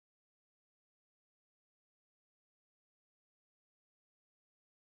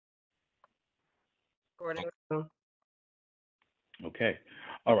Recording. Okay.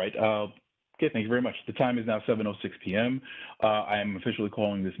 All right. Okay, thank you very much. The time is now 7:06 p.m. I am officially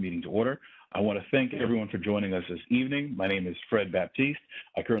calling this meeting to order. I want to thank everyone for joining us this evening. My name is Fred Baptiste.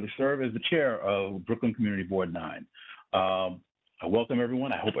 I currently serve as the chair of Brooklyn Community Board 9. I welcome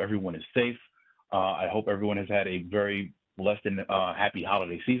everyone. I hope everyone is safe. I hope everyone has had a very blessed and happy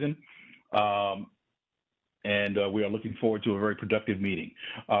holiday season. We are looking forward to a very productive meeting.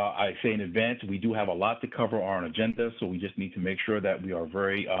 I say in advance, we do have a lot to cover on our agenda, so we just need to make sure that we are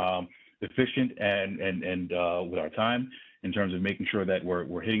very efficient and with our time in terms of making sure that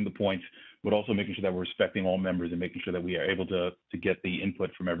we're hitting the points, but also making sure that we're respecting all members and making sure that we are able to get the input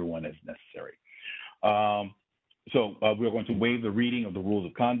from everyone as necessary. We are going to waive the reading of the rules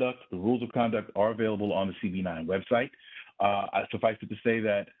of conduct. The rules of conduct are available on the CB9 website. I suffice it to say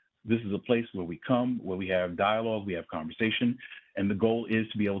that this is a place where we come, where we have dialogue, we have conversation, and the goal is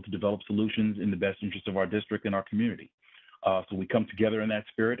to be able to develop solutions in the best interest of our district and our community. So we come together in that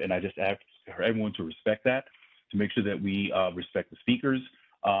spirit, and I just ask for everyone to respect that, to make sure that we respect the speakers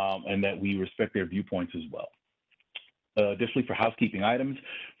and that we respect their viewpoints as well. Additionally, for housekeeping items,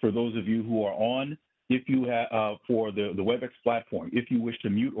 for those of you who are on, if you have, for the WebEx platform, if you wish to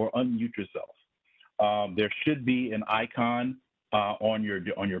mute or unmute yourself, there should be an icon on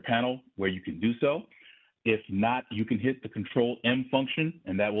your panel where you can do so. If not, you can hit the Control M function,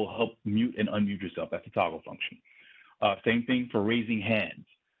 and that will help mute and unmute yourself. That's a toggle function. Same thing for raising hands.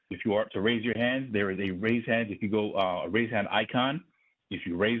 If you are to raise your hands, there is a raise hand. If you go a raise hand icon, if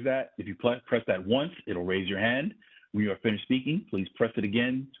you raise that, if you press that once, it'll raise your hand. When you are finished speaking, please press it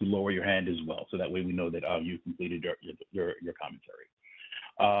again to lower your hand as well. So that way we know that you've completed your commentary.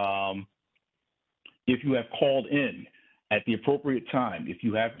 If you have called in at the appropriate time, if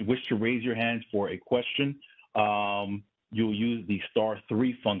you wish to raise your hands for a question, you'll use the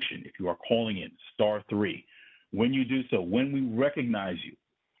 *3 function. If you are calling in, *3. When you do so, when we recognize you,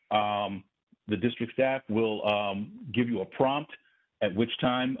 the district staff will give you a prompt, at which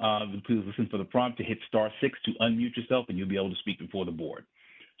time, please listen for the prompt to hit *6 to unmute yourself, and you'll be able to speak before the board.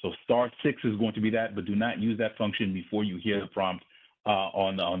 So *6 is going to be that, but do not use that function before you hear the prompt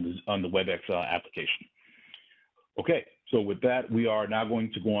on the WebEx application. Okay, so with that, we are now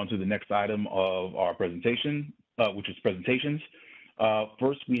going to go on to the next item of our presentation, which is presentations.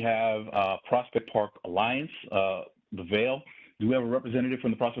 First, we have Prospect Park Alliance, the Veil. Do we have a representative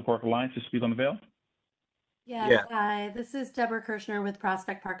from the Prospect Park Alliance to speak on the Veil? Yes, yeah. Hi, this is Deborah Kirshner with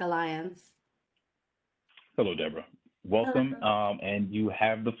Prospect Park Alliance. Hello, Deborah. Welcome, and you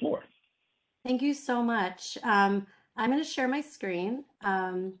have the floor. Thank you so much. I'm going to share my screen,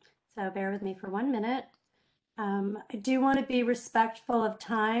 so bear with me for 1 minute. I do want to be respectful of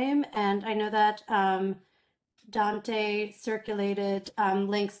time, and I know that Dante circulated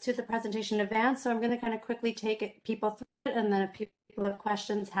links to the presentation in advance, so I'm going to kind of quickly take people through it, and then if people have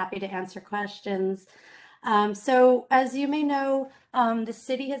questions, happy to answer questions. So as you may know, the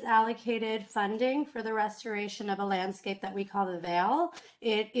city has allocated funding for the restoration of a landscape that we call the Veil.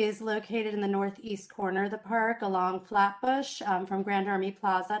 It is located in the northeast corner of the park along Flatbush from Grand Army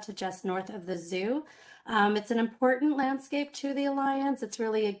Plaza to just north of the zoo. It's an important landscape to the Alliance. It's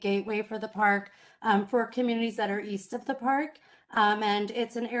really a gateway for the park for communities that are east of the park. And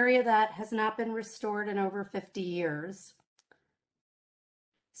it's an area that has not been restored in over 50 years.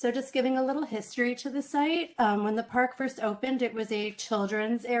 So just giving a little history to the site, when the park first opened, it was a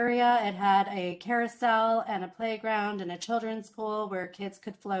children's area. It had a carousel and a playground and a children's pool where kids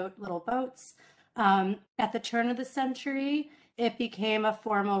could float little boats. At the turn of the century, it became a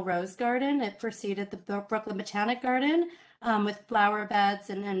formal rose garden. It preceded the Brooklyn Botanic Garden with flower beds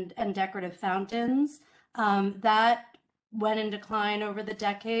and decorative fountains. That went in decline over the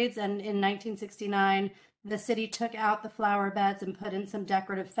decades, and in 1969, the city took out the flower beds and put in some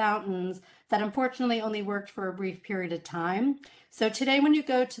decorative fountains that unfortunately only worked for a brief period of time. So today when you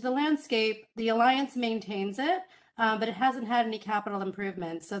go to the landscape, the Alliance maintains it, but it hasn't had any capital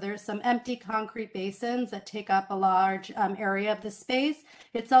improvements. So there's some empty concrete basins that take up a large area of the space.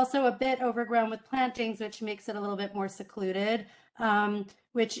 It's also a bit overgrown with plantings, which makes it a little bit more secluded,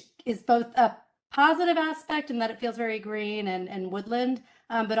 which is both a positive aspect in that it feels very green and woodland,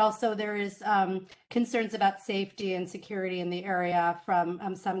 but also there is concerns about safety and security in the area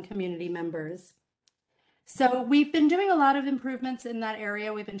from some community members. So we've been doing a lot of improvements in that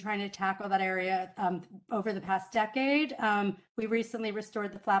area. We've been trying to tackle that area over the past decade. We recently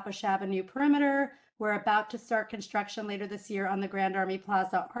restored the Flatbush Avenue perimeter. We're about to start construction later this year on the Grand Army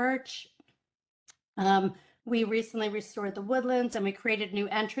Plaza Arch. We recently restored the woodlands, and we created new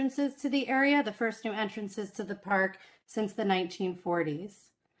entrances to the area, the first new entrances to the park since the 1940s.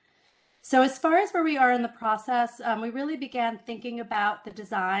 So as far as where we are in the process, we really began thinking about the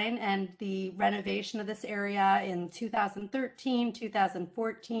design and the renovation of this area in 2013,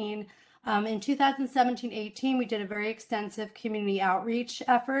 2014. In 2017-18, we did a very extensive community outreach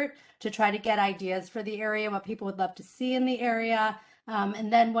effort to try to get ideas for the area, what people would love to see in the area.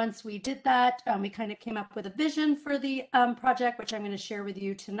 And then once we did that, we kind of came up with a vision for the project, which I'm going to share with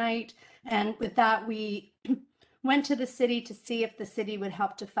you tonight. And with that, we went to the city to see if the city would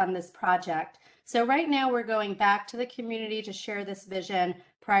help to fund this project. So right now we're going back to the community to share this vision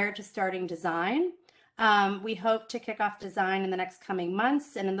prior to starting design. We hope to kick off design in the next coming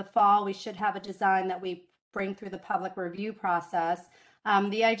months, and in the fall we should have a design that we bring through the public review process.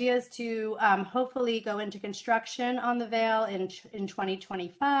 The idea is to hopefully go into construction on the Vail in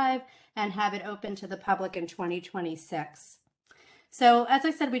 2025 and have it open to the public in 2026. So as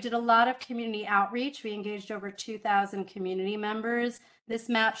I said, we did a lot of community outreach. We engaged over 2,000 community members. This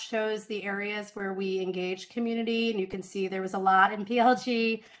map shows the areas where we engaged community, and you can see there was a lot in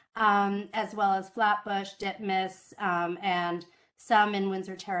PLG, as well as Flatbush, Ditmas, and some in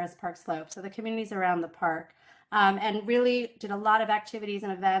Windsor Terrace, Park Slope. So the communities around the park. And really did a lot of activities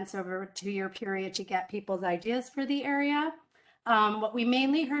and events over a 2-year period to get people's ideas for the area. What we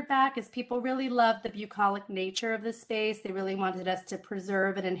mainly heard back is people really loved the bucolic nature of the space. They really wanted us to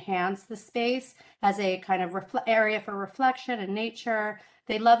preserve and enhance the space as a kind of area for reflection and nature.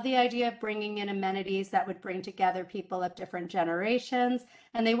 They loved the idea of bringing in amenities that would bring together people of different generations.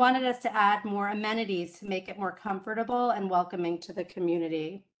 And they wanted us to add more amenities to make it more comfortable and welcoming to the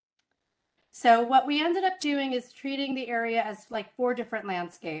community. So what we ended up doing is treating the area as like 4 different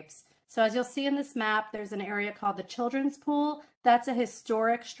landscapes. So as you'll see in this map, there's an area called the Children's Pool. That's a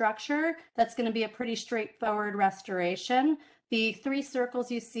historic structure. That's going to be a pretty straightforward restoration. The 3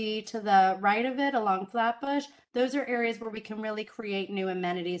 circles you see to the right of it along Flatbush, those are areas where we can really create new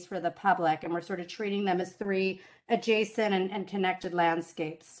amenities for the public. And we're sort of treating them as 3 adjacent and connected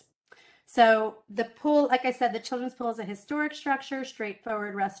landscapes. So the pool, like I said, the Children's Pool is a historic structure,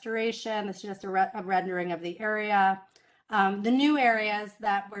 straightforward restoration. This is just a rendering of the area. The new areas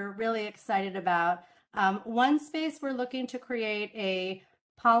that we're really excited about. One space we're looking to create a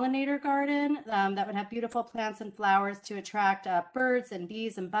pollinator garden that would have beautiful plants and flowers to attract birds and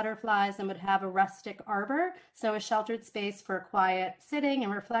bees and butterflies, and would have a rustic arbor, so a sheltered space for quiet sitting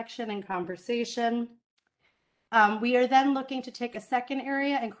and reflection and conversation. We are then looking to take a second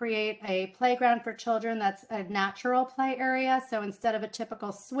area and create a playground for children that's a natural play area. So instead of a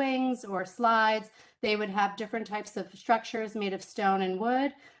typical swings or slides, they would have different types of structures made of stone and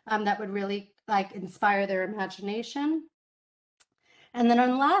wood that would really inspire their imagination. And then on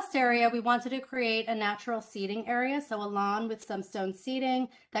the last area, we wanted to create a natural seating area, so a lawn with some stone seating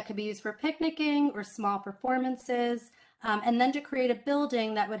that could be used for picnicking or small performances. And then to create a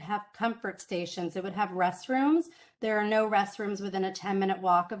building that would have comfort stations. It would have restrooms. There are no restrooms within a 10-minute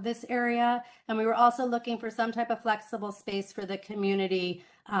walk of this area. And we were also looking for some type of flexible space for the community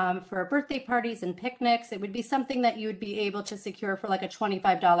for birthday parties and picnics. It would be something that you would be able to secure for like a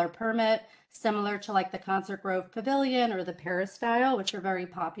 $25 permit, similar to like the Concert Grove Pavilion or the Peristyle, which are very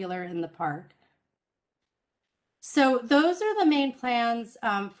popular in the park. So those are the main plans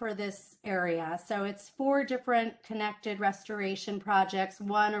for this area. So it's 4 different connected restoration projects,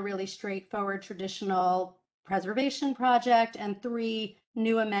 1 a really straightforward traditional preservation project, and 3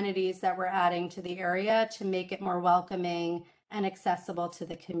 new amenities that we're adding to the area to make it more welcoming and accessible to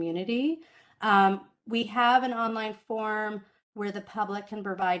the community. We have an online form where the public can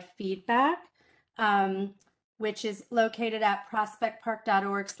provide feedback, which is located at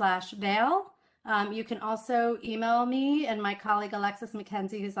prospectpark.org/Vail. You can also email me and my colleague Alexis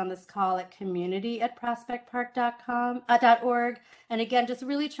McKenzie, who's on this call, at community@prospectpark.org. And again, just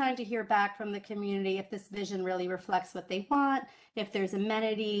really trying to hear back from the community if this vision really reflects what they want, if there's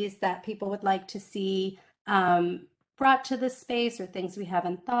amenities that people would like to see brought to the space or things we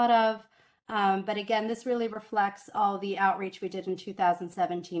haven't thought of. But again, this really reflects all the outreach we did in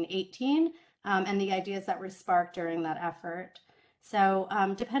 2017-18 and the ideas that were sparked during that effort. So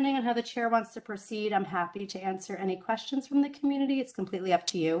depending on how the chair wants to proceed, I'm happy to answer any questions from the community. It's completely up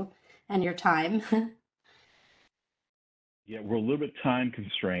to you and your time. Yeah, we're a little bit time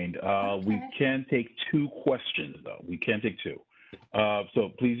constrained. Okay. We can take 2 questions, though. We can take 2. So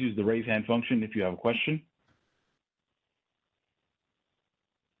please use the raise hand function if you have a question.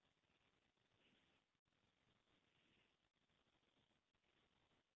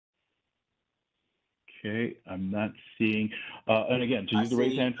 Okay, I'm not seeing. And again, to use the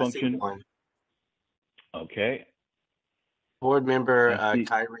raise hand function. Okay. Board member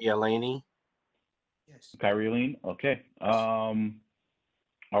Kyrie Alani. Yes. Kyrie Aline. Okay.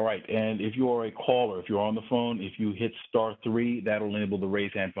 All right, and if you are a caller, if you're on the phone, if you hit *3, that'll enable the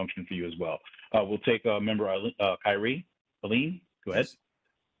raise hand function for you as well. We'll take member Kyrie. Aline, go ahead. Yes.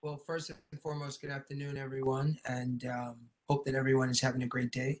 Well, first and foremost, good afternoon, everyone, and hope that everyone is having a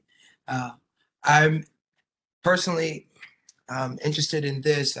great day. I'm personally interested in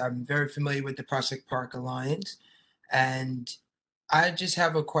this. I'm very familiar with the Prospect Park Alliance, and I just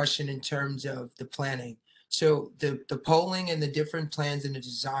have a question in terms of the planning. So the polling and the different plans and the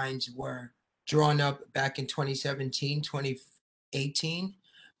designs were drawn up back in 2017, 2018,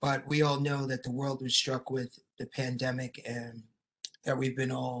 but we all know that the world was struck with the pandemic and that we've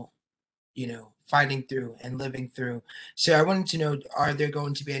been all, fighting through and living through. So I wanted to know, are there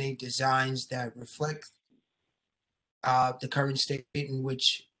going to be any designs that reflect the current state in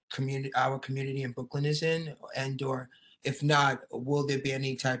which our community in Brooklyn is in, and or if not, will there be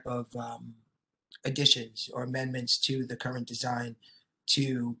any type of additions or amendments to the current design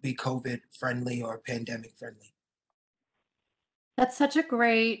to be COVID friendly or pandemic friendly? That's such a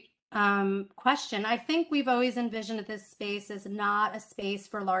great question. I think we've always envisioned that this space is not a space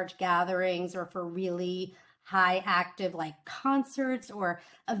for large gatherings or for really high active like concerts or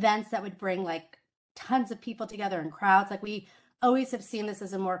events that would bring like tons of people together in crowds. Like we always have seen this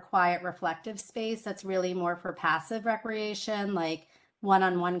as a more quiet, reflective space that's really more for passive recreation, like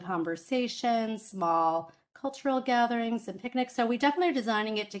one-on-one conversations, small cultural gatherings and picnics. So we definitely are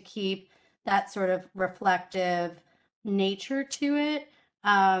designing it to keep that sort of reflective nature to it.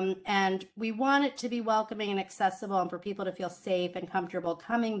 And we want it to be welcoming and accessible and for people to feel safe and comfortable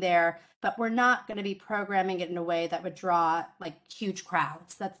coming there, but we're not going to be programming it in a way that would draw like huge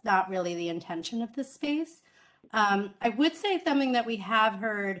crowds. That's not really the intention of this space. I would say something that we have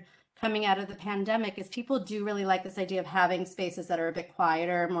heard coming out of the pandemic is people do really like this idea of having spaces that are a bit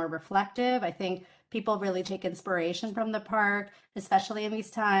quieter, more reflective. I think people really take inspiration from the park, especially in these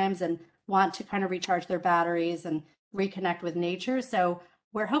times, and want to kind of recharge their batteries and reconnect with nature. So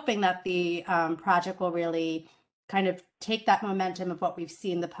we're hoping that the project will really kind of take that momentum of what we've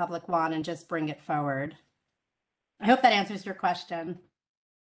seen the public want and just bring it forward. I hope that answers your question.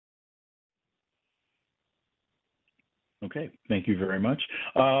 Okay, thank you very much.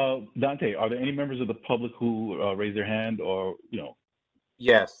 Dante, are there any members of the public who raised their hand or,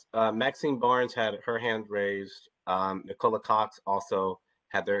 Yes, Maxine Barnes had her hand raised. Nicola Cox also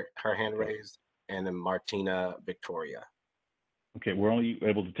had her hand raised, and then Martina Victoria. Okay, we're only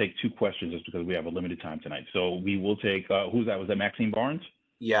able to take 2 questions just because we have a limited time tonight. So we will take, who's that? Was that Maxine Barnes?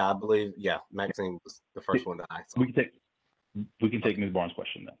 Yeah, I believe, Maxine was the first one that I saw. We can take Ms. Barnes'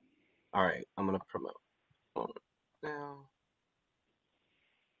 question then. All right, I'm gonna promote now.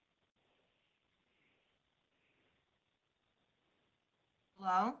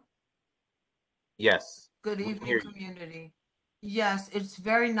 Hello? Yes. Good we can evening, hear you. community. Yes, it's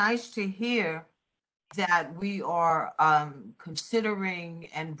very nice to hear that we are considering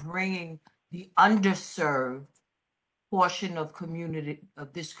and bringing the underserved portion of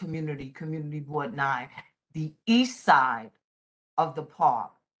this community, Community Board 9, the east side of the park.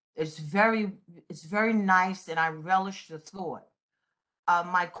 It's very nice, and I relish the thought.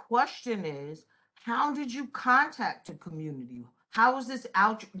 My question is, how did you contact the community? How was this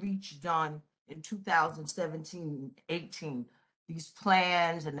outreach done in 2017-18? These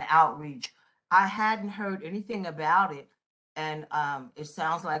plans and the outreach. I hadn't heard anything about it, and it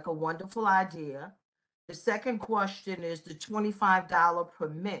sounds like a wonderful idea. The second question is the $25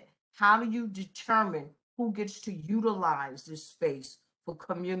 permit. How do you determine who gets to utilize this space for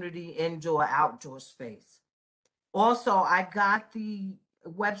community indoor, outdoor space? Also, I got the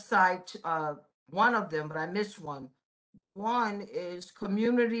website, one of them, but I missed one. One is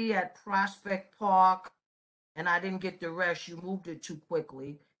Community at Prospect Park, and I didn't get the rest. You moved it too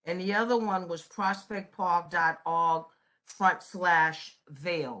quickly. And the other one was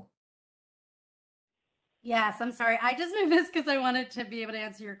prospectpark.org/Vail. Yes, I'm sorry. I just moved this because I wanted to be able to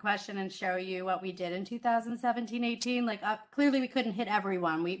answer your question and show you what we did in 2017-18. Like clearly we couldn't hit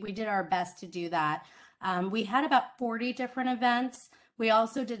everyone. We did our best to do that. We had about 40 different events. We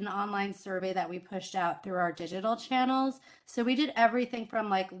also did an online survey that we pushed out through our digital channels. So we did everything from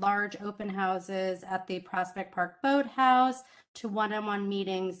like large open houses at the Prospect Park Boathouse to one-on-one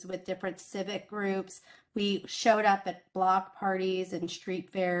meetings with different civic groups. We showed up at block parties and street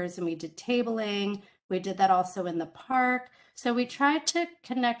fairs, and we did tabling. We did that also in the park. So we tried to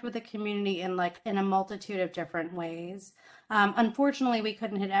connect with the community in a multitude of different ways. Unfortunately, we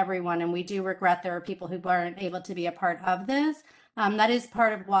couldn't hit everyone, and we do regret there are people who weren't able to be a part of this. That is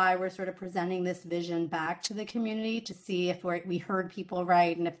part of why we're sort of presenting this vision back to the community to see if we heard people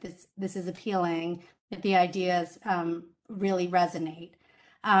right and if this is appealing, if the ideas really resonate.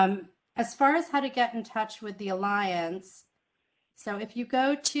 As far as how to get in touch with the Alliance, so if you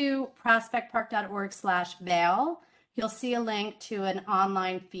go to prospectpark.org/mail, you'll see a link to an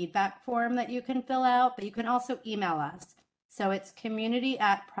online feedback form that you can fill out, but you can also email us. So it's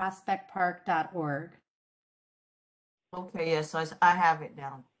community@prospectpark.org. Okay, yes, I have it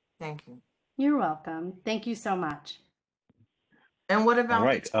down. Thank you. You're welcome. Thank you so much. And what All about the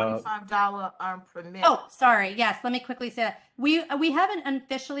right. $25 permit? Oh, sorry. Yes, let me quickly say that. We haven't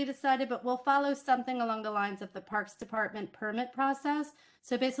officially decided, but we'll follow something along the lines of the Parks Department permit process.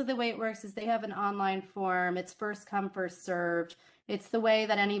 So basically the way it works is they have an online form. It's first come, first served. It's the way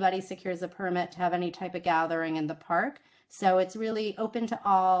that anybody secures a permit to have any type of gathering in the park. So it's really open to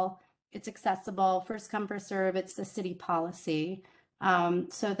all. It's accessible, first come, first serve. It's the city policy.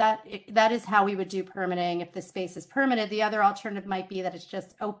 So that is how we would do permitting if the space is permitted. The other alternative might be that it's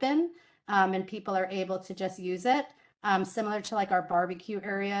just open and people are able to just use it, similar to like our barbecue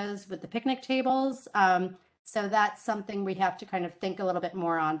areas with the picnic tables. So that's something we have to kind of think a little bit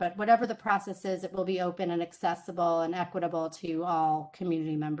more on. But whatever the process is, it will be open and accessible and equitable to all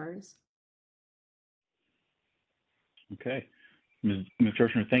community members. Okay. Ms.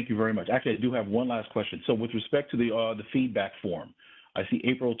 Kirshner, thank you very much. Actually, I do have one last question. So with respect to the feedback form, I see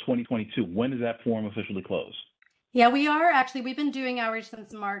April 2022. When does that form officially close? Yeah, we've been doing outreach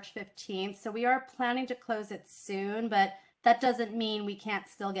since March 15th. So we are planning to close it soon, but that doesn't mean we can't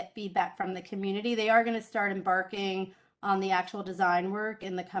still get feedback from the community. They are going to start embarking on the actual design work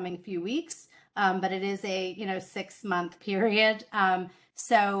in the coming few weeks. But it is a 6-month period.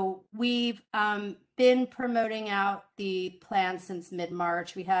 So we've been promoting out the plan since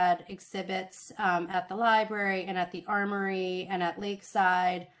mid-March. We had exhibits at the library and at the Armory and at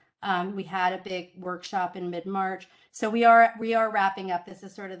Lakeside. We had a big workshop in mid-March. So we are wrapping up. This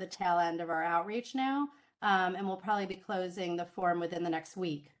is sort of the tail end of our outreach now. And we'll probably be closing the form within the next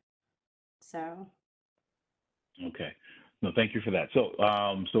week. So. Okay. No, thank you for that. So,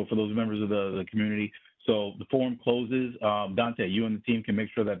 so for those members of the community, so the form closes. Dante, you and the team can make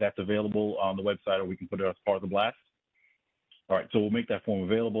sure that that's available on the website, or we can put it as part of the blast. All right, so we'll make that form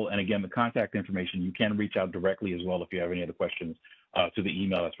available. And again, the contact information, you can reach out directly as well if you have any other questions to the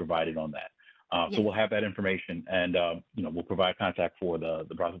email that's provided on that. Yes. So we'll have that information, and we'll provide contact for the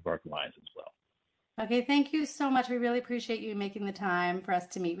Prospect Park Alliance as well. Okay, thank you so much. We really appreciate you making the time for us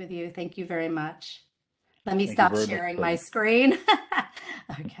to meet with you. Thank you very much. Let me stop sharing my screen.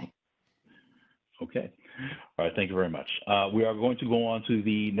 Okay. Okay. All right. Thank you very much. We are going to go on to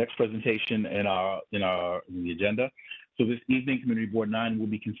the next presentation in the agenda. So this evening, Community Board 9 will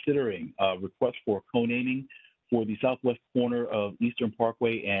be considering a request for co-naming for the southwest corner of Eastern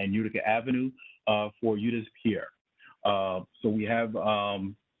Parkway and Utica Avenue for Uda's Pier. So we have a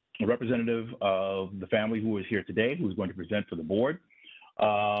representative of the family who is here today, who is going to present for the board.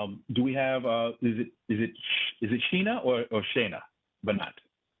 Do we have, is it Sheena or Shayna Banat?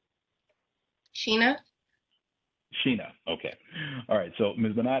 Sheena. Sheena, okay. All right, so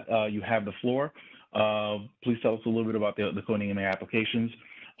Ms. Banat, you have the floor. Please tell us a little bit about the co-naming applications.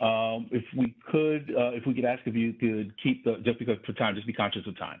 If we could ask if you could keep just because for time, just be conscious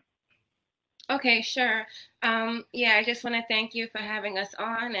of time. Okay, sure. Yeah, I just want to thank you for having us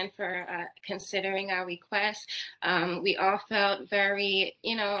on and for considering our request. We all felt very,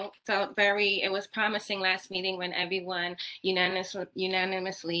 it was promising last meeting when everyone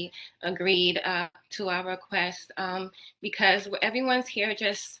unanimously agreed to our request because everyone's here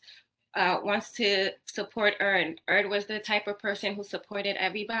just wants to support Erd. Erd was the type of person who supported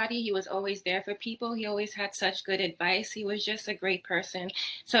everybody. He was always there for people. He always had such good advice. He was just a great person.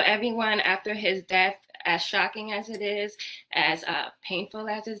 So everyone after his death, as shocking as it is, as painful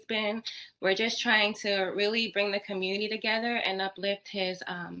as it's been, we're just trying to really bring the community together and uplift his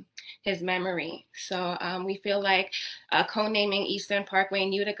memory. So we feel like co-naming Eastern Parkway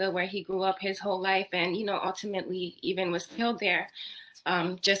in Utica, where he grew up his whole life and, ultimately even was killed there,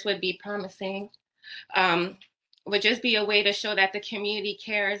 just would be promising, would just be a way to show that the community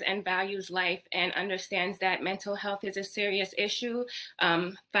cares and values life and understands that mental health is a serious issue,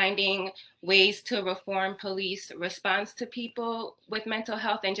 finding ways to reform police response to people with mental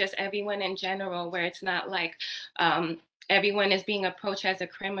health and just everyone in general, where it's not like everyone is being approached as a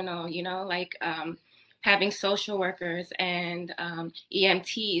criminal, having social workers and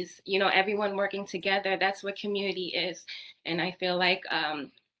EMTs, everyone working together. That's what community is. And I feel like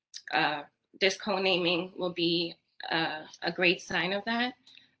this co-naming will be a great sign of that.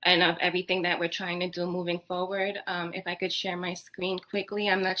 and of everything that we're trying to do moving forward. If I could share my screen quickly,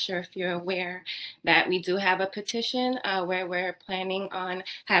 I'm not sure if you're aware that we do have a petition where we're planning on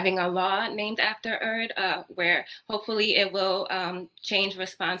having a law named after Erd, where hopefully it will change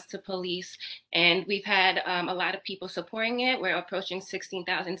response to police. And we've had a lot of people supporting it. We're approaching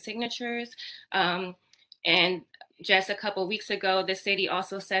 16,000 signatures. And just a couple weeks ago, the city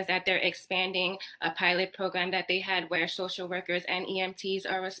also says that they're expanding a pilot program that they had where social workers and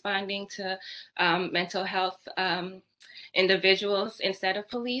EMTs are responding to mental health individuals instead of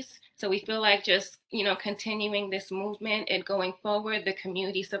police. So we feel like just, continuing this movement and going forward, the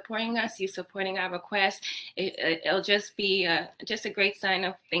community supporting us, you supporting our request, it'll just be just a great sign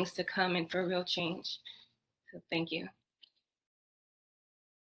of things to come and for real change. So thank you.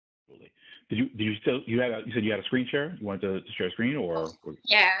 Absolutely. You said you had a screen share? You wanted to share a screen or?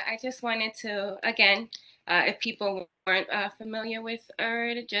 Yeah, I just wanted to, again, if people weren't familiar with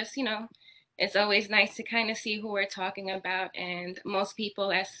Erd, just, it's always nice to kind of see who we're talking about. And most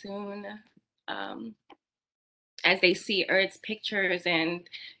people, as soon as they see Erd's pictures and,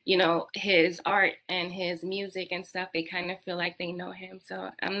 his art and his music and stuff, they kind of feel like they know him. So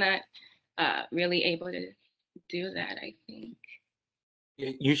I'm not really able to do that, I think.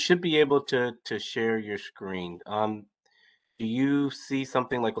 You should be able to share your screen. Do you see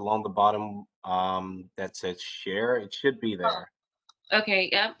something like along the bottom that says share? It should be there. Okay,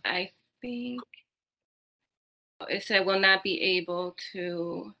 yep, I think it said will not be able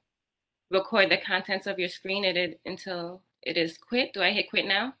to record the contents of your screen until it is quit. Do I hit quit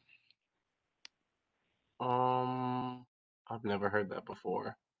now? I've never heard that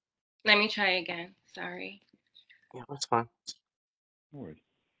before. Let me try again. Sorry. Yeah, that's fine. No worries.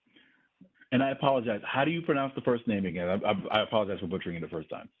 And I apologize. How do you pronounce the first name again? I apologize for butchering it the first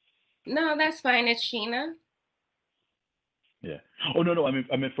time. No, that's fine. It's Sheena. Yeah. Oh no. I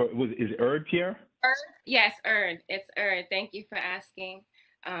meant is it Erd Pierre? Erd? Yes, Erd. It's Erd. Thank you for asking.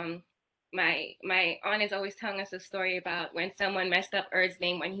 My aunt is always telling us a story about when someone messed up Erd's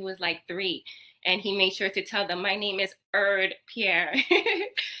name when he was like 3, and he made sure to tell them, "My name is Erd Pierre."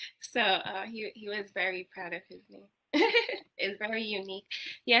 So he was very proud of his name. It's very unique.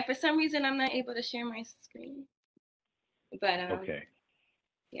 Yeah, for some reason I'm not able to share my screen. But Okay.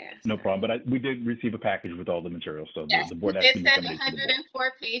 yeah. No Sorry. problem. But we did receive a package with all the materials, so Yes, the we board has did been send disseminated to the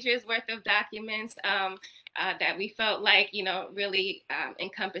board. 104 pages worth of documents that we felt like, really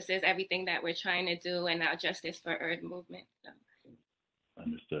encompasses everything that we're trying to do in our Justice for Erd movement. So.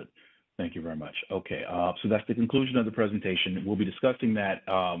 Understood. Thank you very much. Okay, so that's the conclusion of the presentation. We'll be discussing that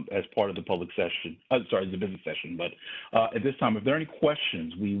as part of the public session. The business session. But at this time, if there are any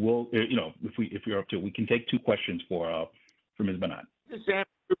questions, we will, if you're up to it, we can take 2 questions for Ms. Bernard.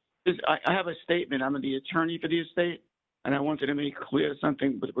 I have a statement. I'm the attorney for the estate, and I wanted to make clear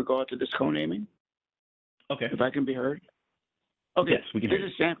something with regard to this co-naming. Okay. If I can be heard. Okay. Yes, we can hear you.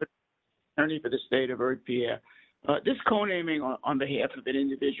 This is Sanford, attorney for the state of Erd Pierre. This co-naming on behalf of an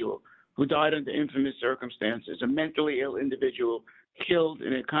individual who died under infamous circumstances, a mentally ill individual killed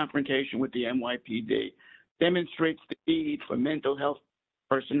in a confrontation with the NYPD, demonstrates the need for mental health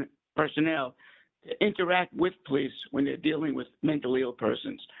personnel to interact with police when they're dealing with mentally ill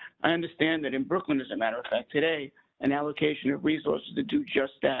persons. I understand that in Brooklyn, as a matter of fact, today, an allocation of resources to do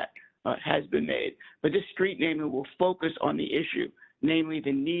just that has been made. But this street naming will focus on the issue, namely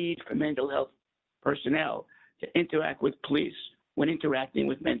the need for mental health personnel to interact with police when interacting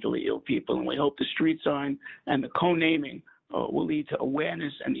with mentally ill people. And we hope the street sign and the co-naming will lead to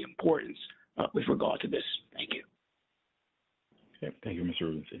awareness and the importance with regard to this. Thank you. Okay, thank you, Mr.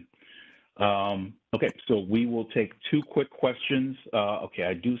 Rubenstein. Okay, so we will take 2 quick questions. Okay,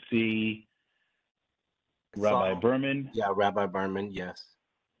 I do see Rabbi Berman. Yeah, Rabbi Berman, yes.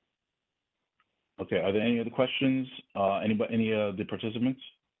 Okay, are there any other questions? Any of the participants?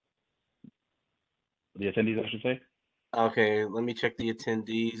 The attendees, I should say? Okay, let me check the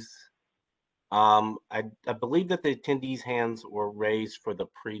attendees. I believe that the attendees' hands were raised for the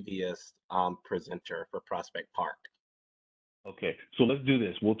previous presenter for Prospect Park. Okay, so let's do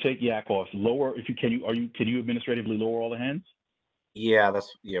this. We'll take Yakos. Lower, if you can you administratively lower all the hands? Yeah,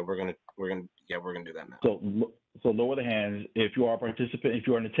 we're gonna do that now. So lower the hands. If you are a participant, if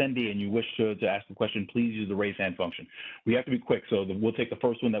you are an attendee and you wish to ask a question, please use the raise hand function. We have to be quick, so we'll take the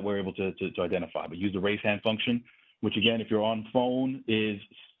first one that we're able to identify. But use the raise hand function, which again, if you're on phone, is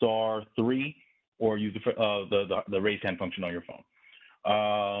 *3, or use the raise hand function on your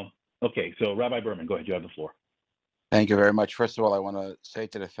phone. Okay, so Rabbi Berman, go ahead. You have the floor. Thank you very much. First of all, I want to say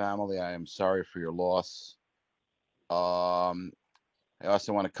to the family, I am sorry for your loss. I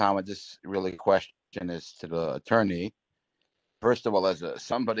also want to comment, this really question is to the attorney. First of all, as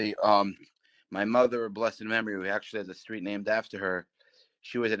somebody, my mother, blessed memory, who actually has a street named after her,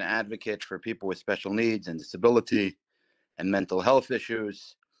 she was an advocate for people with special needs and disability and mental health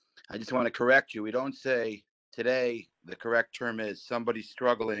issues. I just want to correct you. We don't say today, the correct term is somebody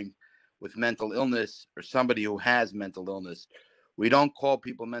struggling with mental illness or somebody who has mental illness. We don't call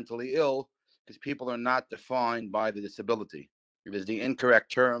people mentally ill because people are not defined by the disability. It is the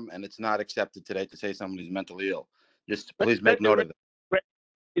incorrect term, and it's not accepted today to say somebody's mentally ill. Just please make note of that.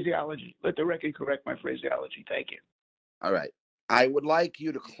 Phraseology. Let the record correct my phraseology. Thank you. All right. I would like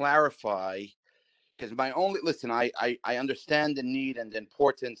you to clarify, because listen, I understand the need and the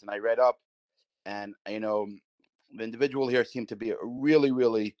importance, and I read up, and the individual here seemed to be a really,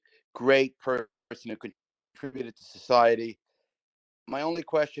 really great person who contributed to society. My only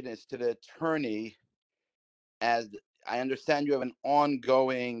question is to the attorney, as I understand you have an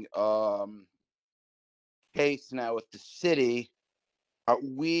ongoing case now with the city. Are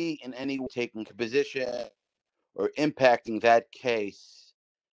we in any way taking a position or impacting that case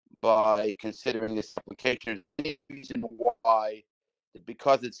by considering this application? Any reason why,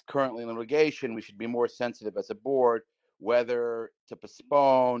 because it's currently in litigation, we should be more sensitive as a board whether to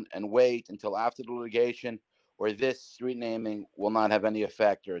postpone and wait until after the litigation, or this street naming will not have any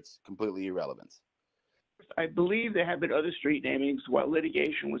effect, or it's completely irrelevant? I believe there have been other street namings while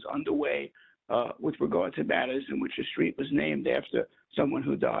litigation was underway with regard to matters in which a street was named after someone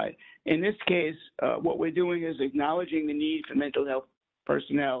who died. In this case, what we're doing is acknowledging the need for mental health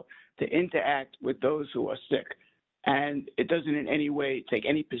personnel to interact with those who are sick. And it doesn't in any way take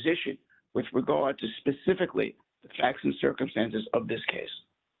any position with regard to specifically the facts and circumstances of this case.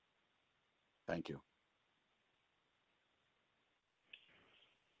 Thank you.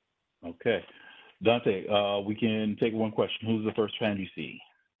 Okay. Dante, we can take one question. Who's the first hand you see?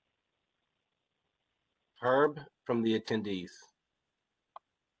 Herb from the attendees.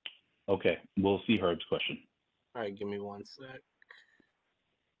 Okay, we'll see Herb's question. All right, give me one sec.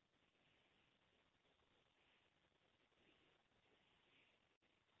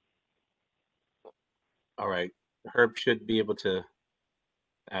 All right, Herb should be able to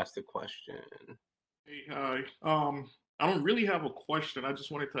ask the question. Hey, hi. I don't really have a question. I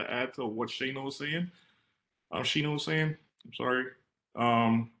just wanted to add to what Shayna was saying. Sheena was saying. I'm sorry.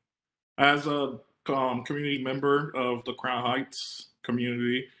 As a community member of the Crown Heights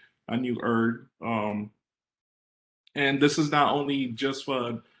community, I knew Erd. And this is not only just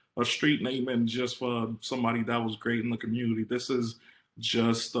for a street name and just for somebody that was great in the community. This is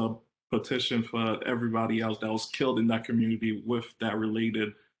just a petition for everybody else that was killed in that community with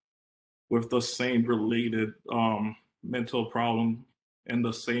the same related mental problem and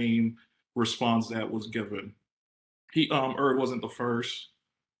the same response that was given. Erd wasn't the first,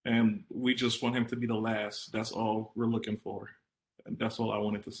 and we just want him to be the last. That's all we're looking for. And that's all I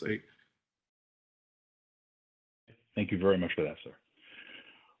wanted to say. Thank you very much for that, sir.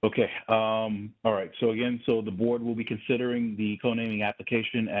 Okay, all right. So again, the board will be considering the co-naming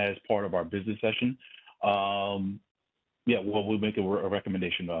application as part of our business session. We'll make a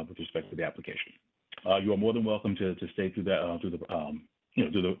recommendation with respect to the application. You are more than welcome to stay through that through the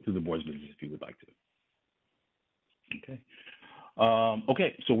board's business if you would like to. Okay.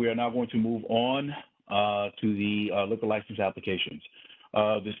 Okay. So we are now going to move on to the liquor license applications.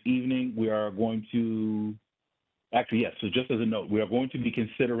 This evening we are going to. Actually, yes. So just as a note, we are going to be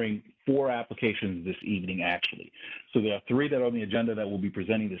considering 4 applications this evening, actually. So there are 3 that are on the agenda that we'll be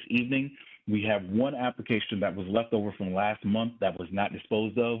presenting this evening. We have 1 application that was left over from last month that was not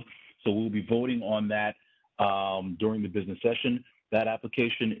disposed of. So we'll be voting on that during the business session. That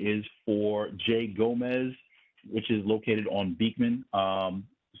application is for Jay Gomez, which is located on Beekman.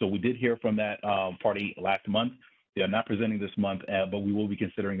 So we did hear from that party last month. They are not presenting this month, but we will be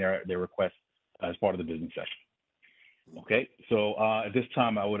considering their request as part of the business session. Okay, so at this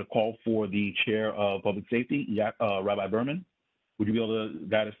time, I would have called for the chair of public safety, Rabbi Berman. Would you be able to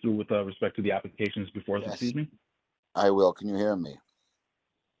guide us through with respect to the applications before us this evening? I will. Can you hear me?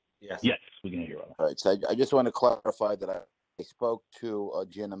 Yes. Yes, we can hear you. All right. So I just want to clarify that I spoke to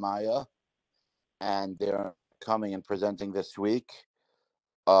Gianamaya, and they're coming and presenting this week.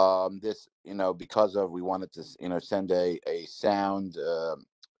 This, because we wanted to, send a sound, a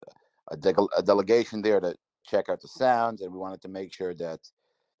delegation there to check out the sounds, and we wanted to make sure that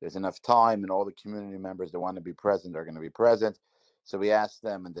there's enough time and all the community members that want to be present are going to be present. So we asked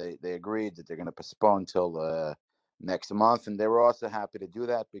them, and they agreed that they're going to postpone till next month. And they were also happy to do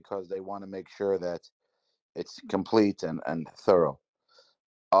that because they want to make sure that it's complete and thorough.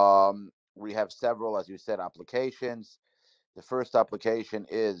 We have several, as you said, applications. The first application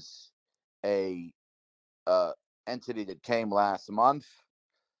is a entity that came last month.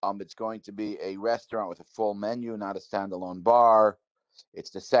 It's going to be a restaurant with a full menu, not a standalone bar.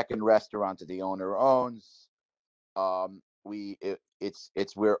 It's the second restaurant that the owner owns.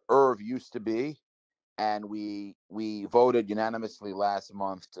 It's where Irv used to be, and we voted unanimously last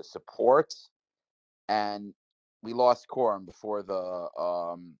month to support, and we lost quorum before the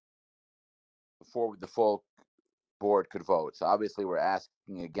full board could vote. So obviously, we're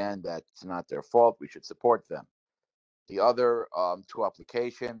asking again that it's not their fault. We should support them. The other two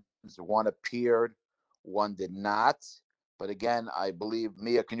applications, one appeared, one did not. But again, I believe,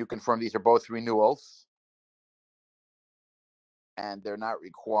 Mia, can you confirm these are both renewals? And they're not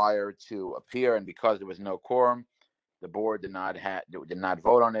required to appear. And because there was no quorum, the board did not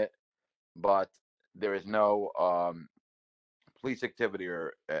vote on it. But there is no police activity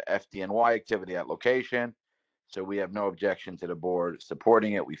or FDNY activity at location. So we have no objection to the board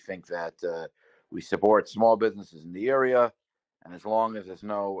supporting it. We think that we support small businesses in the area. And as long as there's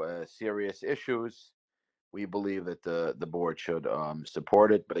no serious issues, we believe that the board should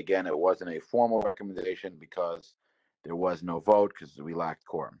support it. But again, it wasn't a formal recommendation because there was no vote because we lacked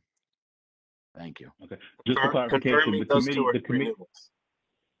quorum. Thank you. Okay. Just for clarification, Confirming the those committee, two are renewals.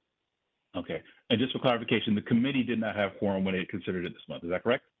 Okay. And just for clarification, the committee did not have quorum when it considered it this month. Is that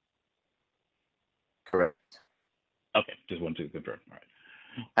correct? Correct. Okay. Just wanted to confirm. All right.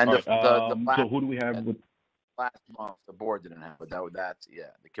 And All right. So who do we have with last month? The board didn't have, but that's yeah.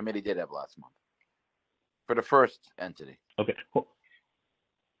 The committee did have last month for the first entity. Okay. Cool.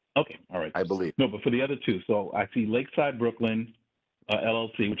 Okay. All right. I believe. No, but for the other two, so I see Lakeside Brooklyn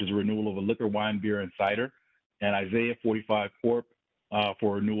LLC, which is a renewal of a liquor, wine, beer, and cider, and Isaiah 45 Corp.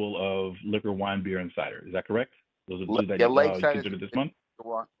 For renewal of liquor, wine, beer, and cider. Is that correct? Those are the two that you considered this month?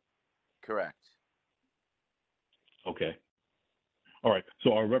 Correct. Okay. All right.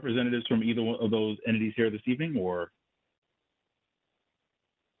 So are representatives from either one of those entities here this evening, or?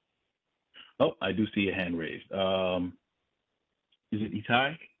 Oh, I do see a hand raised. Is it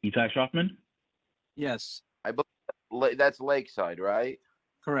Itai? Itai Schaffman? Yes, I believe that's Lakeside, right?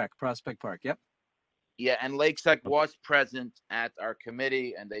 correct. Prospect Park. Yep. Yeah, and Lakeside was present at our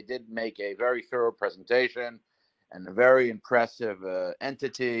committee, and they did make a very thorough presentation and a very impressive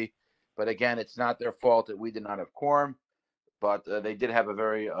entity. But again, it's not their fault that we did not have quorum, but they did have a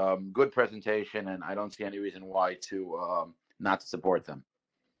very good presentation, and I don't see any reason why to not support them.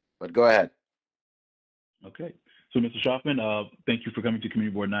 But go ahead. Okay. So, Mr. Schaffman, thank you for coming to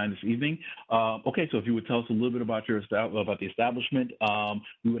Community Board 9 this evening. Okay, so if you would tell us a little bit about the establishment,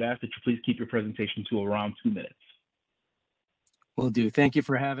 we would ask that you please keep your presentation to around 2 minutes. Will do. Thank you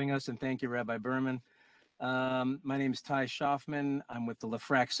for having us, and thank you, Rabbi Berman. My name is Ty Schaffman. I'm with the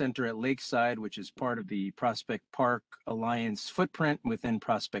Lefrak Center at Lakeside, which is part of the Prospect Park Alliance footprint within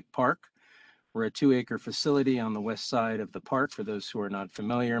Prospect Park. We're a 2-acre facility on the west side of the park, for those who are not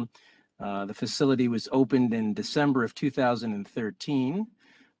familiar. The facility was opened in December of 2013.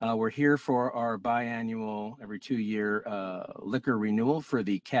 We're here for our biannual, every 2-year liquor renewal for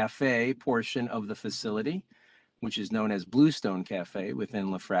the cafe portion of the facility, which is known as Bluestone Cafe within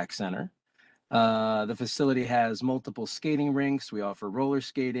Lefrak Center. The facility has multiple skating rinks. We offer roller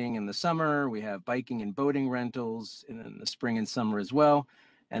skating in the summer. We have biking and boating rentals in the spring and summer as well,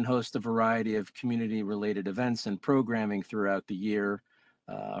 and host a variety of community-related events and programming throughout the year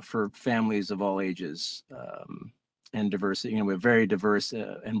for families of all ages and diversity. You know, we're very diverse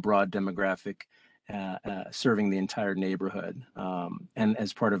and broad demographic, serving the entire neighborhood. And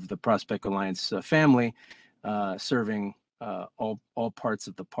as part of the Prospect Alliance family, serving all parts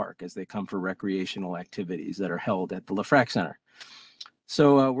of the park as they come for recreational activities that are held at the Lefrak Center.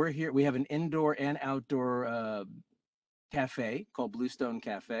 So we're here. We have an indoor and outdoor cafe called Bluestone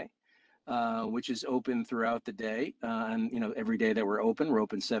Cafe, which is open throughout the day. And, you know, every day that we're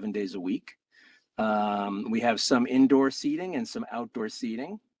open 7 days a week. We have some indoor seating and some outdoor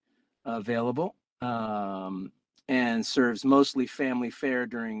seating available, and serves mostly family fare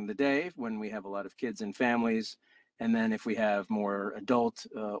during the day when we have a lot of kids and families. And then if we have more adult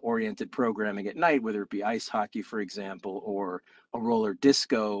oriented programming at night, whether it be ice hockey, for example, or a roller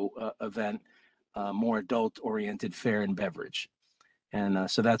disco event, more adult oriented fare and beverage. And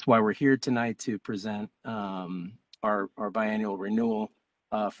so that's why we're here tonight, to present our biannual renewal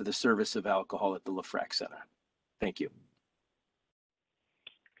for the service of alcohol at the Lefrak Center. Thank you.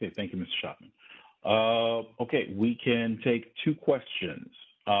 Okay, thank you, Mr. Schaffman. Okay, we can take 2 questions.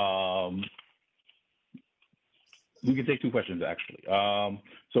 We can take 2 questions, actually.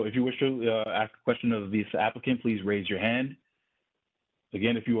 So if you wish to ask a question of this applicant, please raise your hand.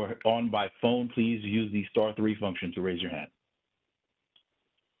 Again, if you are on by phone, please use the *3 function to raise your hand.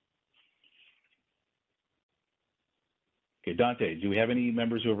 Okay, Dante, do we have any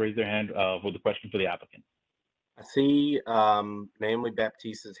members who have raised their hand for the question for the applicant? I see Naomi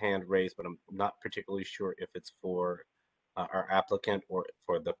Baptiste's hand raised, but I'm not particularly sure if it's for our applicant or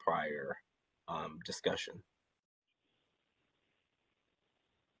for the prior discussion.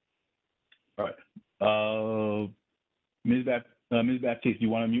 All right. Ms. Baptiste, do you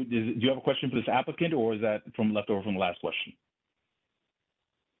want to mute? Do you have a question for this applicant, or is that from left over from the last question?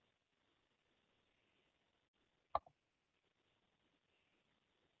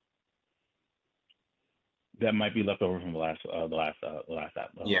 That might be left over from the last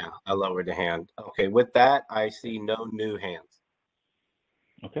Yeah, I lowered the hand. Okay, with that, I see no new hands.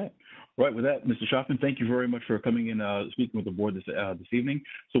 Okay. Right. With that, Mr. Schaffman, thank you very much for coming in, speaking with the board this evening.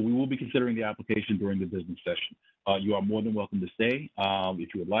 So we will be considering the application during the business session. You are more than welcome to stay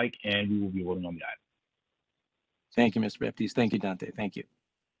if you would like, and we will be voting on the item. Thank you, Mr. Baptiste. Thank you, Dante. Thank you.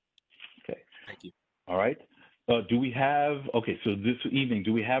 Okay. Thank you. All right. Do we have, okay, so this evening,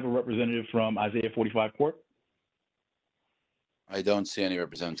 do we have a representative from Isaiah 45 Court? I don't see any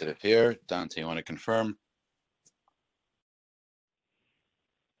representative here. Dante, you want to confirm?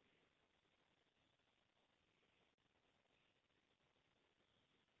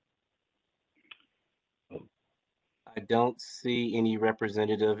 I don't see any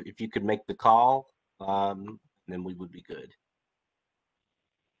representative. If you could make the call, then we would be good.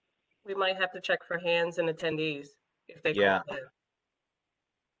 We might have to check for hands and attendees if they Yeah. call in.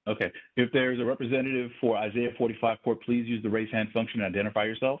 Okay. If there's a representative for Isaiah 45 Court, please use the raise hand function and identify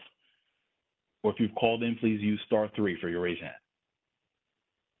yourself. Or if you've called in, please use *3 for your raise hand.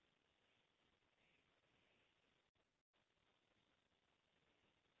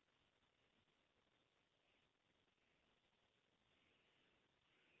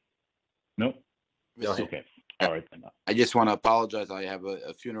 Nope. Go ahead. Okay. All right. I just want to apologize. I have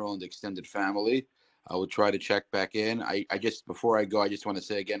a funeral in the extended family. I will try to check back in. I just, before I go, I just want to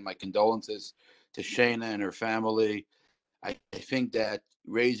say again, my condolences to Shayna and her family. I think that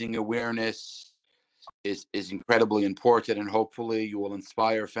raising awareness is incredibly important, and hopefully you will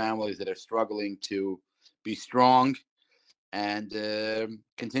inspire families that are struggling to be strong and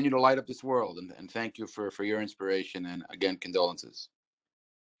continue to light up this world. And thank you for your inspiration, and again, condolences.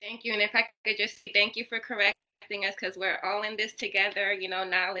 Thank you. And if I could just say thank you for correcting us, because we're all in this together. You know,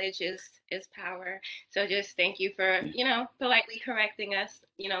 knowledge is power. So just thank you for, you know, politely correcting us,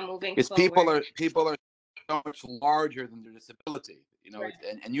 you know, moving Because forward. people are so much larger than their disability, you know, Right.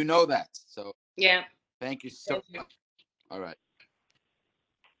 and you know that. So Yeah. thank you so much. All right.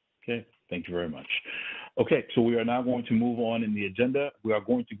 Okay, thank you very much. Okay, so we are now going to move on in the agenda. We are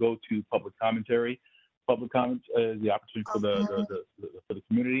going to go to public commentary. Public comments is the opportunity for the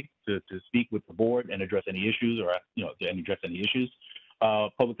community to speak with the board and address any issues, or address any issues.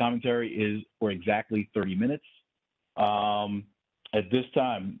 Public commentary is for exactly 30 minutes. At this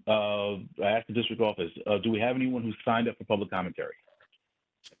time, I asked the district office, do we have anyone who signed up for public commentary?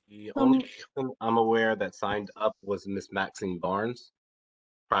 The only person I'm aware that signed up was Miss Maxine Barnes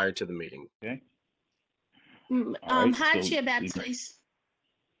prior to the meeting. Okay. Right, Hi, so Chair Baptiste.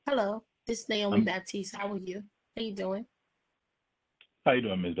 Hello, this is Naomi Baptiste. How are you? How you doing? How you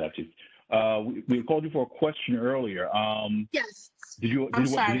doing, Ms. Baptiste? We called you for a question earlier. Yes. Did you want to do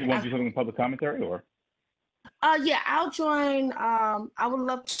something in public commentary, or? Yeah, I'll join. I would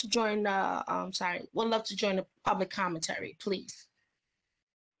love to join. Would love to join the public commentary, please.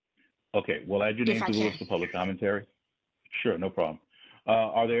 Okay, we'll add your name to the list for public commentary. Sure, no problem.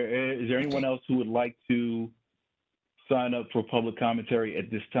 Is there anyone else who would like to sign up for public commentary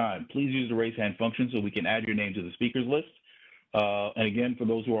at this time? Please use the raise hand function so we can add your name to the speakers list. And again, for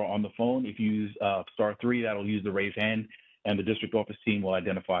those who are on the phone, if you use *3, that'll use the raise hand, and the district office team will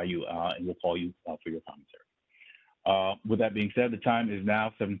identify you and will call you for your commentary. With that being said, the time is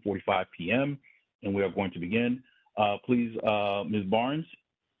now 7:45 p.m. and we are going to begin. Please, Ms. Barnes,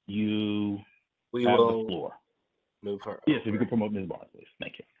 you have the floor. Move her. Yes, if you could promote Ms. Barnes, please.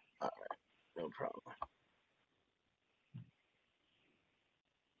 Thank you. All right, no problem.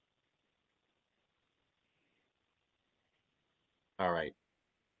 All right.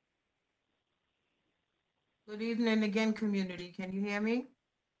 Good evening again, community. Can you hear me?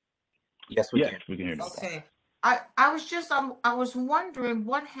 Yes, we can. We can hear you. Okay. I was wondering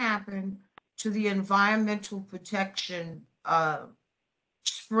what happened to the environmental protection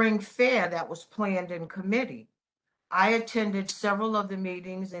spring fair that was planned in committee. I attended several of the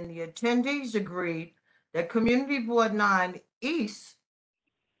meetings, and the attendees agreed that Community Board 9 East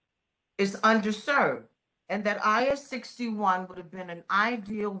is underserved, and that IS 61 would have been an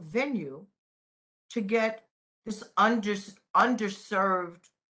ideal venue to get this underserved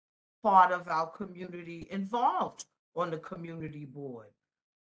part of our community involved on the community board.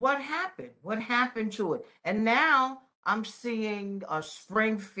 What happened? What happened to it? And now I'm seeing a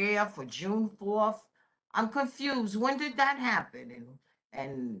spring fair for June 4th. I'm confused. When did that happen?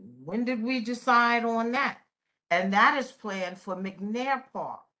 And when did we decide on that? And that is planned for McNair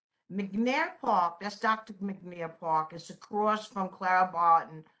Park. McNair Park, that's Dr. McNair Park. It's across from Clara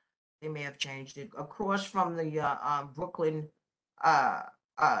Barton. They may have changed it. Across from the Brooklyn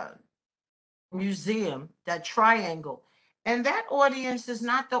Museum, that triangle. And that audience is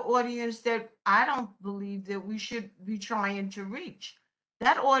not the audience that I don't believe that we should be trying to reach.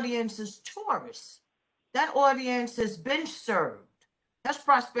 That audience is tourists. That audience has been served. That's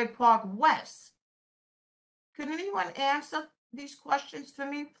Prospect Park West. Can anyone answer these questions for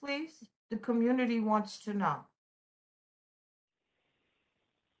me, please? The community wants to know.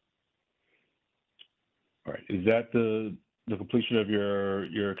 All right. Is that the completion of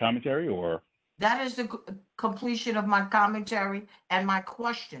your commentary, or? That is the completion of my commentary and my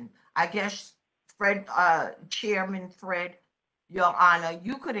question. I guess Fred, Chairman Fred, Your Honor,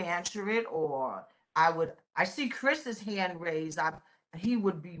 you could answer it, or I see Chris's hand raised. He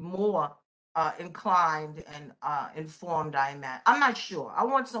would be more inclined and informed, I'm not sure. I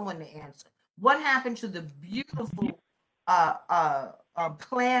want someone to answer. What happened to the beautiful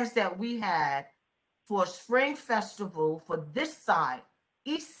plans that we had for Spring Festival for this side,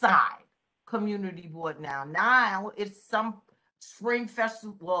 East Side Community Board now? Now it's some Spring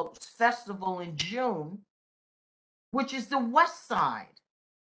festival in June, which is the West Side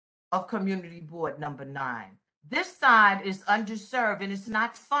of Community Board number 9. This side is underserved, and it's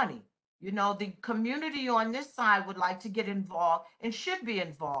not funny. You know, the community on this side would like to get involved and should be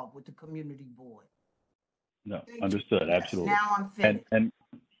involved with the community board. No, understood. Absolutely. Now I'm finished.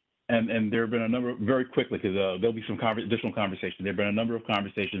 And there have been a number, very quickly, because there'll be some additional conversation. There have been a number of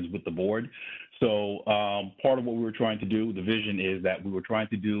conversations with the board. So part of what we were trying to do, the vision is that we were trying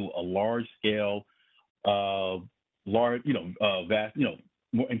to do a large scale, vast,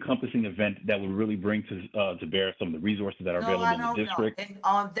 more encompassing event that would really bring to bear some of the resources that are available in the district. And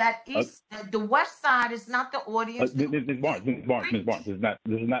on that east, the West Side is not the audience. Ms. Barnes,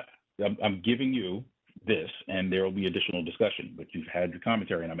 this is not. I'm giving you this, and there will be additional discussion, but you've had your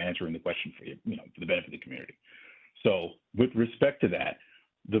commentary, and I'm answering the question for you, for the benefit of the community. So with respect to that,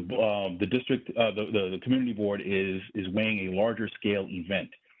 the district, the community board is weighing a larger scale event.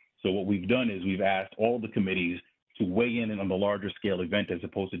 So what we've done is we've asked all the committees to weigh in on the larger scale event as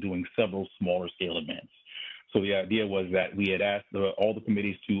opposed to doing several smaller scale events. So the idea was that we had asked all the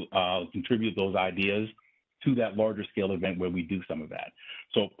committees to contribute those ideas to that larger scale event where we do some of that.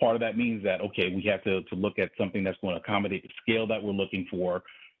 So part of that means that, okay, we have to look at something that's going to accommodate the scale that we're looking for.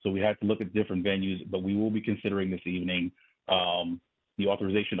 So we have to look at different venues, but we will be considering this evening the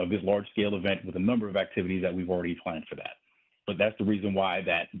authorization of this large scale event with a number of activities that we've already planned for that. But that's the reason why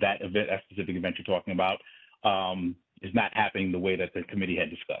that event, that specific event you're talking about, is not happening the way that the committee had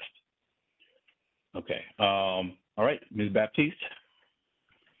discussed. Okay. All right, Ms. Baptiste.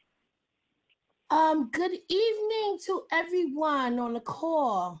 Good evening to everyone on the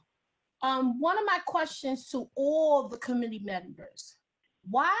call. One of my questions to all the committee members: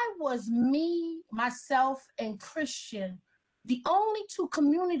 why was me, myself, and Christian the only 2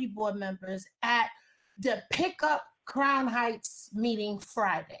 community board members at the Pickup Crown Heights meeting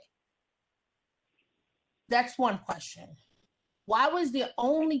Friday? That's one question. Why was there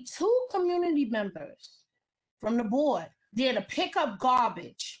only 2 community members from the board there to pick up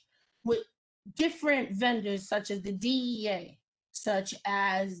garbage with different vendors such as the DEA, such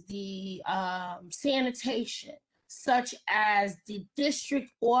as the sanitation, such as the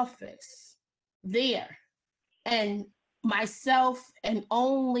district office there, and myself and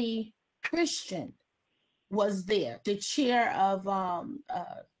only Christian was there, the chair of I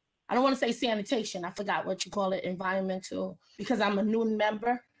don't want to say sanitation, I forgot what you call it, environmental, because I'm a new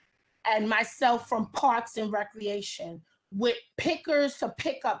member, and myself from Parks and Recreation, with pickers to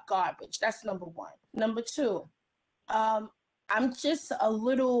pick up garbage. That's number 1. Number 2, I'm just a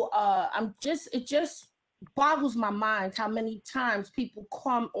little, it just boggles my mind how many times people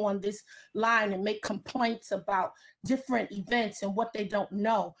come on this line and make complaints about different events and what they don't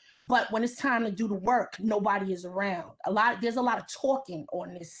know. But when it's time to do the work, nobody is around. There's a lot of talking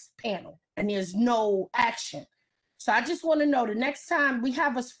on this panel, and there's no action. So I just want to know, the next time we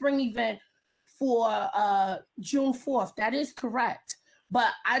have a spring event for June 4th, that is correct.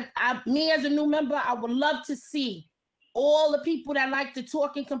 But me as a new member, I would love to see all the people that like to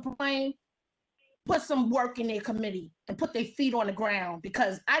talk and complain put some work in their committee and put their feet on the ground,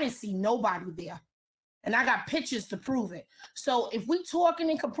 because I didn't see nobody there. And I got pictures to prove it. So if we talking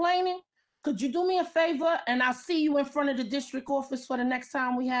and complaining, Could you do me a favor and I'll see you in front of the district office for the next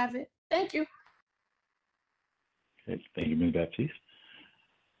time we have it? Thank you. Okay, thank you, Ms. Baptiste.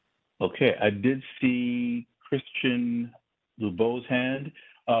 Okay, I did see Christian Lubo's hand.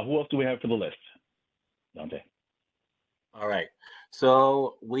 Who else do we have for the list? Dante. All right.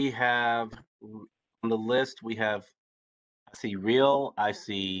 So we have on the list, we have, I see Real, I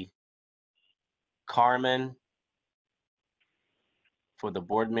see Carmen. For the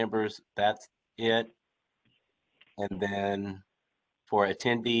board members, that's it. And then for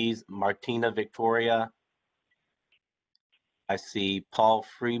attendees, Martina Victoria. I see Paul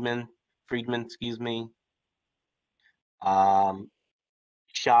Friedman, excuse me.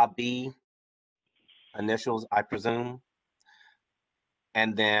 Sha B, initials, I presume.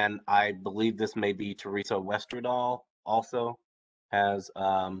 And then I believe this may be Teresa Westerdahl also has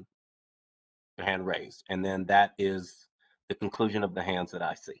their hand raised. And then that is the conclusion of the hands that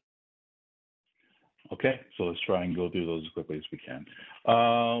I see. Okay, so let's try and go through those as quickly as we can.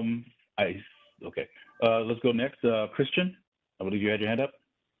 Okay, let's go next. Christian, I believe you had your hand up.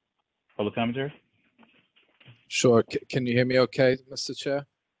 Public commentary? Sure. Can you hear me okay, Mr. Chair?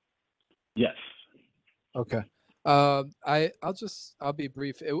 Yes. Okay. I'll be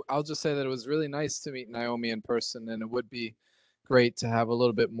brief. I'll just say that it was really nice to meet Naomi in person, and it would be great to have a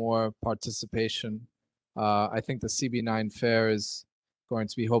little bit more participation. I think the CB9 fair is going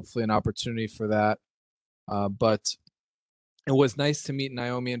to be hopefully an opportunity for that. But it was nice to meet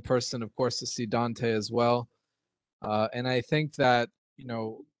Naomi in person, of course, to see Dante as well. And I think that, you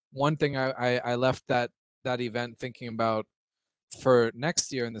know, one thing I left that event thinking about for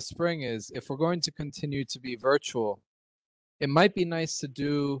next year in the spring is if we're going to continue to be virtual, it might be nice to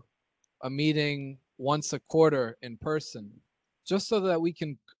do a meeting once a quarter in person, just so that we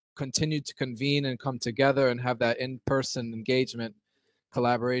can continue to convene and come together and have that in-person engagement,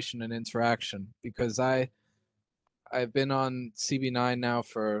 collaboration, and interaction. Because I've been on CB9 now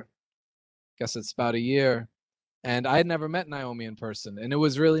for, I guess it's about a year, and I had never met Naomi in person, and it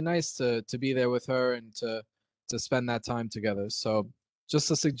was really nice to be there with her and to spend that time together. So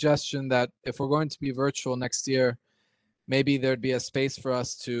just a suggestion that if we're going to be virtual next year, maybe there'd be a space for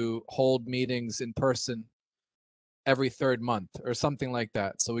us to hold meetings in person every third month or something like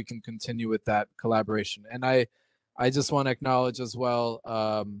that, so we can continue with that collaboration. And I just want to acknowledge as well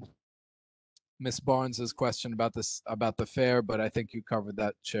Ms. Barnes's question about the fair, but I think you covered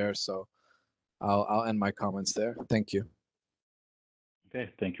that, Chair. So I'll end my comments there. Thank you. Okay,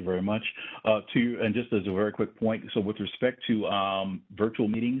 thank you very much. And just as a very quick point, so with respect to virtual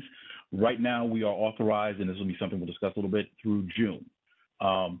meetings, right now we are authorized, and this will be something we'll discuss a little bit, through June.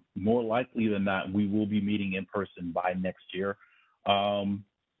 More likely than not, we will be meeting in person by next year.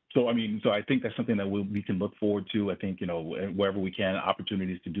 So I think that's something that we can look forward to. I think, you know, wherever we can,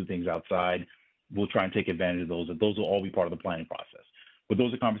 opportunities to do things outside, we'll try and take advantage of those. And those will all be part of the planning process. But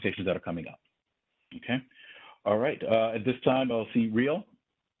those are conversations that are coming up. Okay. All right. At this time, I'll see Real.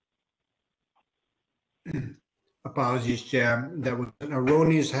 Apologies, Chair. That was an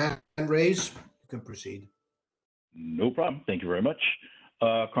erroneous hand raise. You can proceed. No problem. Thank you very much.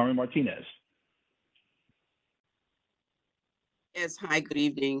 Carmen Martinez. Yes, hi, good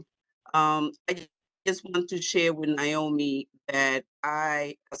evening. I just want to share with Naomi that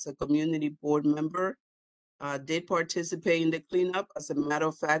I, as a community board member, did participate in the cleanup. As a matter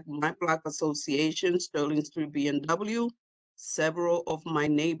of fact, my block association, Sterling Street B&W, several of my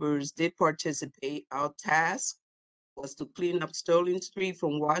neighbors did participate. Our task was to clean up Sterling Street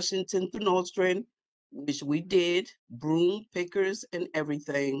from Washington to Nostrand, which we did, broom, pickers, and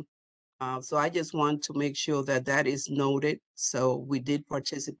everything. So I just want to make sure that that is noted. So we did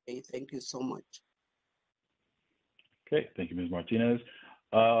participate. Thank you so much. Okay, thank you, Ms. Martinez.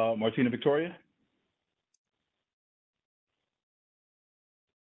 Martina Victoria.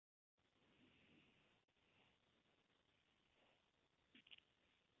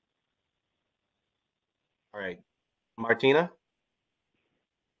 All right, Martina?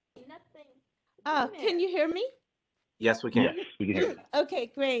 Can you hear me? Yes, we can. Yes, we can hear you.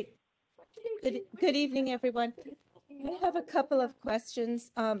 Okay, great. Good evening, everyone. I have a couple of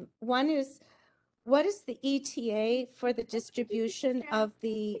questions. One is, what is the ETA for the distribution of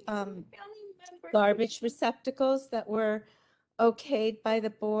the garbage receptacles that were okayed by the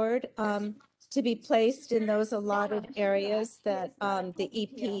board to be placed in those allotted areas that the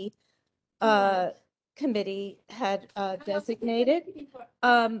EP committee had designated?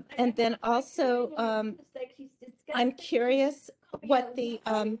 And then also, I'm curious what the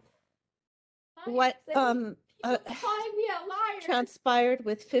transpired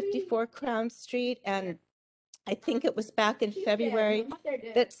with 54 Crown Street and I think it was back in February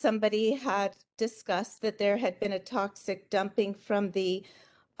that somebody had discussed that there had been a toxic dumping from the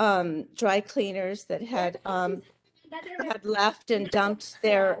dry cleaners that had left and dumped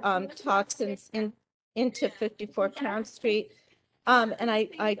their toxins into 54 Crown Street. And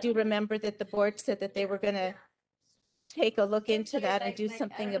I do remember that the board said that they were going to take a look into that and do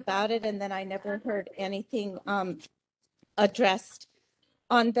something about it. And then I never heard anything addressed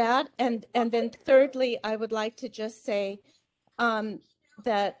on that. And then thirdly, I would like to just say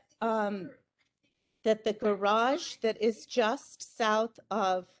that the garage that is just south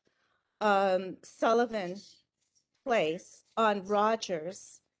of Sullivan Place on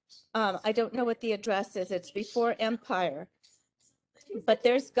Rogers, I don't know what the address is. It's before Empire. But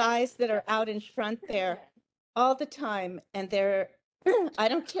there's guys that are out in front there all the time, and they're, I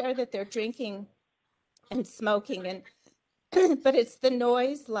don't care that they're drinking and smoking, and but it's the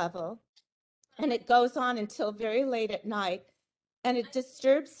noise level, and it goes on until very late at night, and it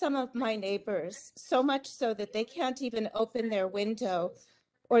disturbs some of my neighbors, so much so that they can't even open their window,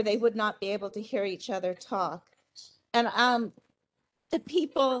 or they would not be able to hear each other talk. And the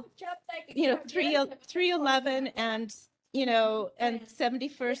people, 311 and and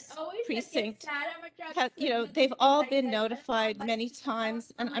 71st precinct, they've all been notified many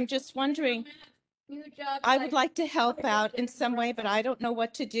times, and I'm just wondering, I would like to help out in some way, but I don't know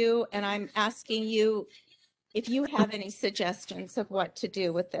what to do, and I'm asking you if you have any suggestions of what to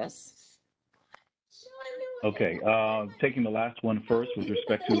do with this. Okay, taking the last one first with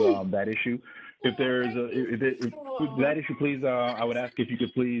respect to that issue. If there's if that issue, please, I would ask if you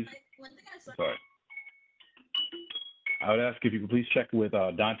could please, sorry. I would ask if you could please check with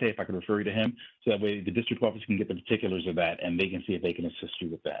Dante, if I could refer you to him, so that way the district office can get the particulars of that and they can see if they can assist you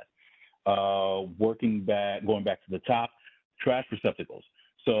with that. Going back to the top, trash receptacles.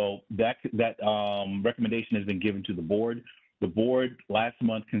 So that recommendation has been given to the board. The board last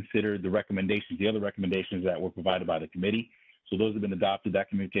month considered the recommendations, the other recommendations that were provided by the committee. So those have been adopted. That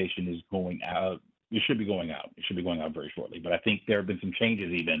communication is going out. It should be going out. It should be going out very shortly. But I think there have been some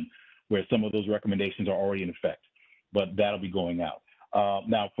changes even where some of those recommendations are already in effect, but that'll be going out.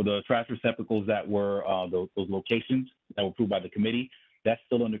 Now for the trash receptacles that were those locations that were approved by the committee, that's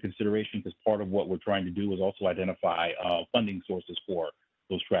still under consideration because part of what we're trying to do is also identify funding sources for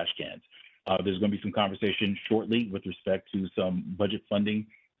those trash cans. There's going to be some conversation shortly with respect to some budget funding,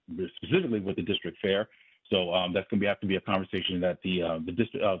 specifically with the district fair. So that's going to have to be a conversation that the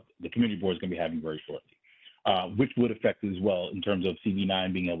community board is going to be having very shortly, which would affect as well in terms of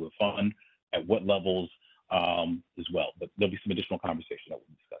CV9 being able to fund at what levels as well. But there'll be some additional conversation that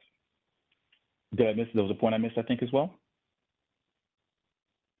we'll discuss. Did I miss? There was a point I missed, I think, as well.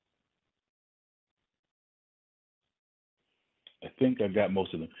 I think I've got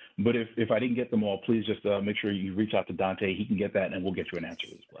most of them, but if I didn't get them all, please just make sure you reach out to Dante. He can get that, and we'll get you an answer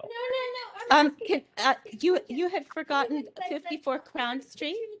as well. You had forgotten 54 Crown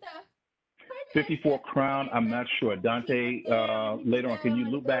Street? 54 Crown, I'm not sure. Dante, later on, can you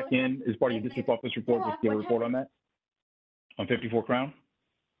loop back in as part of your district office report, just give a report on that? On 54 Crown?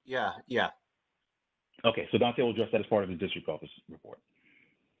 Yeah. Okay, so Dante will address that as part of his district office report.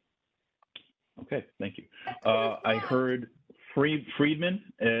 Okay, thank you. I heard Friedman,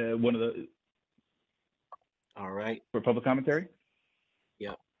 one of the. All right. For public commentary?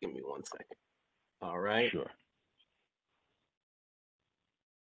 Yeah, give me 1 second. All right. Sure.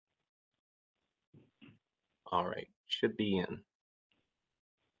 All right, should be in.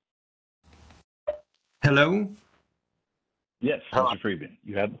 Hello? Yes, Mr. Friedman,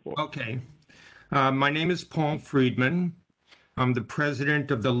 you have the floor. Okay. My name is Paul Friedman. I'm the president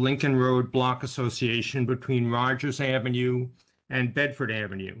of the Lincoln Road Block Association between Rogers Avenue and Bedford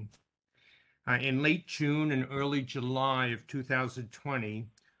Avenue. In late June and early July of 2020,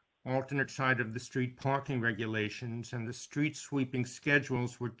 alternate side of the street parking regulations and the street sweeping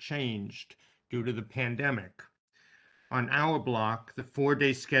schedules were changed due to the pandemic. On our block, the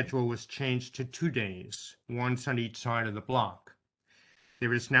 4-day schedule was changed to 2 days, once on each side of the block.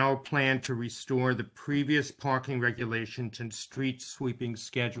 There is now a plan to restore the previous parking regulations and street sweeping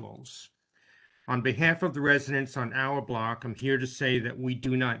schedules. On behalf of the residents on our block, I'm here to say that we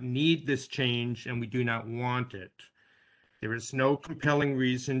do not need this change and we do not want it. There is no compelling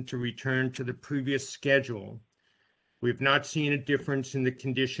reason to return to the previous schedule. We've not seen a difference in the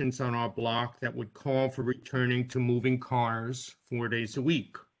conditions on our block that would call for returning to moving cars 4 days a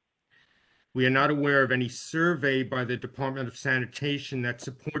week. We are not aware of any survey by the Department of Sanitation that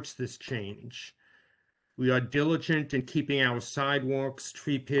supports this change. We are diligent in keeping our sidewalks,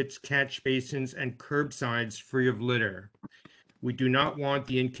 tree pits, catch basins, and curbsides free of litter. We do not want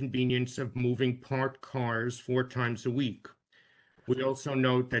the inconvenience of moving parked cars 4 times a week. We also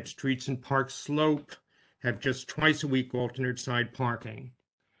note that streets in Park Slope have just twice a week alternate side parking.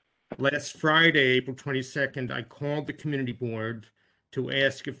 Last Friday, April 22nd, I called the community board to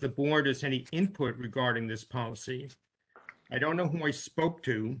ask if the board has any input regarding this policy. I don't know who I spoke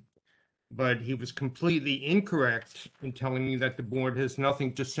to, but he was completely incorrect in telling me that the board has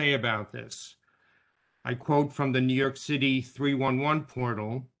nothing to say about this. I quote from the New York City 311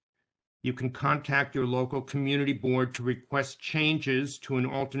 portal, "You can contact your local community board to request changes to an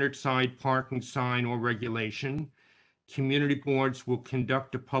alternate side parking sign or regulation. Community boards will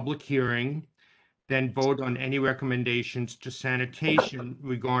conduct a public hearing, then vote on any recommendations to sanitation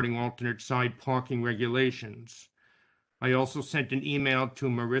regarding alternate side parking regulations." I also sent an email to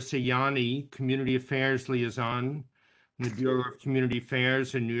Marissa Yanni, Community Affairs Liaison, in the Bureau of Community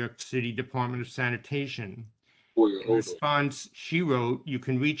Affairs and New York City Department of Sanitation. In response, she wrote, "You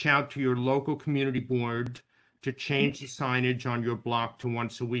can reach out to your local community board to change the signage on your block to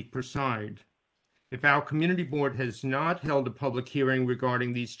once a week per side. If our community board has not held a public hearing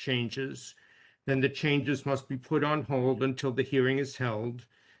regarding these changes, then the changes must be put on hold until the hearing is held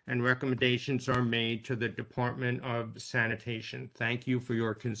and recommendations are made to the Department of Sanitation. Thank you for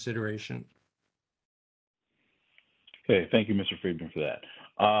your consideration." Okay, thank you, Mr. Friedman, for that.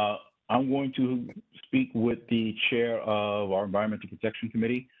 I'm going to speak with the chair of our Environmental Protection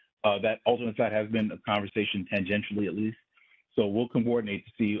Committee. That alternate side has been a conversation tangentially, at least. So we'll coordinate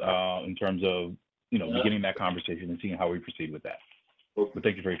to see in terms of, beginning that conversation and seeing how we proceed with that. But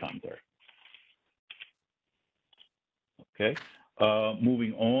thank you for your commentary. Okay,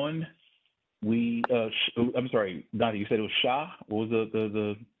 moving on. I'm sorry, Donnie, you said it was Shah? What was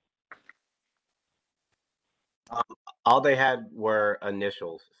the All they had were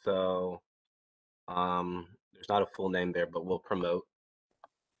initials, so there's not a full name there, but we'll promote.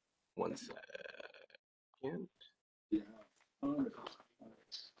 One second.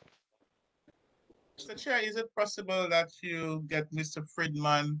 Mr. Chair, is it possible that you get Mr.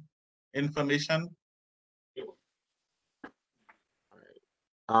 Friedman information?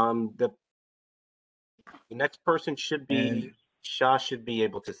 The next person should be Shah, should be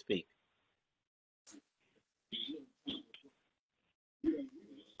able to speak.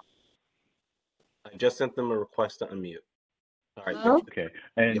 I just sent them a request to unmute. All right. Hello? Okay,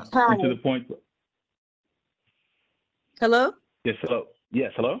 and Hi. to the point. Hello? Yes, hello.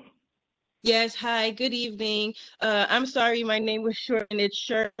 Yes, hello. Yes, hi, good evening. I'm sorry, my name was short and it's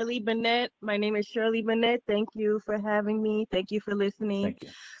Shirley Burnett. My name is Shirley Burnett. Thank you for having me. Thank you for listening. Thank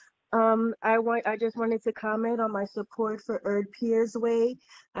you. I just wanted to comment on my support for Erd Pierre's Way.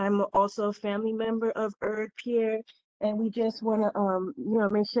 I'm also a family member of Erd Pierre, and we just want to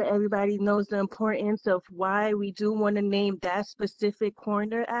make sure everybody knows the importance of why we do want to name that specific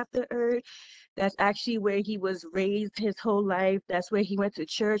corner after Erd. That's actually where he was raised his whole life. That's where he went to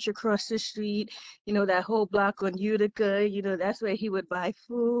church across the street. That whole block on Utica, that's where he would buy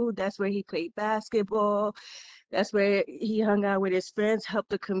food. That's where he played basketball. That's where he hung out with his friends, helped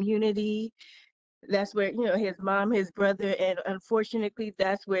the community. That's where, his mom, his brother, and unfortunately,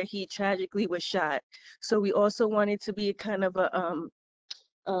 that's where he tragically was shot. So we also wanted to be kind of a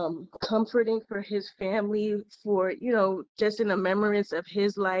comforting for his family, for just in remembrance of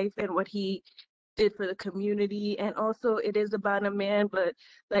his life and what he did for the community. And also it is about a man, but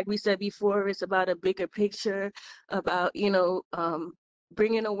like we said before, it's about a bigger picture, about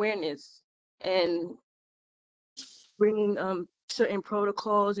bringing awareness and bringing certain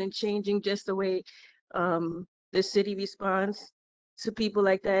protocols and changing just the way the city responds to people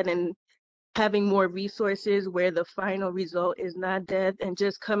like that, and having more resources where the final result is not death, and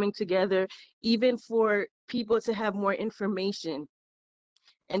just coming together, even for people to have more information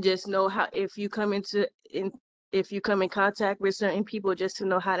and just know how, if you come in contact with certain people, just to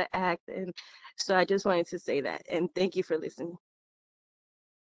know how to act. And so I just wanted to say that, and thank you for listening.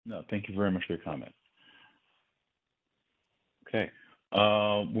 No, thank you very much for your comment. Okay,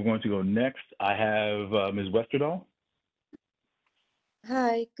 we're going to go next. I have Ms. Westerdahl.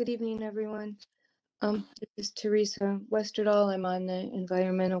 Hi, good evening, everyone. This is Teresa Westerdahl. I'm on the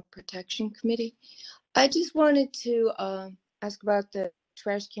Environmental Protection Committee. I just wanted to ask about the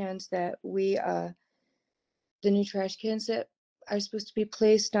trash cans that the new trash cans that are supposed to be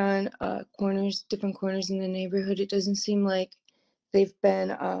placed on different corners in the neighborhood. It doesn't seem like they've been,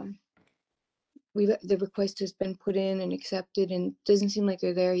 the request has been put in and accepted, and doesn't seem like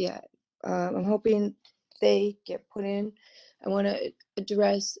they're there yet. I'm hoping they get put in. I want to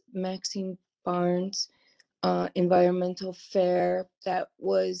address Maxine Barnes' environmental fair. That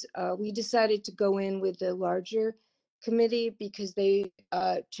was, we decided to go in with the larger committee because they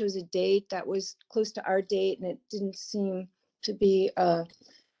chose a date that was close to our date, and it didn't seem to be a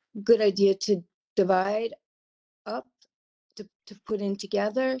good idea to divide up, to put in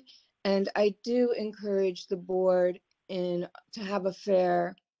together. And I do encourage the board to have a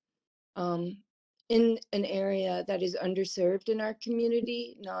fair in an area that is underserved in our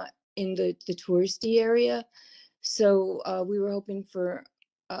community, not in the touristy area. So we were hoping for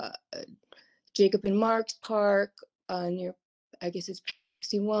Jacob and Marks Park near, I guess it's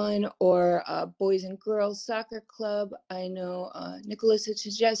 61, or Boys and Girls Soccer Club. I know Nicholas had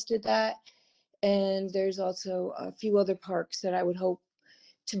suggested that. And there's also a few other parks that I would hope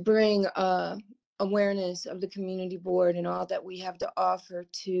to bring awareness of the community board and all that we have to offer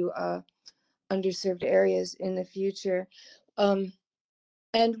to underserved areas in the future. And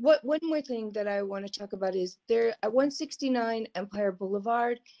one more thing that I want to talk about is there at 169 Empire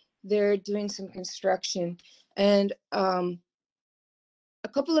Boulevard, they're doing some construction. And a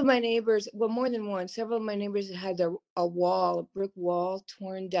couple of my neighbors, well, more than one, several of my neighbors had a brick wall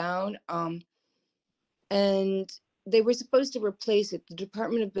torn down. And they were supposed to replace it. The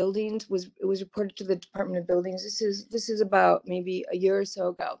Department of Buildings it was reported to the Department of Buildings. This is about maybe a year or so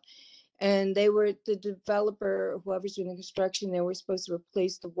ago. And the developer, whoever's doing the construction, they were supposed to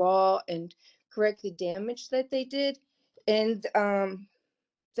replace the wall and correct the damage that they did. And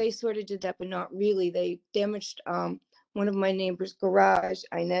they sort of did that, but not really. They damaged one of my neighbor's garage,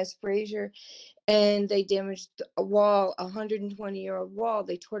 Inez Frazier, and they damaged a wall, a 120-year-old wall.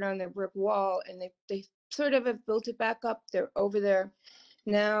 They tore down their brick wall, and they sort of have built it back up. They're over there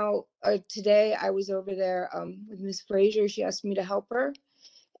now. Today, I was over there with Miss Frazier. She asked me to help her.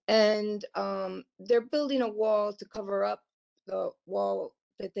 And they're building a wall to cover up the wall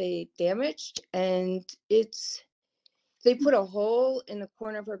that they damaged. And they put a hole in the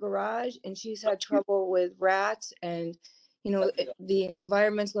corner of her garage, and she's had trouble with rats and, the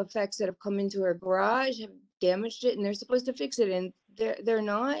environmental effects that have come into her garage have damaged it, and they're supposed to fix it, and they're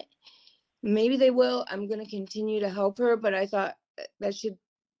not. Maybe they will. I'm going to continue to help her, but I thought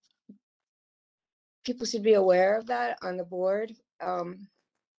people should be aware of that on the board.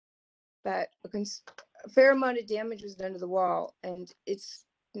 That a fair amount of damage was done to the wall, and it's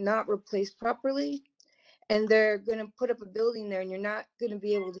not replaced properly. And they're going to put up a building there, and you're not going to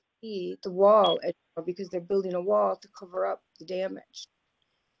be able to see the wall anymore because they're building a wall to cover up the damage.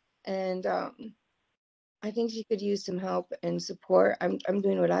 And I think she could use some help and support. I'm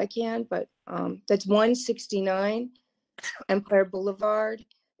doing what I can, but that's 169 Empire Boulevard.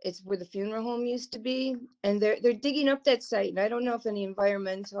 It's where the funeral home used to be, and they're digging up that site. And I don't know if any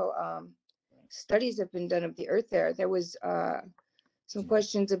environmental studies have been done of the earth there. There was some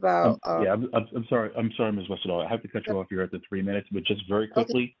questions about. I'm sorry, Ms. Westerdahl. I have to cut you off here at the 3 minutes, but just very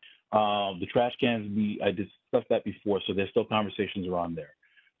quickly, the trash cans. I discussed that before, so there's still conversations around there.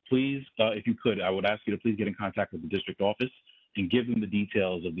 Please, if you could, I would ask you to please get in contact with the district office and give them the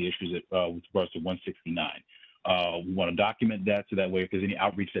details of the issues with regards to 169. We want to document that so that way, if there's any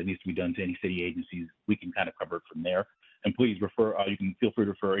outreach that needs to be done to any city agencies, we can kind of cover it from there. And please refer, you can feel free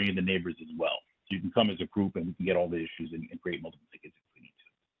to refer any of the neighbors as well. So you can come as a group and we can get all the issues and create multiple tickets if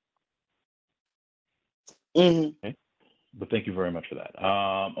we need to. Okay. But thank you very much for that.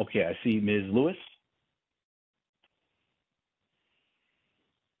 Okay, I see Ms. Lewis.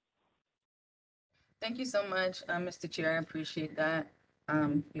 Thank you so much, Mr. Chair. I appreciate that.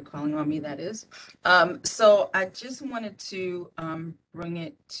 You're calling on me, that is. So I just wanted to bring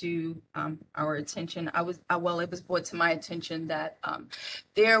it to our attention. It was brought to my attention that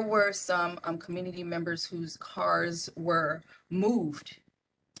there were some community members whose cars were moved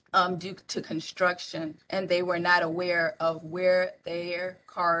due to construction, and they were not aware of where their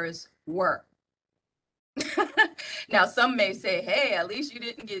cars were. Now, some may say, hey, at least you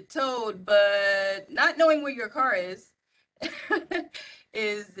didn't get towed, but not knowing where your car is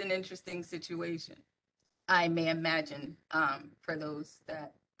is an interesting situation, I may imagine, for those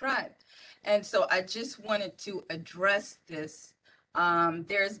that drive. And so I just wanted to address this.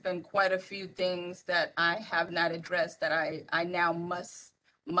 There's been quite a few things that I have not addressed that I now must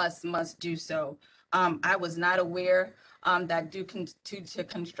do so. I was not aware that due to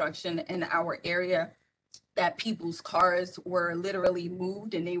construction in our area, that people's cars were literally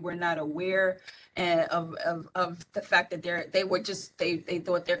moved and they were not aware of the fact that they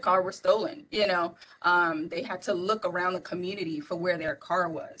thought their car was stolen. They had to look around the community for where their car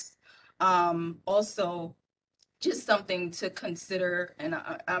was. Also, just something to consider, and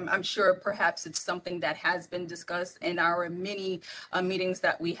I'm sure perhaps it's something that has been discussed in our many meetings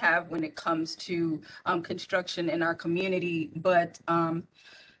that we have when it comes to construction in our community, but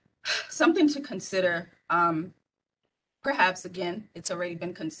something to consider. perhaps again, it's already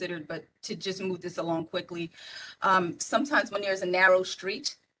been considered, but to just move this along quickly. Sometimes when there's a narrow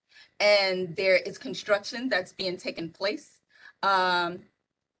street and there is construction that's being taken place,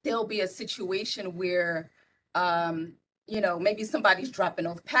 there'll be a situation where, maybe somebody's dropping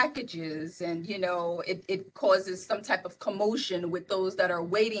off packages and, it causes some type of commotion with those that are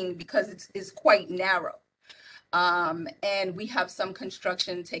waiting because it's quite narrow. And we have some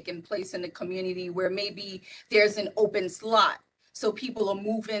construction taking place in the community where maybe there's an open slot. So people will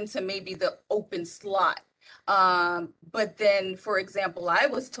move into maybe the open slot. But then, for example, I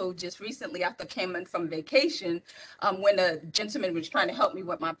was told just recently after I came in from vacation, when a gentleman was trying to help me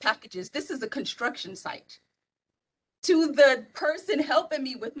with my packages, this is a construction site. To the person helping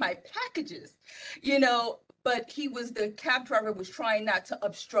me with my packages, but the cab driver was trying not to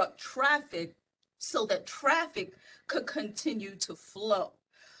obstruct traffic so that traffic could continue to flow.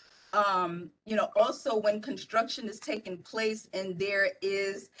 Also when construction is taking place and there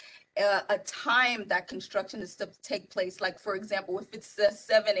is a time that construction is to take place, like for example, if it's a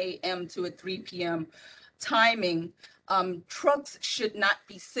 7 a.m. to a 3 p.m. timing, trucks should not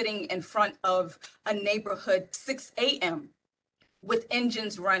be sitting in front of a neighborhood 6 a.m. with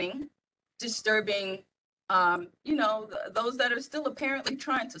engines running, disturbing, those that are still apparently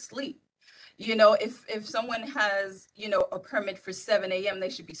trying to sleep. If someone has, a permit for 7 a.m., they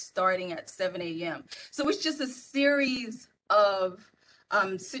should be starting at 7 a.m. So it's just a series of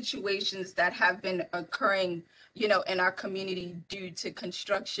situations that have been occurring, in our community due to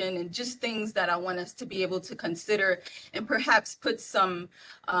construction, and just things that I want us to be able to consider and perhaps put some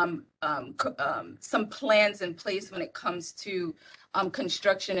plans in place when it comes to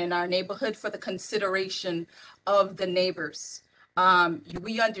construction in our neighborhood for the consideration of the neighbors.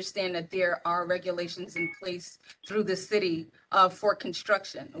 We understand that there are regulations in place through the city for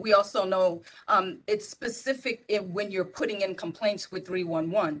construction. We also know it's specific when you're putting in complaints with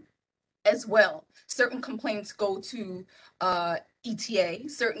 311 as well. Certain complaints go to ETA,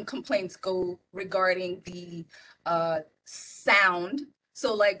 certain complaints go regarding the sound.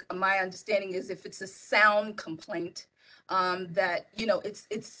 So like my understanding is if it's a sound complaint, that,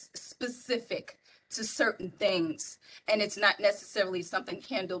 it's specific to certain things, and it's not necessarily something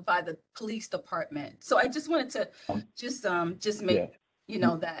handled by the police department. So I just wanted to just make,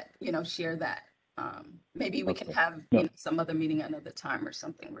 share that. Maybe we can have some other meeting another time or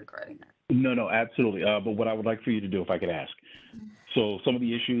something regarding that. No, absolutely. But what I would like for you to do, if I could ask, so some of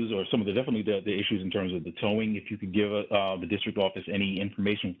the issues, or some of definitely the issues in terms of the towing, if you could give the district office any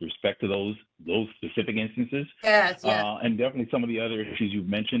information with respect to those specific instances. Yes, yeah. And definitely some of the other issues you've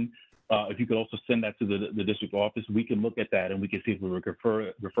mentioned. If you could also send that to the district office, we can look at that and we can see if we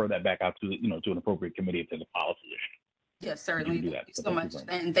refer that back out to to an appropriate committee if there's a policy issue. Yes, certainly. Thank you so much,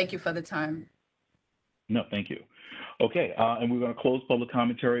 and thank you for the time. No, thank you. Okay, and we're going to close public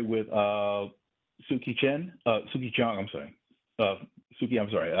commentary with Suki Chang. Suki Chang,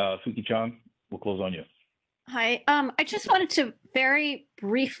 we'll close on you. Hi, I just wanted to very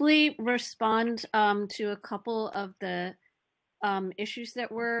briefly respond to a couple of the issues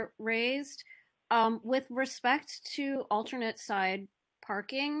that were raised. With respect to alternate side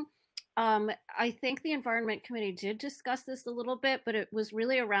parking, I think the Environment Committee did discuss this a little bit, but it was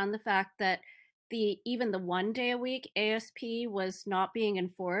really around the fact that even the 1 day a week ASP was not being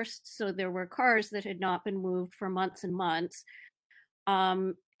enforced. So there were cars that had not been moved for months and months.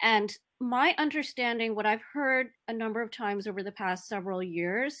 And my understanding, what I've heard a number of times over the past several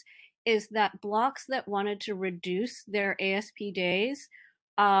years, is that blocks that wanted to reduce their ASP days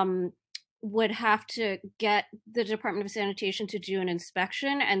would have to get the Department of Sanitation to do an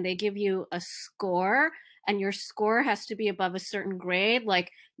inspection, and they give you a score, and your score has to be above a certain grade,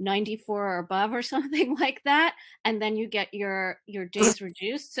 like 94 or above or something like that, and then you get your days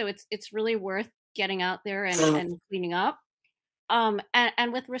reduced. So it's really worth getting out there and cleaning up.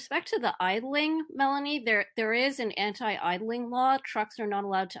 And with respect to the idling, Melanie, there is an anti-idling law. Trucks are not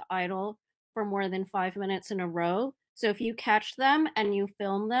allowed to idle for more than 5 minutes in a row. So if you catch them and you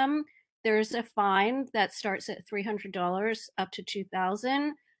film them, there's a fine that starts at $300 up to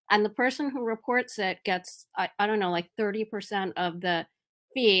 $2,000. And the person who reports it gets, I don't know, like 30% of the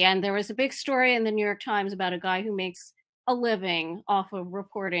fee. And there was a big story in the New York Times about a guy who makes a living off of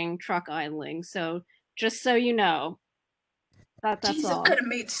reporting truck idling. So just so you know. That's Jesus, all. I could have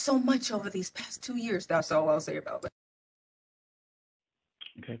made so much over these past 2 years. That's all I'll say about it.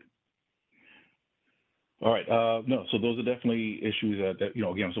 Okay. All right. No, so those are definitely issues that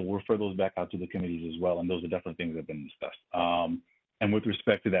again, so we'll refer those back out to the committees as well, and those are definitely things that have been discussed. And with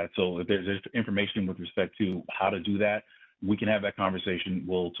respect to that, so if there's information with respect to how to do that, we can have that conversation.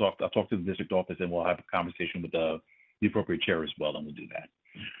 I'll talk to the district office, and we'll have a conversation with the the appropriate chair as well, and we'll do that.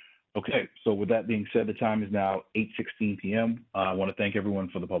 Okay, so with that being said, the time is now 8:16 p.m. I want to thank everyone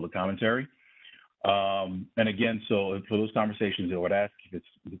for the public commentary. And again, so for those conversations, I would ask if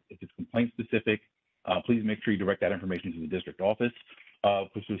it's complaint specific, please make sure you direct that information to the district office.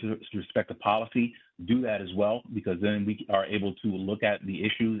 With respect to policy, do that as well, because then we are able to look at the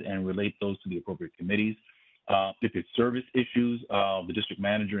issues and relate those to the appropriate committees. If it's service issues, the district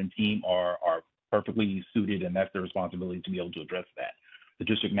manager and team are perfectly suited, and that's their responsibility to be able to address that. The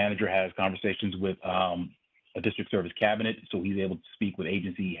district manager has conversations with a district service cabinet, so he's able to speak with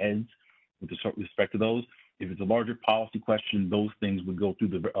agency heads with respect to those. If it's a larger policy question, those things would go through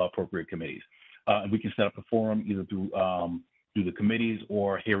the appropriate committees. And we can set up a forum either through the committees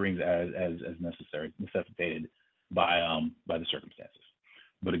or hearings as necessary, necessitated by the circumstances.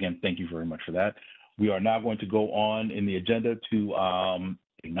 But again, thank you very much for that. We are now going to go on in the agenda to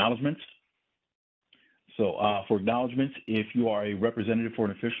acknowledgements. So for acknowledgements, if you are a representative for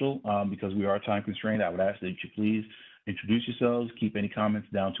an official, because we are time constrained, I would ask that you please introduce yourselves, keep any comments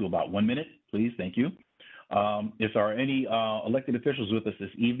down to about 1 minute, please, thank you. If there are any elected officials with us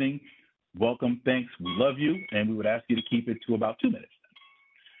this evening, welcome, thanks, we love you, and we would ask you to keep it to about 2 minutes.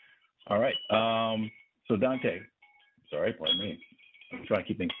 All right, so Dante, sorry, pardon me. I'm trying to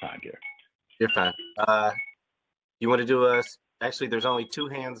keep things tied here. You're fine. You want to do actually, there's only 2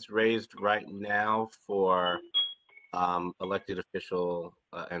 hands raised right now for elected official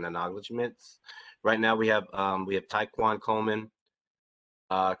and acknowledgements. Right now we have Taekwon Coleman,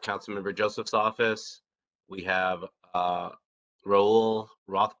 Councilmember Joseph's office. We have Raul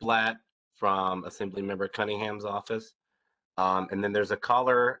Rothblatt from Assemblymember Cunningham's office. And then there's a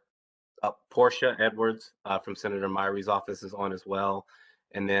caller, Portia Edwards from Senator Myrie's office is on as well.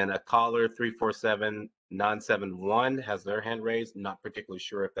 And then a caller 347-971 has their hand raised. Not particularly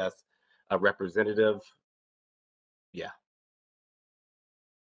sure if that's a representative. Yeah.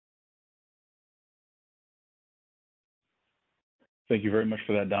 Thank you very much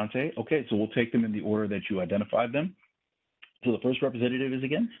for that, Dante. Okay, so we'll take them in the order that you identified them. So the first representative is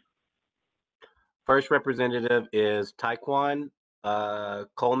again? First representative is Taekwon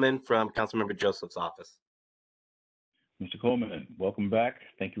Coleman from Councilmember Joseph's office. Mr. Coleman, welcome back.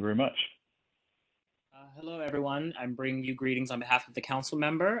 Thank you very much. Hello, everyone. I'm bringing you greetings on behalf of the council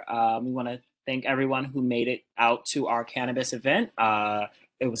member. We want to thank everyone who made it out to our cannabis event.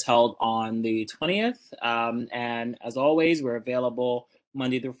 It was held on the 20th. And as always, we're available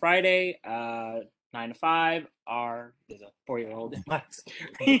Monday through Friday, 9 to 5. There's a 4-year-old in my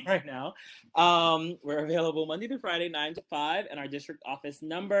screen right now. We're available Monday through Friday, 9 to 5. And our district office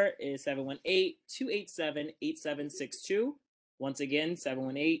number is 718-287-8762. Once again,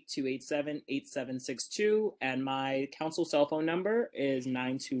 718-287-8762. And my council cell phone number is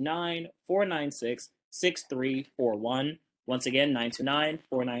 929-496-6341. Once again,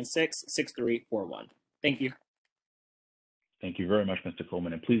 929-496-6341. Thank you. Thank you very much, Mr.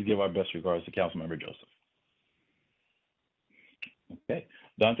 Coleman. And please give our best regards to Councilmember Joseph. Okay,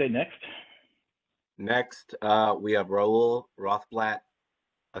 Dante, next. Next, we have Raul Rothblatt,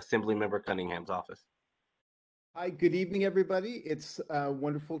 Assemblymember Cunningham's office. Hi, good evening, everybody. It's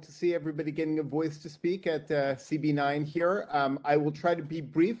wonderful to see everybody getting a voice to speak at CB9 here. I will try to be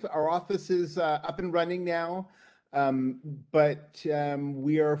brief. Our office is up and running now, but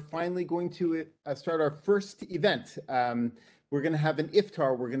we are finally going to start our first event. We're going to have an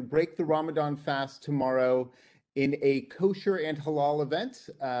iftar. We're going to break the Ramadan fast tomorrow in a kosher and halal event.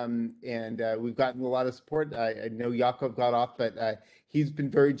 And we've gotten a lot of support. I know Yaakov got off, but he's been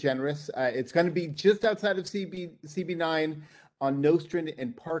very generous. It's going to be just outside of CB9 on Nostrand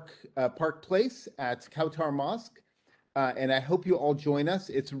and Park Place at Kautar Mosque. And I hope you all join us.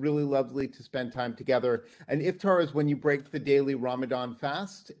 It's really lovely to spend time together. And iftar is when you break the daily Ramadan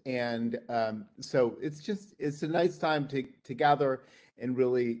fast. And so it's a nice time to gather and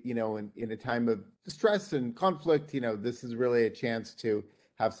really, in a time of stress and conflict, this is really a chance to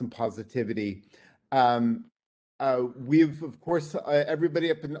have some positivity. We've, of course,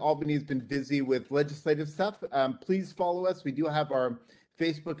 everybody up in Albany has been busy with legislative stuff. Please follow us. We do have our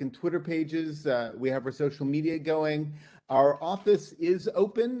Facebook and Twitter pages. We have our social media going. Our office is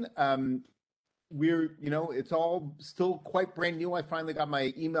open. It's all still quite brand new. I finally got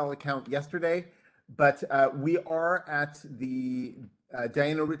my email account yesterday, but we are at the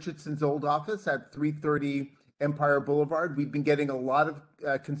Diana Richardson's old office at 330 Empire Boulevard. We've been getting a lot of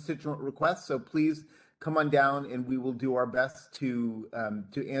constituent requests, so please come on down and we will do our best to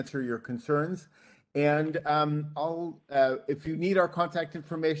answer your concerns. And if you need our contact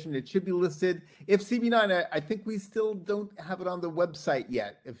information, it should be listed. If CB9, I think we still don't have it on the website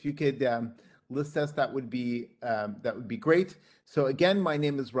yet. If you could list us, that would be great. So again, my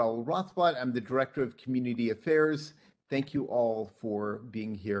name is Raul Rothblatt. I'm the Director of Community Affairs. Thank you all for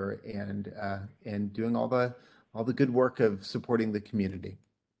being here and doing all the good work of supporting the community.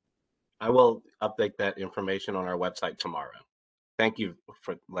 I will update that information on our website tomorrow. Thank you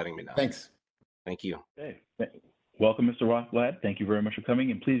for letting me know. Thanks. Thank you. Okay. Welcome, Mr. Rothblatt. Thank you very much for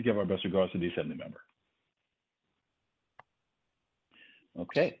coming, and please give our best regards to the Assembly member.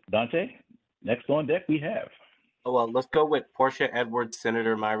 Okay, Dante, next on deck we have. Oh, well, let's go with Portia Edwards,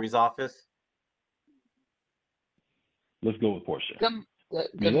 Senator Myrie's office. Let's go with Portia.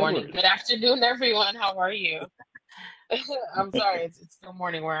 Good morning. Good afternoon, everyone. How are you? I'm sorry, it's still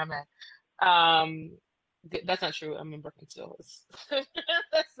morning where I'm at. That's not true. I'm in Brooklyn still.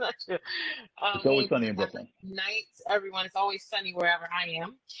 That's not true. It's always sunny in Brooklyn. Night, everyone. It's always sunny wherever I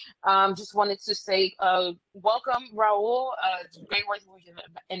am. Just wanted to say welcome, Raul. It's great working with you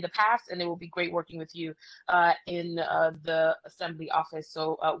in the past, and it will be great working with you in the Assembly office.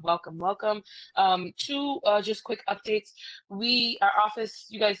 So welcome. Two just quick updates. Our office,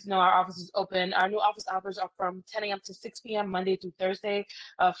 you guys know our office is open. Our new office hours are from 10 a.m. to 6 p.m. Monday through Thursday.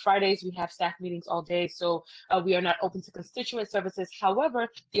 Fridays, we have staff meetings all day. So we are not open to constituent services. However,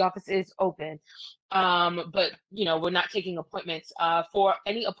 the office is open. But we're not taking appointments. For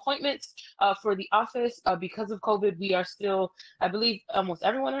any appointments for the office, because of COVID, we are still, I believe, almost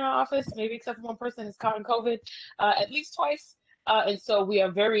everyone in our office, maybe except for one person, has caught COVID at least twice. And so we are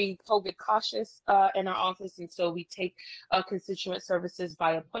very COVID cautious in our office. And so we take constituent services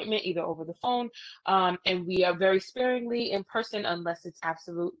by appointment, either over the phone, and we are very sparingly in person unless it's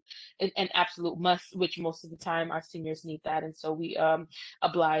an absolute must, which most of the time our seniors need that. And so we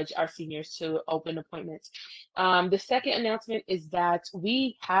oblige our seniors to open appointments. The second announcement is that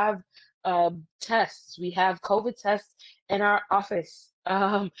we have tests. We have COVID tests in our office.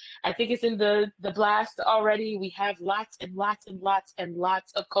 I think it's in the blast already. We have lots and lots and lots and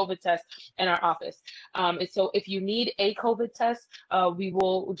lots of COVID tests in our office. And so if you need a COVID test, we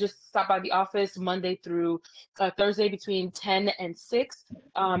will just stop by the office Monday through Thursday between 10 and 6.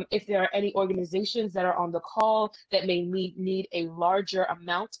 If there are any organizations that are on the call that may need a larger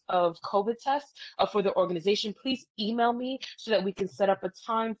amount of COVID tests for the organization, please email me so that we can set up a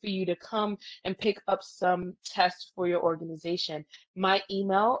time for you to come and pick up some tests for your organization. My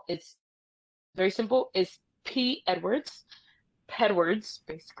email is very simple. It's pedwards,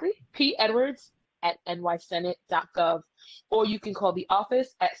 basically, pedwards@nysenate.gov, or you can call the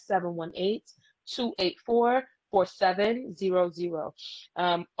office at 718-284-4700.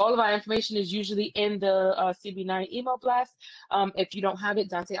 All of our information is usually in the CB9 email blast. If you don't have it,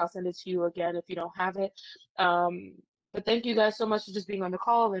 Dante, I'll send it to you again if you don't have it. But thank you guys so much for just being on the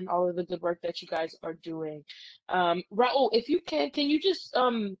call and all of the good work that you guys are doing. Raul, if you can you just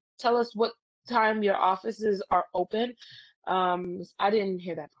tell us what time your offices are open? I didn't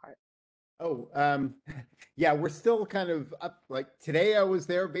hear that part. Oh, yeah, we're still kind of up. Like today, I was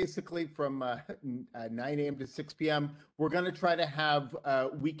there basically from 9 a.m. to 6 p.m. We're going to try to have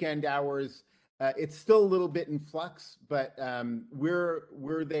weekend hours. It's still a little bit in flux, but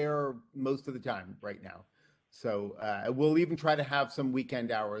we're there most of the time right now. So we'll even try to have some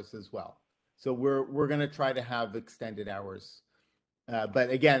weekend hours as well. So we're going to try to have extended hours. But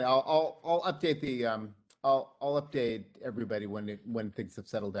again, I'll update the I'll update everybody when things have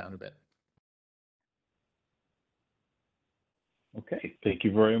settled down a bit. Okay, thank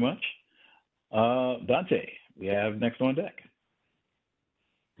you very much. Dante, we have next on deck.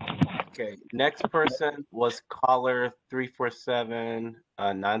 Okay, next person was caller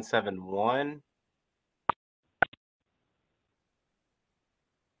 347-971.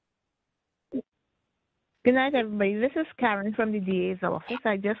 Good night, everybody. This is Karen from the DA's office.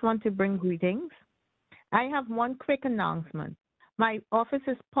 I just want to bring greetings. I have one quick announcement. My office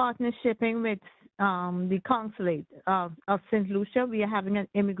is partnershiping with the consulate of St. Lucia. We are having an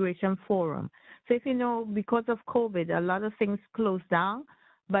immigration forum. So if you know, because of COVID, a lot of things closed down,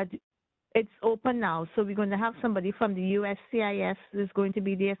 but it's open now. So we're going to have somebody from the USCIS is going to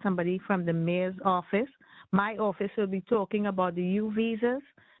be there, somebody from the mayor's office. My office will be talking about the U visas.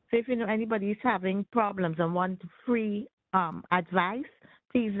 So if you know anybody is having problems and want free advice,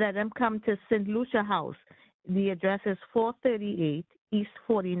 please let them come to St. Lucia House. The address is 438 East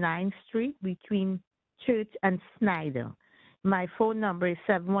 49th Street between Church and Snyder. My phone number is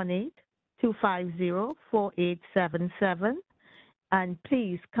 718-250-4877. And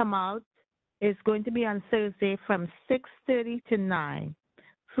please come out. It's going to be on Thursday from 6:30 to 9.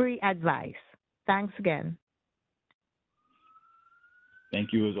 Free advice. Thanks again.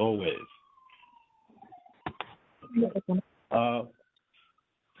 Thank you as always.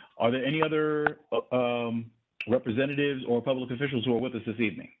 Are there any other representatives or public officials who are with us this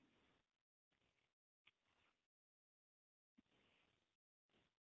evening?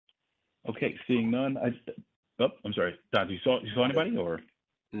 Okay, seeing none. I'm sorry, Don, you saw anybody or?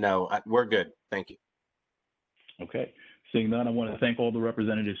 No, we're good. Thank you. Okay, seeing none, I want to thank all the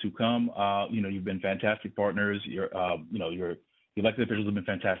representatives who come. You've been fantastic partners. Your elected officials have been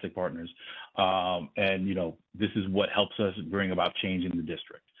fantastic partners. This is what helps us bring about change in the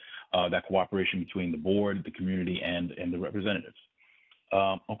district. That cooperation between the board, the community, and the representatives.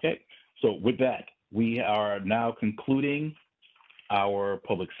 Okay, so with that, we are now concluding our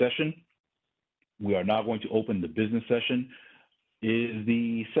public session. We are now going to open the business session. Is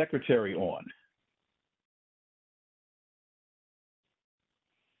the secretary on?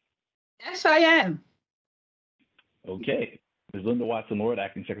 Yes, I am. Okay. Ms. Linda Watson-Lord,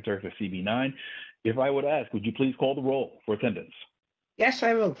 Acting Secretary for CB9. If I would ask, would you please call the roll for attendance? Yes,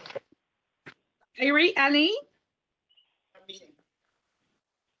 I will. Ari Ali.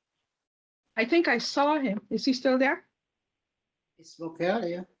 I think I saw him. Is he still there? He spoke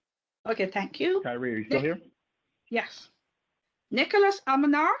earlier. Okay, thank you. Kyrie, are you still here? Yes. Nicholas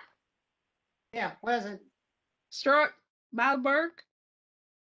Almanar. Yeah, present. Stuart Malberg.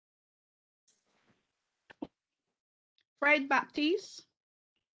 Fred Baptiste.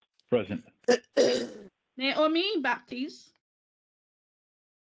 Present. Naomi Baptiste.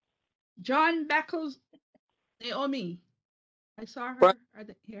 John Beckles. Naomi. I saw her. I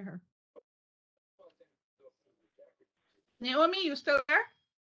didn't hear her. Naomi, you still there?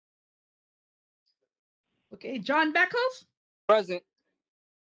 Okay, John Beckles. Present.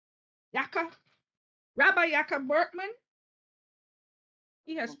 Rabbi Yaakov Berkman.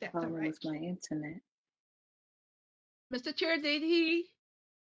 He has stepped up, Problem right? with my internet. Mr. Chair,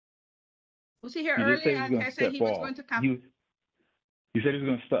 was he here He just said earlier? he was going I to said step he was off. going to come. He said he was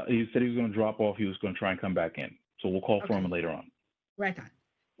going to stop. He said he was going to drop off. He was going to try and come back in. So we'll call for him later on. Right on.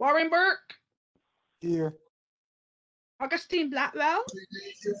 Warren Burke. Here. Augustine Blackwell.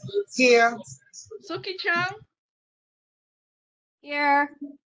 Here. Suki Chang. Here.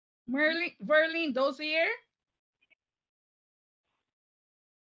 Verlene Dozier.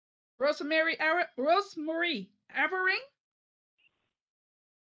 Rosemary Evering.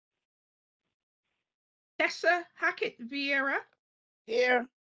 Tessa Hackett Vieira. Here.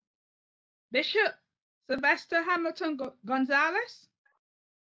 Bishop Sylvester Hamilton Gonzalez.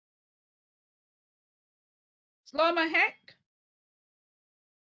 Sloma Heck.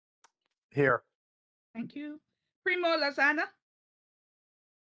 Here. Thank you. Primo Lozana.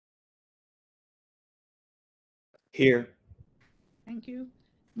 Here. Thank you.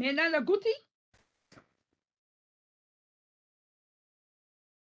 Mena Laguti.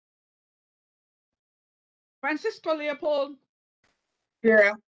 Francisco Leopold.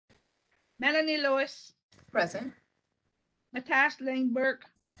 Here. Melanie Lewis. Present. Matthias Langberg.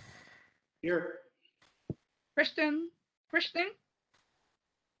 Here. Kristen. Present.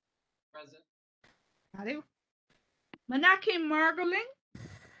 Hello. Manaki Margolin.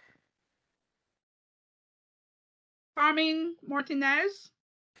 Carmen Martinez.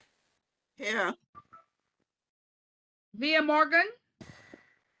 Here. Via Morgan.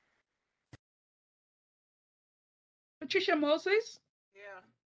 Patricia Moses. Here.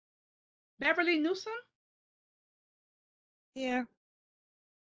 Beverly Newsom. Here.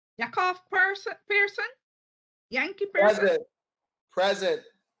 Yakov Pearson. Yankee Pearson. Present.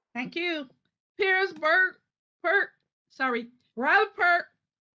 Thank you. Piers Ralph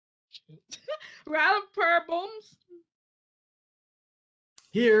Booms.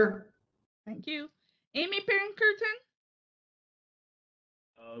 Here. Thank you. Amy Pinkerton.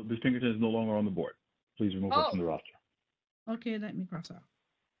 Ms. Pinkerton is no longer on the board. Please remove her from the roster. Okay, let me cross out.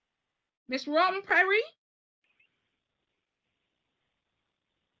 Miss Ron Perry.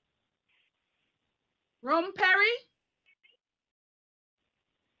 Ron Perry.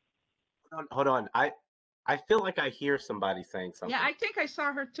 Hold on. I feel like I hear somebody saying something. Yeah, I think I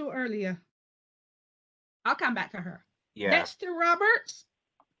saw her too earlier. I'll come back to her. Yeah. Dexter Roberts.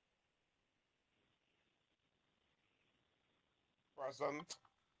 Present.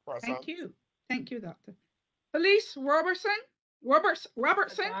 Thank you. Thank you, Doctor. Felice Robertson. Robertson.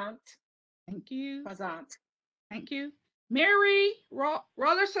 Present. Thank you. Present. Thank you. Mary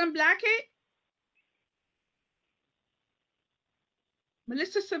Rollerson Blackett.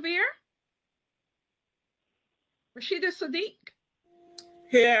 Melissa Severe. Rashida Sadiq.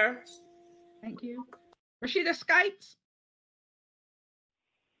 Here. Thank you. Rashida Skites.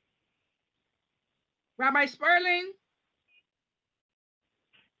 Rabbi Sperling.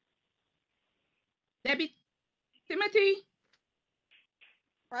 Debbie Timothy.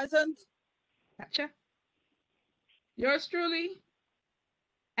 Present. Gotcha. Yours truly,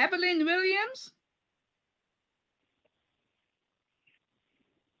 Evelyn Williams.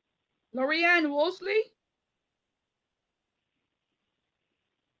 Lorianne Wolseley.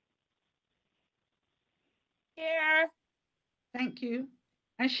 Here. Thank you.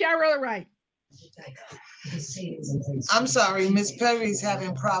 And Cheryl Wright. I'm sorry, Miss Perry's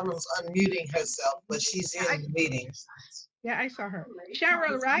having problems unmuting herself, but she's in the meeting. Yeah, I saw her.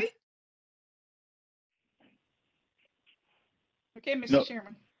 Cheryl Wright. Okay, Mr. No.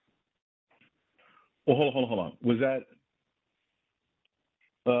 Chairman. Well, hold on. Was that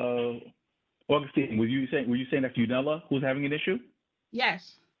Augustine? Were you saying that's Unella who's having an issue?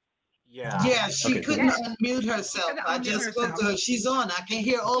 Yes. Yeah. Yeah, she Okay, couldn't so- unmute herself. I just spoke to her. She's on. I can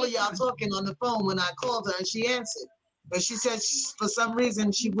hear all of y'all talking on the phone when I called her and she answered. But she said for some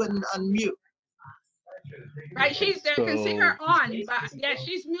reason she wouldn't unmute. Right, she's there. I can see her on, but yeah,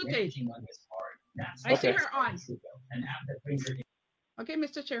 she's muted. I see Okay. her on. Okay,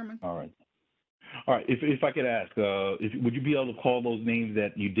 Mr. Chairman. All right. If I could ask, would you be able to call those names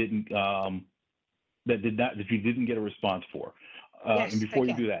that you didn't that you didn't get a response for? Yes, and before I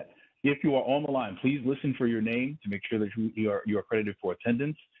you can. do that, if you are on the line, please listen for your name to make sure that you are credited for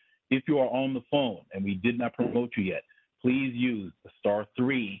attendance. If you are on the phone and we did not promote you yet, please use the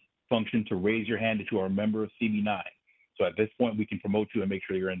 *3 function to raise your hand if you are a member of CB9. So at this point, we can promote you and make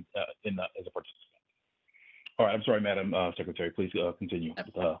sure you're in as a participant. All right, I'm sorry, Madam Secretary. Please continue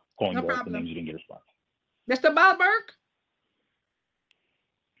calling No the problem. names you didn't get a response. Mr. Balberg?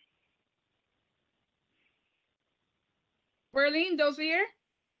 Berlin Dozier?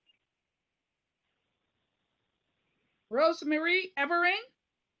 Rosemary Evering?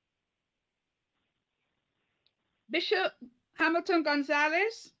 Bishop Hamilton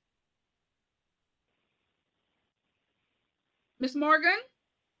Gonzalez? Ms. Morgan?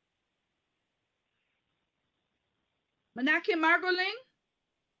 Manaki Margolin?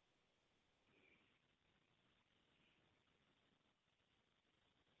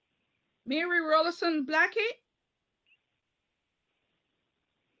 Mary Rollison Blackett?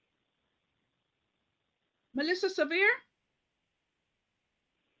 Melissa Severe?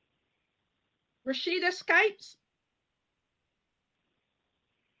 Rashida Skypes?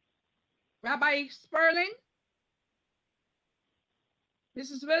 Rabbi Sperling?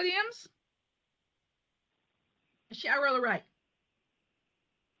 Mrs. Williams? Cheryl Wright.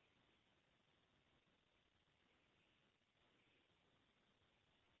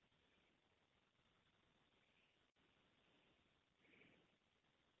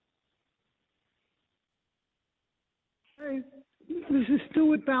 Hi, this is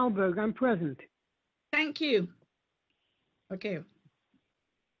Stuart Balberg. I'm present. Thank you. Okay.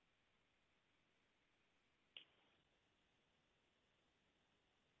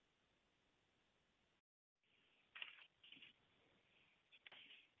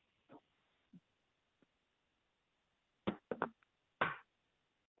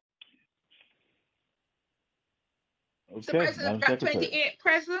 Mr. Okay, President, Madam I've got Secretary. 28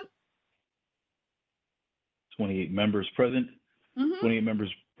 present. 28 members present. Mhm. 28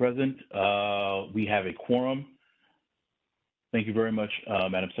 members present. We have a quorum. Thank you very much,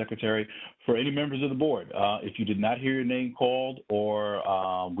 Madam Secretary. For any members of the board, if you did not hear your name called or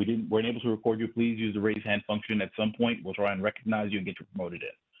weren't able to record you, please use the raise hand function at some point. We'll try and recognize you and get you promoted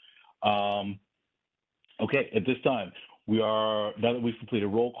in. Okay, at this time, now that we've completed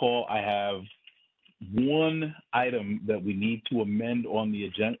roll call, I have one item that we need to amend on the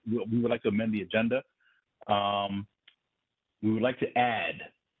agenda. We would like to amend the agenda. We would like to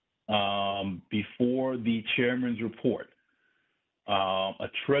add before the chairman's report, a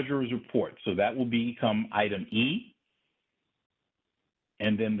treasurer's report. So that will become item E.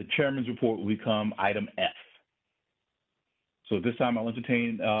 And then the chairman's report will become item F. So this time I'll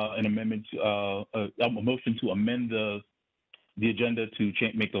entertain an amendment, a motion to amend the agenda to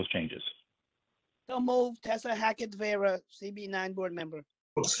make those changes. So moved, Tessa Hackett Vera, CB9 board member.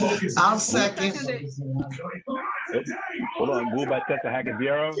 I'll second. Yep. Hold on, moved by Tessa Hackett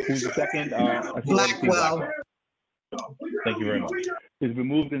Vieira. Who's the second? Blackwell. Thank you very much. It's been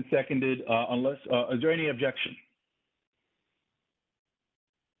moved and seconded. Is there any objection?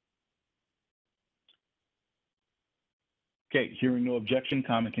 Okay, hearing no objection,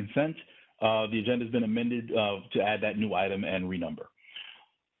 common consent. The agenda has been amended to add that new item and renumber.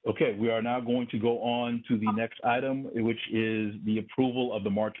 Okay, we are now going to go on to the next item, which is the approval of the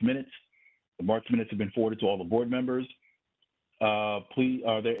March minutes. The March minutes have been forwarded to all the board members. Please,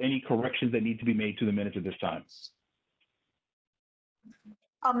 are there any corrections that need to be made to the minutes at this time?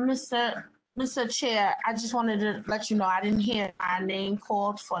 Mr. Mr. Chair, I just wanted to let you know I didn't hear my name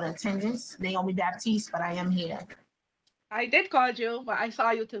called for the attendance, Naomi Baptiste, but I am here. I did call you, but I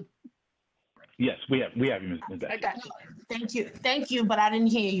saw you too. Yes, we have you, Ms. I Beck. got you. Thank you, but I didn't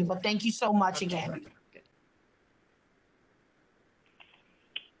hear you, but thank you so much again.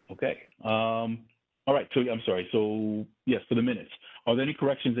 Okay. All right. So I'm sorry. So yes, for the minutes, are there any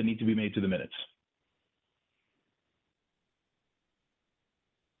corrections that need to be made to the minutes?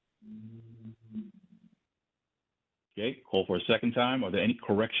 Okay. Call for a second time. Are there any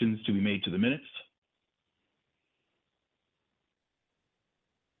corrections to be made to the minutes?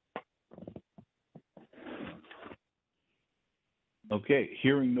 Okay.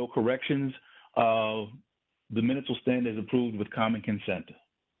 Hearing no corrections, the minutes will stand as approved with common consent.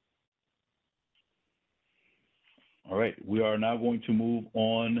 All right, we are now going to move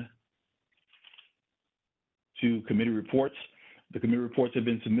on to committee reports. The committee reports have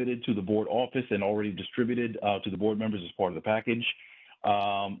been submitted to the board office and already distributed to the board members as part of the package.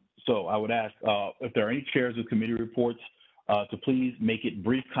 So I would ask if there are any chairs of committee reports to please make it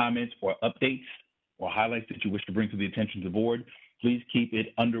brief comments or updates or highlights that you wish to bring to the attention of the board. Please keep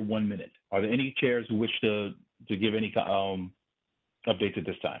it under 1 minute. Are there any chairs who wish to give any updates at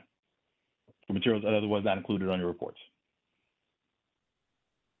this time for materials otherwise not included on your reports?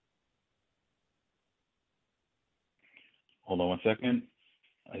 Hold on 1 second.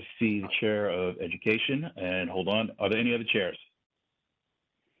 I see the chair of education, and hold on. Are there any other chairs?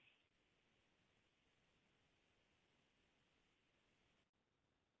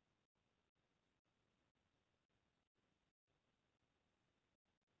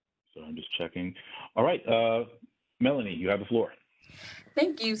 So I'm just checking. All right, Melanie, you have the floor.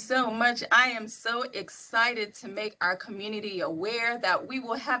 Thank you so much. I am so excited to make our community aware that we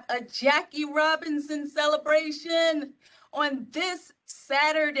will have a Jackie Robinson celebration on this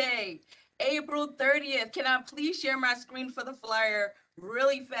Saturday, April 30th. Can I please share my screen for the flyer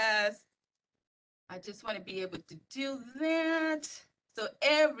really fast? I just want to be able to do that so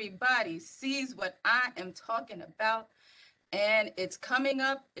everybody sees what I am talking about. And it's coming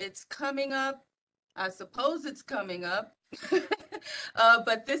up. It's coming up. I suppose it's coming up.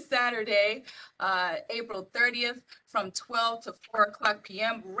 But this Saturday, April 30th, from 12 to 4 o'clock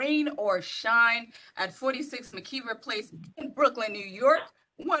p.m., rain or shine at 46 McKeever Place in Brooklyn, New York,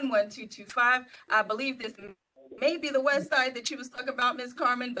 11225. I believe this may be the west side that you was talking about, Ms.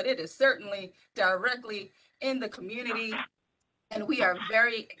 Carmen, but it is certainly directly in the community. And we are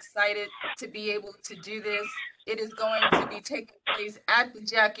very excited to be able to do this. It is going to be taking place at the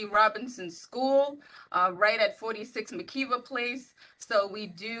Jackie Robinson School, right at 46 McKeever Place. So we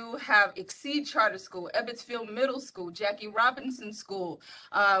do have Exceed Charter School, Ebbetsfield Middle School, Jackie Robinson School.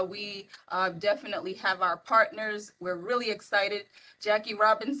 We definitely have our partners. We're really excited. Jackie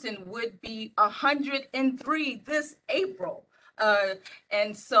Robinson would be 103 this April.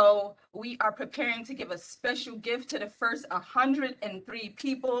 And so we are preparing to give a special gift to the first 103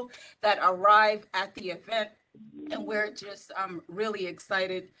 people that arrive at the event. And we're just really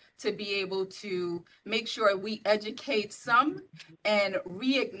excited to be able to make sure we educate some and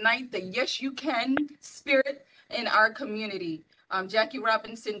reignite the yes, you can spirit in our community. Jackie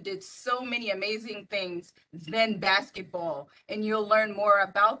Robinson did so many amazing things, then basketball, and you'll learn more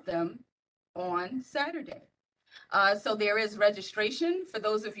about them on Saturday. So there is registration. For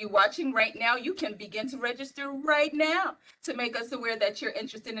those of you watching right now, you can begin to register right now to make us aware that you're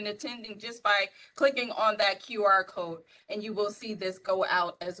interested in attending just by clicking on that QR code, and you will see this go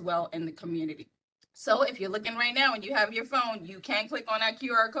out as well in the community. So if you're looking right now and you have your phone, you can click on that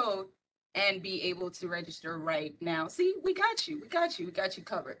QR code and be able to register right now. See, we got you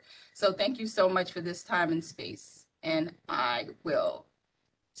covered. So thank you so much for this time and space, and I will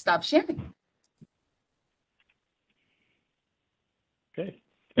stop sharing. Okay,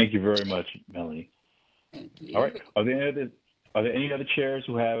 thank you very much, Melanie. Thank you. All right, are there any other chairs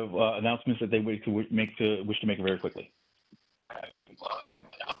who have announcements that they wish to make very quickly?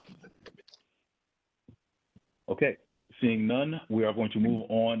 Okay, seeing none, we are going to move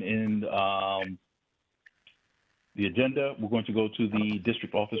on in the agenda. We're going to go to the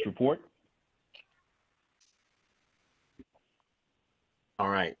district office report. All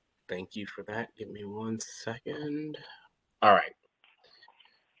right, thank you for that. Give me 1 second.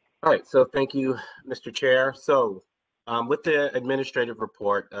 All right, so thank you, Mr. Chair. So with the administrative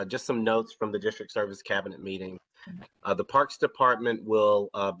report, just some notes from the district service cabinet meeting. The Parks Department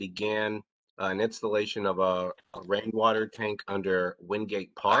will begin an installation of a rainwater tank under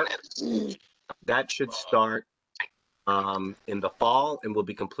Wingate Park. That should start in the fall and will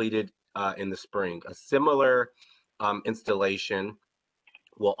be completed in the spring. A similar installation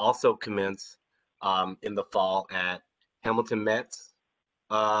will also commence in the fall at Hamilton Mets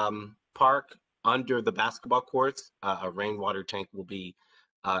Park under the basketball courts. A rainwater tank will be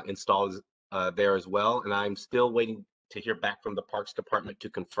installed there as well. And I'm still waiting to hear back from the Parks Department to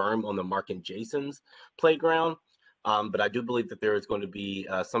confirm on the Mark and Jason's playground. But I do believe that there is going to be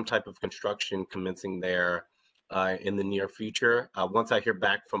some type of construction commencing there in the near future. Once I hear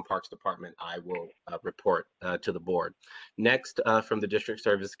back from Parks Department, I will report to the board. Next, from the District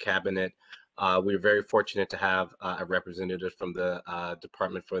Service Cabinet, we're very fortunate to have a representative from the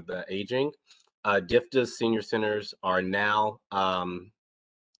Department for the Aging. DFDA's senior centers are now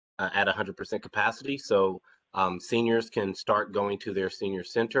at 100% capacity, so seniors can start going to their senior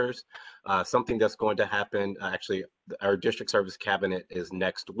centers. Something that's going to happen, actually, our District Service Cabinet is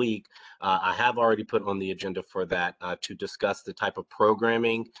next week. I have already put on the agenda for that to discuss the type of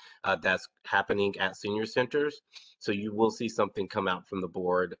programming that's happening at senior centers. So you will see something come out from the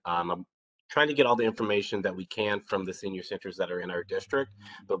board. I'm trying to get all the information that we can from the senior centers that are in our district.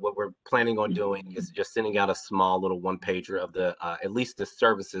 But what we're planning on doing is just sending out a small little one-pager of the at least the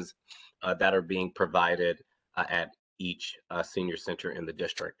services that are being provided at each senior center in the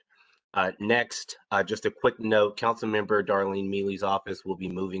district. Next, just a quick note, Councilmember Darlene Mealy's office will be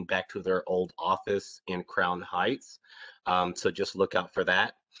moving back to their old office in Crown Heights. So just look out for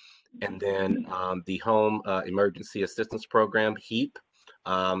that. And then the Home Emergency Assistance Program, HEAP,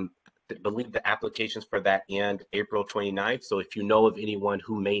 I believe the applications for that end April 29th. So if you know of anyone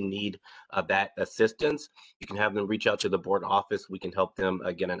who may need that assistance, you can have them reach out to the board office. We can help them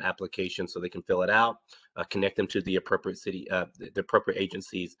get an application so they can fill it out, connect them to the appropriate the appropriate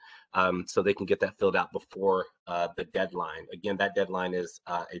agencies so they can get that filled out before the deadline. Again, that deadline is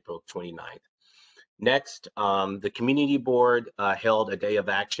April 29th. Next, the community board held a day of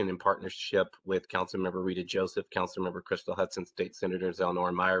action in partnership with Councilmember Rita Joseph, Councilmember Crystal Hudson, State Senators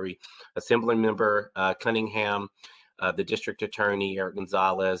Eleanor Myrie, Assemblymember Cunningham, the District Attorney Eric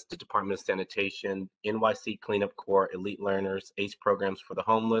Gonzalez, the Department of Sanitation, NYC Cleanup Corps, Elite Learners, ACE Programs for the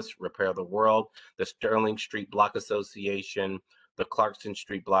Homeless, Repair the World, the Sterling Street Block Association, the Clarkson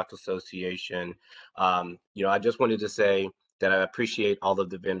Street Block Association. I just wanted to say that I appreciate all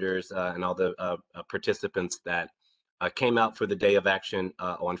of the vendors and all the participants that came out for the day of action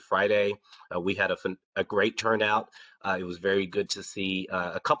on Friday. We had a great turnout. It was very good to see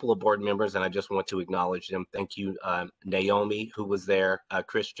a couple of board members, and I just want to acknowledge them. Thank you, Naomi, who was there,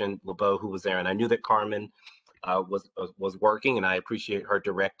 Christian LeBeau, who was there, and I knew that Carmen was working, and I appreciate her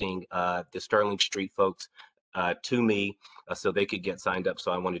directing the Sterling Street folks to me so they could get signed up.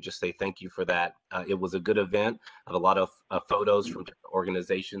 So I want to just say thank you for that. It was a good event. I have a lot of photos from different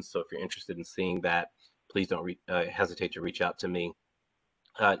organizations. So if you're interested in seeing that, please don't hesitate to reach out to me.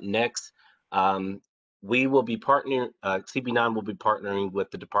 Next, we will be partnering, CB9 will be partnering with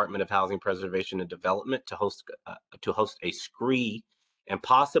the Department of Housing Preservation and Development to host a SCREE and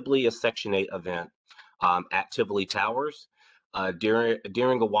possibly a Section 8 event at Tivoli Towers. During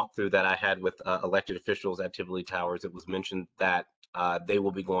a walkthrough that I had with elected officials at Tivoli Towers, it was mentioned that they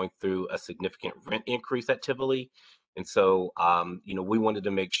will be going through a significant rent increase at Tivoli. And so, we wanted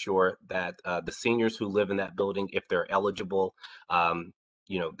to make sure that the seniors who live in that building, if they're eligible,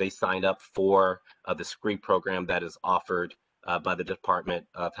 they sign up for the SCREE program that is offered by the Department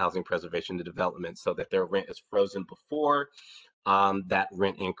of Housing Preservation and Development so that their rent is frozen before that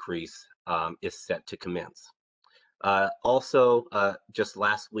rent increase is set to commence. Also, just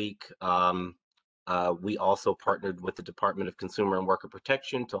last week, we also partnered with the Department of Consumer and Worker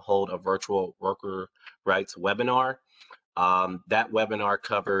Protection to hold a virtual worker rights webinar. That webinar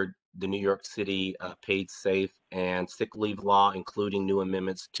covered the New York City paid safe and sick leave law, including new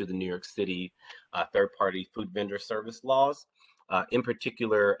amendments to the New York City third-party food vendor service laws, in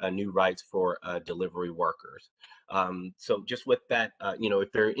particular, new rights for delivery workers. So just with that,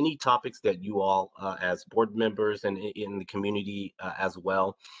 if there are any topics that you all as board members and in the community as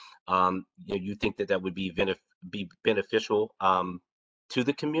well, you think that would be beneficial to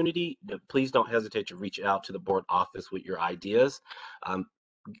the community, please don't hesitate to reach out to the board office with your ideas.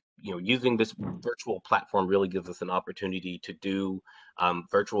 Using this virtual platform really gives us an opportunity to do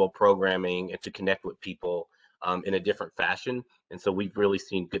virtual programming and to connect with people in a different fashion. And so we've really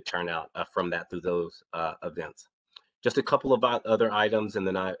seen good turnout from that through those events. Just a couple of other items, and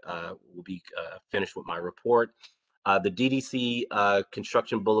then I will be finished with my report. The DDC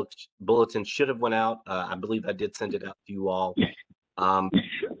construction bulletin should have went out. I believe I did send it out to you all.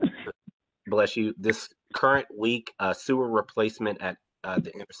 Bless you. This current week, sewer replacement at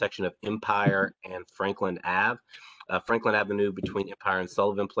the intersection of Empire and Franklin Ave. Franklin Avenue between Empire and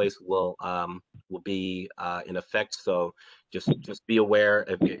Sullivan Place will will be in effect. So just be aware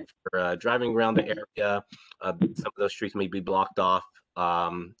if you're driving around the area, some of those streets may be blocked off.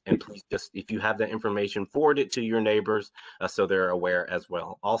 And please just, if you have that information, forward it to your neighbors so they're aware as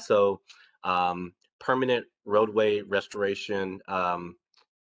well. Also, permanent roadway restoration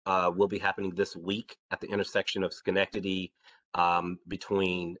will be happening this week at the intersection of Schenectady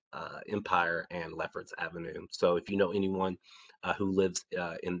between Empire and Lefferts Avenue. So if you know anyone who lives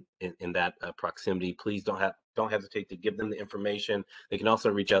in that proximity, please don't hesitate to give them the information. They can also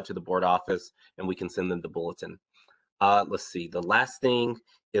reach out to the board office and we can send them the bulletin. Let's see. The last thing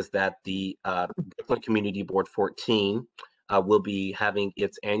is that the Brooklyn Community Board 14 will be having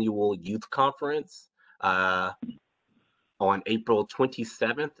its annual youth conference on April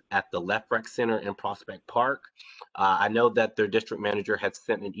 27th at the Left Rec Center in Prospect Park. I know that their district manager had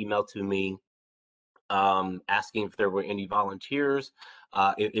sent an email to me asking if there were any volunteers.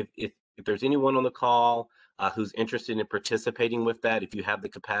 If there's anyone on the call who's interested in participating with that, if you have the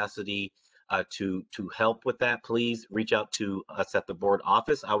capacity to help with that, please reach out to us at the board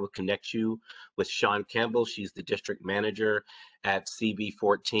office. I will connect you with Sean Campbell. She's the district manager at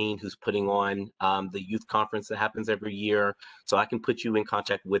CB14, who's putting on the youth conference that happens every year. So I can put you in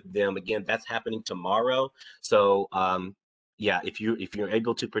contact with them. Again, that's happening tomorrow. So yeah, if you're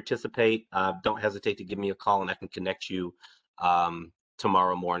able to participate, don't hesitate to give me a call and I can connect you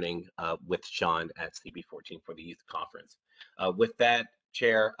tomorrow morning with Sean at CB14 for the youth conference. With that,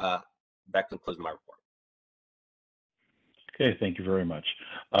 Chair, that concludes my report. Okay, thank you very much.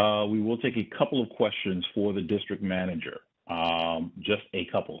 We will take a couple of questions for the district manager. Just a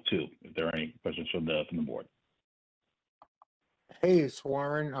couple, too, if there are any questions from the board. Hey, it's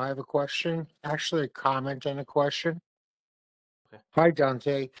Warren. I have a question. Actually, a comment and a question. Okay. Hi,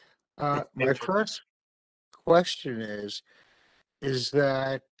 Dante. My first question is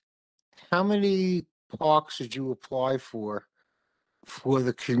that how many parks did you apply for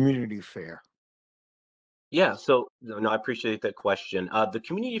the community fair? Yeah, so no, I appreciate that question. The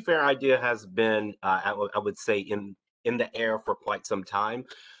community fair idea has been, I would say, in the air for quite some time.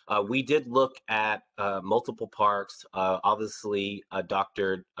 We did look at multiple parks, obviously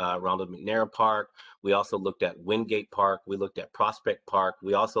Dr. Ronald McNair Park. We also looked at Wingate Park. We looked at Prospect Park.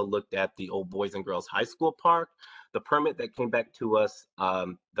 We also looked at the old Boys and Girls High School Park. The permit that came back to us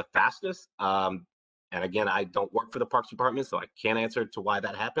the fastest, and again, I don't work for the Parks Department, so I can't answer to why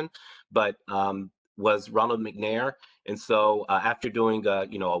that happened, but was Ronald McNair. And so after doing a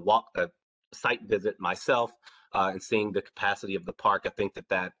site visit myself and seeing the capacity of the park, I think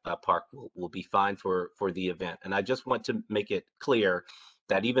that park will be fine for the event. And I just want to make it clear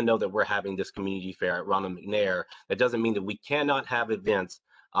that even though that we're having this community fair at Ronald McNair, that doesn't mean that we cannot have events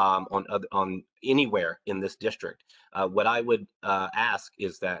on anywhere in this district. What I would ask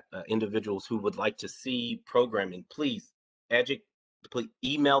is that individuals who would like to see programming, please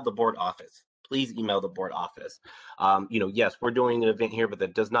email the board office. Please email the board office. Yes, we're doing an event here, but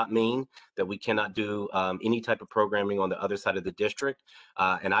that does not mean that we cannot do any type of programming on the other side of the district.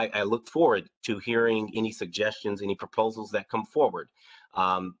 And I look forward to hearing any suggestions, any proposals that come forward.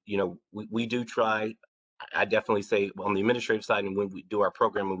 We do try. I definitely say on the administrative side, and when we do our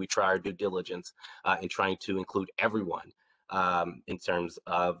programming, we try our due diligence in trying to include everyone in terms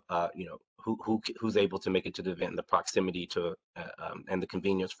of who's able to make it to the event and the proximity to and the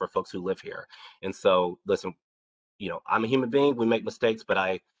convenience for folks who live here. And so, listen, I'm a human being. We make mistakes, but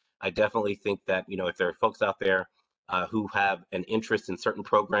I definitely think that if there are folks out there who have an interest in certain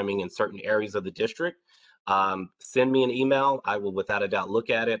programming in certain areas of the district, send me an email. I will without a doubt look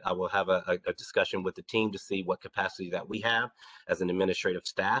at it. I will have a discussion with the team to see what capacity that we have as an administrative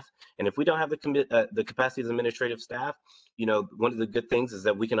staff. And if we don't have the capacity as administrative staff, one of the good things is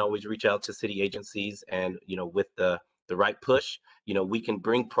that we can always reach out to city agencies and, with the right push, we can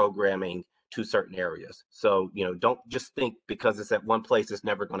bring programming to certain areas. So, don't just think because it's at one place, it's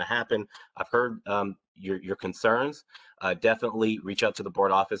never going to happen. I've heard your concerns. Definitely reach out to the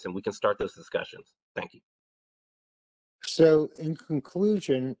board office and we can start those discussions. Thank you. So in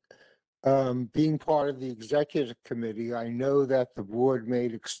conclusion, being part of the executive committee, I know that the board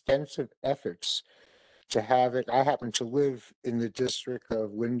made extensive efforts to have it. I happen to live in the district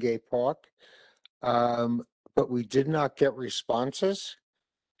of Wingate Park, but we did not get responses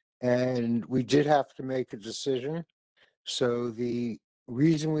and we did have to make a decision. So the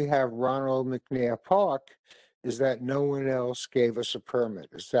reason we have Ronald McNair Park is that no one else gave us a permit.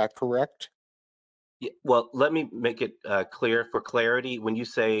 Is that correct? Yeah, well, let me make it clear for clarity. When you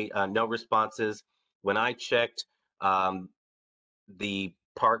say no responses, when I checked the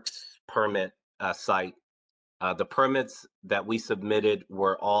parks permit site, the permits that we submitted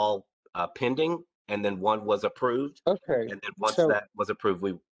were all pending, and then one was approved. Okay, And then once so, that was approved,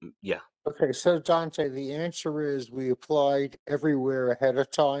 yeah. okay, so Dante, the answer is we applied everywhere ahead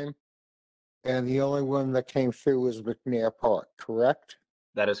of time, and the only one that came through was McNair Park, correct?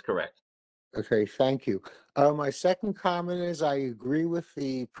 That is correct. Okay, thank you. My second comment is I agree with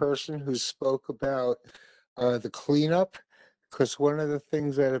the person who spoke about the cleanup, because one of the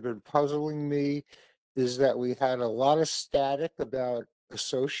things that have been puzzling me is that we had a lot of static about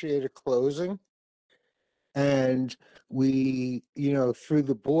Associated closing. And we, through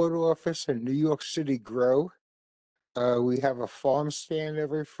the board office and New York City Grow, we have a farm stand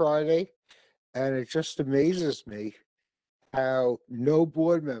every Friday. And it just amazes me how no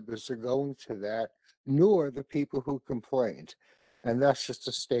board members are going to that, nor the people who complained. And that's just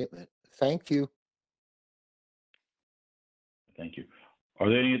a statement. Thank you. Thank you. Are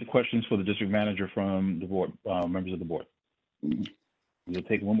there any other questions for the district manager from the board, members of the board? We'll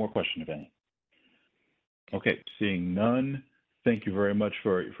take one more question, if any. Okay, seeing none, thank you very much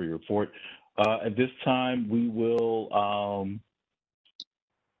for your report. At this time, we will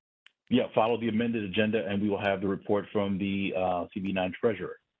follow the amended agenda, and we will have the report from the CB9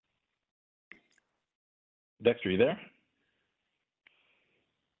 treasurer. Dexter, you there?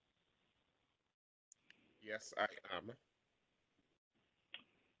 Yes, I am.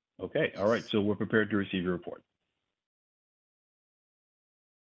 Okay, all right, so we're prepared to receive your report.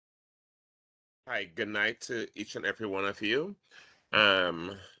 Hi, good night to each and every one of you.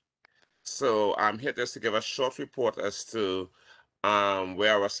 So I'm here just to give a short report as to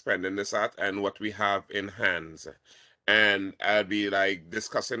where our spending is at and what we have in hands. And I'll be like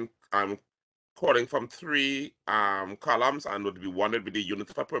discussing, quoting from three columns, and would be one would be the unit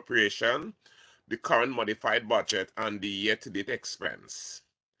of appropriation, the current modified budget, and the year-to-date expense.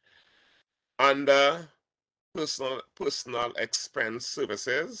 Under personal expense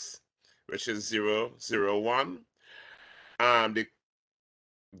services, which is 001,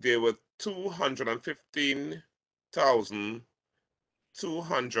 there were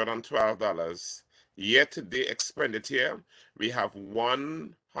 $215,212. Year-to-date expenditure, we have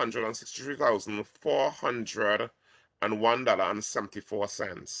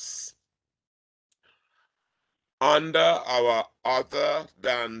 $163,401.74. Under our other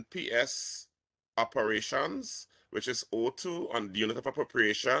than PS operations, which is O2 on the unit of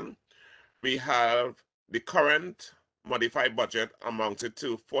appropriation, we have the current modified budget amounted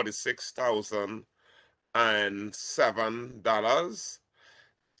to $46,007.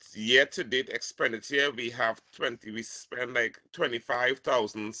 Year-to-date expenditure, we spend like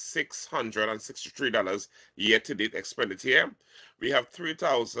 $25,663 year-to-date expenditure. We have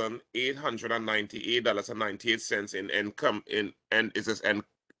 $3,898.98 in income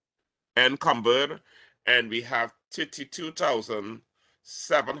encumbered, and we have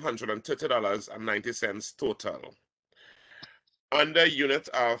 $32,730.90 total. Under unit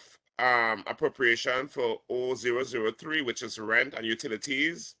of appropriation for 0003, which is rent and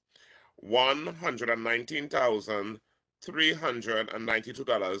utilities,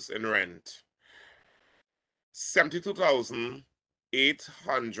 $119,392 in rent,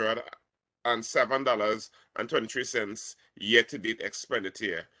 $72,807.23 year-to-date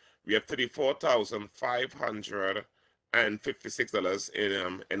expenditure. We have $34,556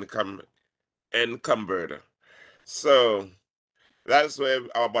 in income encumbered. So that's where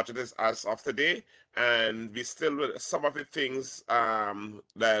our budget is as of today, and we still, some of the things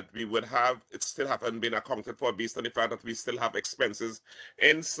that we would have, it still haven't been accounted for based on the fact that we still have expenses,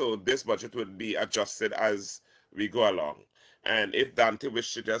 and so this budget would be adjusted as we go along. And if Dante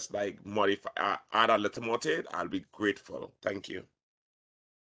wishes to just like modify, add a little more to it, I'll be grateful. Thank you.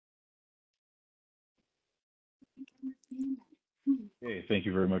 Okay, thank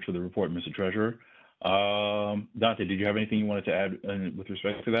you very much for the report, Mr. Treasurer. Dante, did you have anything you wanted to add with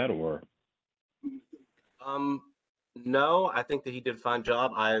respect to that, or? No, I think that he did a fine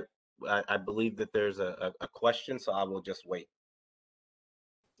job. I believe that there's a question, so I will just wait.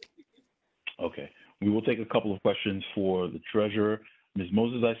 Okay, we will take a couple of questions for the treasurer. Ms.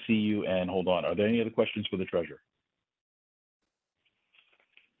 Moses, I see you, and hold on. Are there any other questions for the treasurer?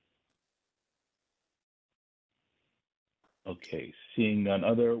 Okay, seeing none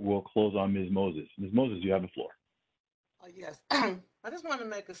other, we'll close on Ms. Moses. Ms. Moses, you have the floor. Yes, I just want to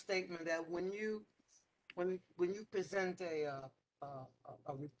make a statement that when you present a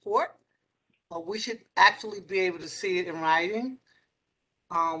report, we should actually be able to see it in writing.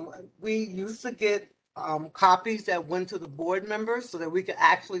 We used to get copies that went to the board members so that we could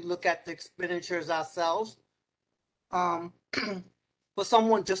actually look at the expenditures ourselves. For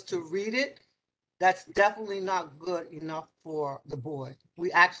someone just to read it that's definitely not good enough for the board.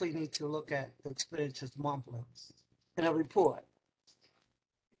 We actually need to look at the expenditures monthly in a report.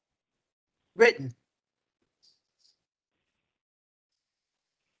 Written.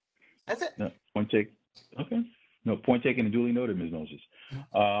 That's it. No, point taken. Okay. No, point taken and duly noted, Ms. Moses.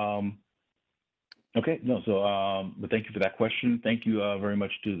 Okay, no, so, but thank you for that question. Thank you very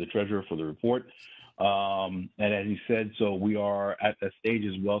much to the treasurer for the report. And as he said, so we are at that stage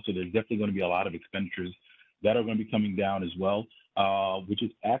as well. So there's definitely going to be a lot of expenditures that are going to be coming down as well, which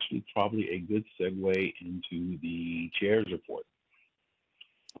is actually probably a good segue into the chair's report.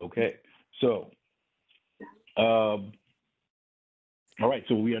 Okay, so, all right,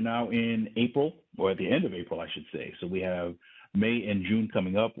 so we are now in April, or at the end of April, I should say. So we have May and June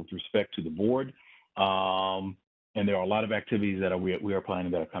coming up with respect to the board. And there are a lot of activities that we are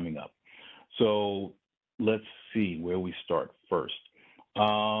planning that are coming up. So let's see where we start first.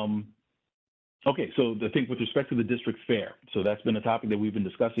 Okay, so the thing with respect to the district fair, so that's been a topic that we've been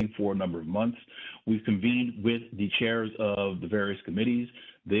discussing for a number of months. We've convened with the chairs of the various committees.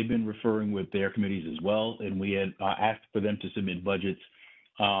 They've been referring with their committees as well, and we had asked for them to submit budgets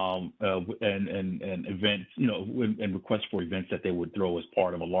and events, you know, and requests for events that they would throw as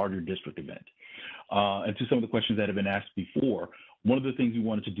part of a larger district event. And to some of the questions that have been asked before, one of the things we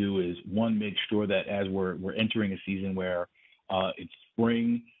wanted to do is, one, make sure that as we're entering a season where it's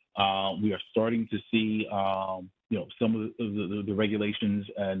spring, we are starting to see, you know, some of the regulations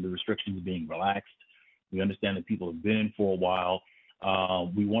and the restrictions being relaxed. We understand that people have been in for a while.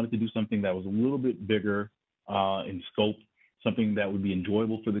 We wanted to do something that was a little bit bigger in scope, something that would be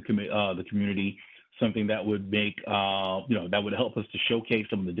enjoyable for the community, something that would make, you know, that would help us to showcase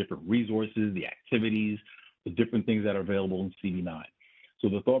some of the different resources, the activities, the different things that are available in CV9. So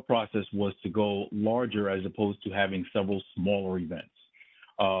the thought process was to go larger as opposed to having several smaller events.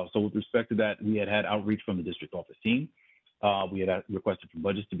 So with respect to that, we had outreach from the district office team. We had requested for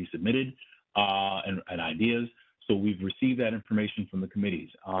budgets to be submitted and ideas. So we've received that information from the committees.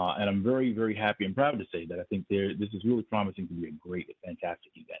 And I'm very, very happy and proud to say that I think this is really promising to be a great,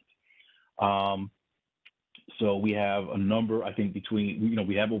 fantastic event. So we have a number, I think between, you know,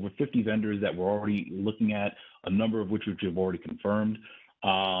 we have over 50 vendors that we're already looking at, a number of which have already confirmed.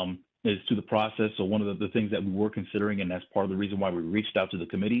 As to the process, so one of the things that we were considering, and that's part of the reason why we reached out to the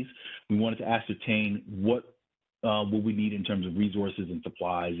committees, we wanted to ascertain what we need in terms of resources and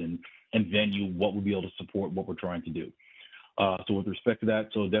supplies and venue, what we'll be able to support what we're trying to do. So with respect to that,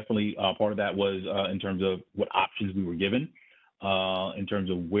 so definitely part of that was in terms of what options we were given, in terms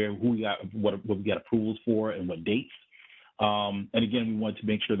of who we got, what we got approvals for and what dates. And again, we wanted to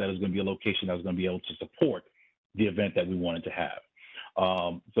make sure that it was going to be a location that was going to be able to support the event that we wanted to have.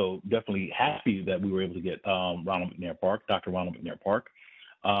 So definitely happy that we were able to get Ronald McNair Park, Dr. Ronald McNair Park.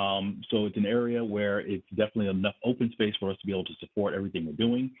 So it's an area where it's definitely enough open space for us to be able to support everything we're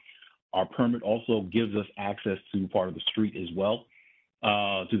doing. Our permit also gives us access to part of the street as well,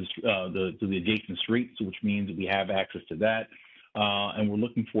 to the adjacent streets, which means that we have access to that. And we're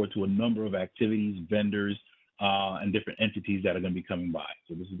looking forward to a number of activities, vendors, and different entities that are going to be coming by.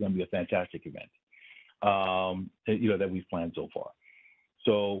 So this is going to be a fantastic event, you know, that we've planned so far.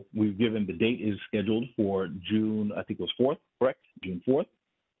 So we've given the date is scheduled for June, I think it was 4th, correct? June 4th,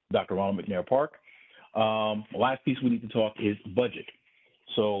 Dr. Ronald McNair Park. The last piece we need to talk is budget.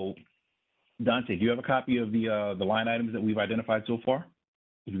 So Dante, do you have a copy of the line items that we've identified so far?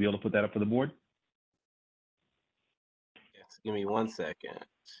 Would you be able to put that up for the board? Yes, give me 1 second.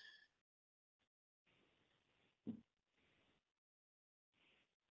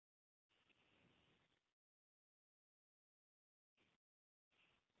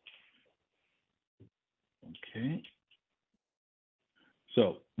 Okay.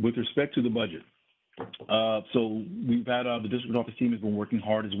 So with respect to the budget, so we've had the district office team has been working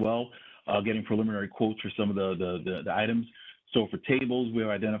hard as well, getting preliminary quotes for some of the items. So for tables, we've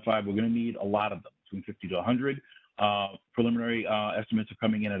identified we're going to need a lot of them, between 50 to 100. Preliminary estimates are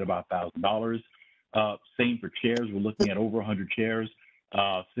coming in at about $1,000. Same for chairs. We're looking at over 100 chairs,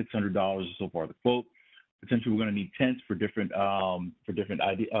 $600 so far the quote. Potentially, we're going to need tents for different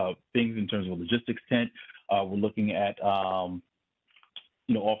things in terms of a logistics tent. We're looking at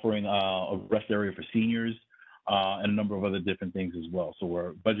you know, offering a rest area for seniors and a number of other different things as well. So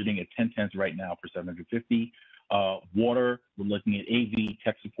we're budgeting at 10 tents right now for $750. Water, we're looking at AV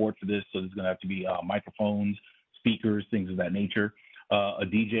tech support for this. So there's going to have to be microphones, speakers, things of that nature. A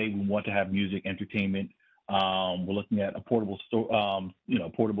DJ, we want to have music, entertainment. We're looking at a portable you know,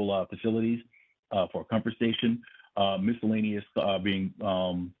 portable facilities for a comfort station. Miscellaneous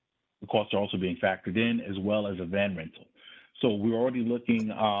the costs are also being factored in, as well as a van rental. So we're already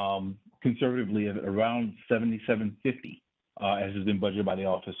looking conservatively at around 7750, as has been budgeted by the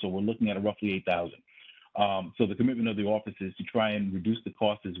office. So we're looking at roughly 8,000. So the commitment of the office is to try and reduce the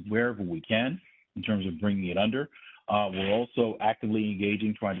costs wherever we can in terms of bringing it under. We're also actively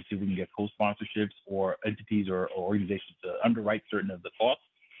engaging, trying to see if we can get co-sponsorships or entities or organizations to underwrite certain of the costs.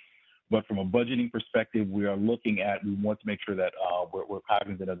 But from a budgeting perspective, we are looking at, we want to make sure that we're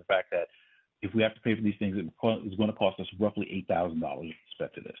cognizant of the fact that if we have to pay for these things, it's going to cost us roughly $8,000 with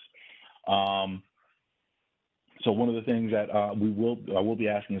respect to this. So one of the things that I will be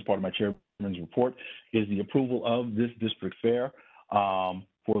asking as part of my chairman's report is the approval of this district fair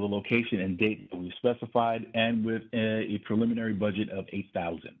for the location and date that we've specified, and with a preliminary budget of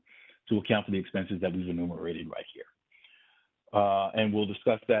 $8,000 to account for the expenses that we've enumerated right here. And we'll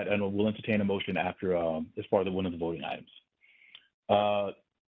discuss that, and we'll entertain a motion after as part of one of the voting items.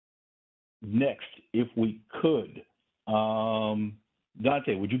 Next, if we could,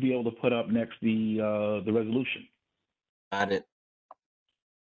 Dante, would you be able to put up next the resolution? Got it.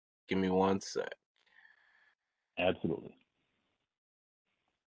 Give me 1 sec. Absolutely.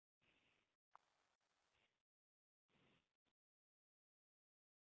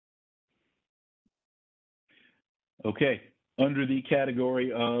 Okay, under the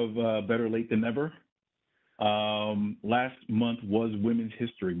category of better late than never, last month was Women's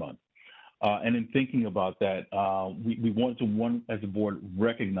History Month. And in thinking about that, we wanted to, as a board,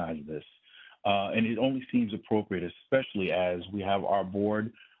 recognize this. And it only seems appropriate, especially as we have our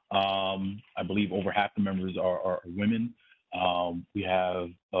board. I believe over half the members are women. We have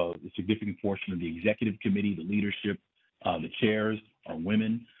a significant portion of the executive committee, the leadership, the chairs are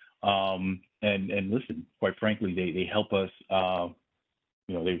women. And listen, quite frankly, they help us,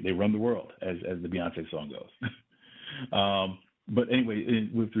 they run the world, as the Beyonce song goes. But anyway,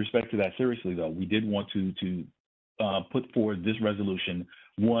 with respect to that, seriously though, we did want to put forward this resolution,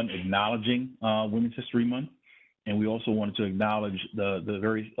 one, acknowledging Women's History Month, and we also wanted to acknowledge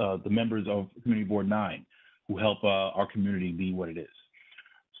the members of Community Board 9 who help our community be what it is.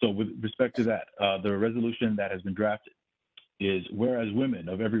 So with respect to that, the resolution that has been drafted is, whereas women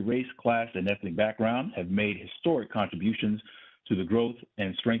of every race, class, and ethnic background have made historic contributions to the growth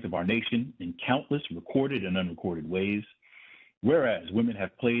and strength of our nation in countless recorded and unrecorded ways, whereas women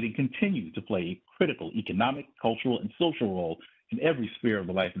have played and continue to play a critical economic, cultural, and social role in every sphere of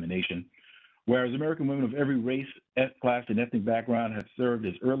the life of the nation, whereas American women of every race, class, and ethnic background have served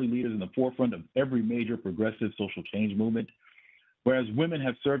as early leaders in the forefront of every major progressive social change movement, whereas women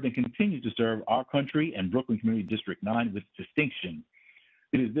have served and continue to serve our country and Brooklyn Community District 9 with distinction,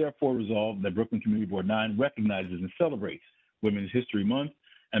 it is therefore resolved that Brooklyn Community Board 9 recognizes and celebrates Women's History Month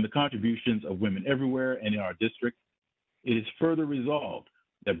and the contributions of women everywhere and in our district. It is further resolved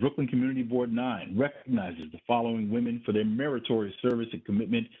that Brooklyn Community Board 9 recognizes the following women for their meritorious service and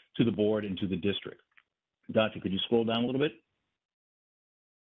commitment to the board and to the district. Dante, could you scroll down a little bit?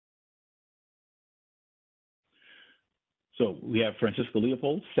 So we have Francisca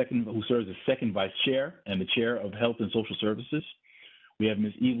Leopold, who serves as second vice chair and the chair of Health and Social Services. We have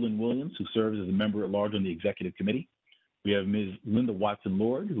Ms. Evelyn Williams, who serves as a member at large on the executive committee. We have Ms. Linda Watson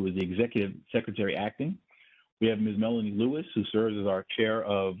Lord, who is the executive secretary acting. We have Ms. Melanie Lewis, who serves as our chair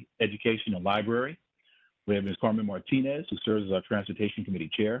of education and library. We have Ms. Carmen Martinez, who serves as our transportation committee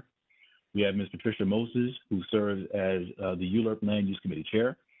chair. We have Ms. Patricia Moses, who serves as the ULURP land use committee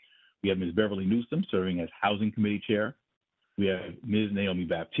chair. We have Ms. Beverly Newsom, serving as housing committee chair. We have Ms. Naomi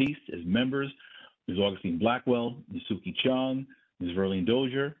Baptiste as members, Ms. Augustine Blackwell, Ms. Suki Chung, Ms. Verlene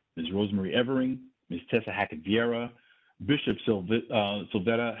Dozier, Ms. Rosemary Evering, Ms. Tessa Hackett Vieira, Bishop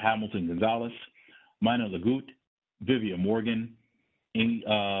Sylvetta Hamilton Gonzalez, Mina Lagut, Vivia Morgan, Amy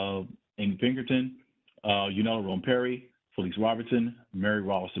Pinkerton, Yunella Rome Perry, Felice Robertson, Mary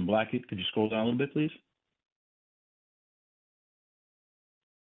Rollison Blackett. Could you scroll down a little bit, please?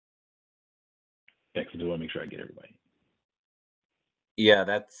 Excellent. I want to make sure I get everybody. Yeah,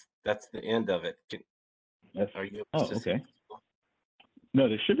 that's the end of it. Are you? Oh, okay. No,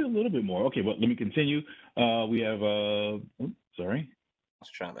 there should be a little bit more. Okay, well, let me continue. We have, sorry.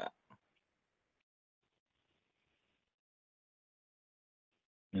 Let's try that.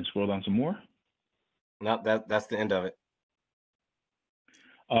 And scroll down some more. No, that's the end of it.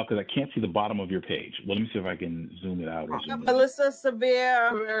 Because I can't see the bottom of your page. Well, let me see if I can zoom it out. Or zoom Melissa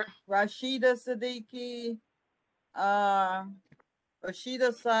Severe, Rashida Siddiqui,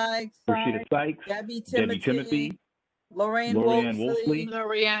 Rashida Sykes, Gabby Timothy, Lorraine Wolfsley,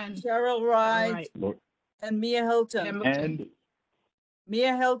 Cheryl Wright, and Mia Hilton. And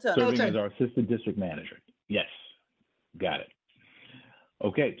Mia Hilton. Serving as our assistant district manager. Yes, got it.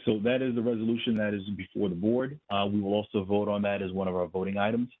 Okay, so that is the resolution that is before the board. We will also vote on that as one of our voting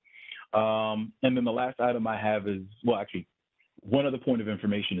items. And then the last item I have is, well, actually, one other point of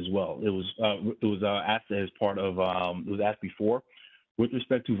information as well. It was asked as part of, it was asked before with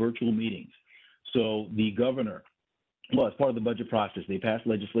respect to virtual meetings. So the governor, well, as part of the budget process, they passed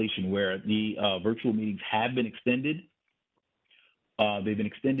legislation where the virtual meetings have been extended. They've been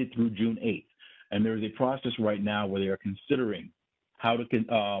extended through June 8th. And there is a process right now where they are considering how to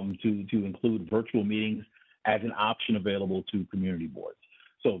include virtual meetings as an option available to community boards.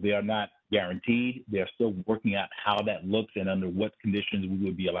 So they are not guaranteed. They are still working out how that looks and under what conditions we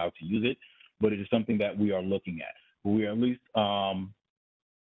would be allowed to use it. But it is something that we are looking at. We are at least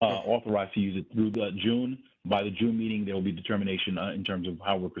authorized to use it through June. By the June meeting, there will be determination in terms of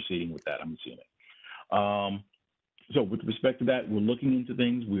how we're proceeding with that, I'm assuming. So with respect to that, we're looking into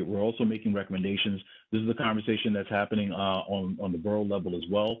things. We're also making recommendations. This is a conversation that's happening on the borough level as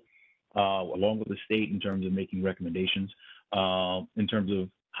well, along with the state in terms of making recommendations, in terms of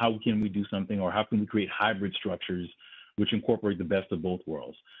how can we do something or how can we create hybrid structures which incorporate the best of both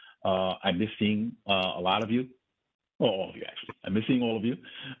worlds. I miss seeing a lot of you, well, all of you actually. I miss seeing all of you.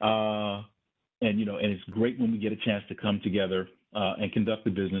 And it's great when we get a chance to come together and conduct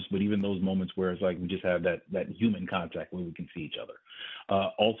the business, but even those moments where it's like we just have that human contact where we can see each other.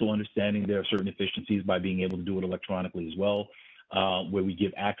 Also understanding there are certain efficiencies by being able to do it electronically as well, where we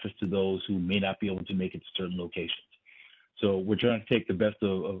give access to those who may not be able to make it to certain locations. So we're trying to take the best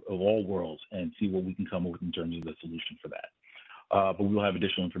of all worlds and see what we can come up with in terms of the solution for that. But we will have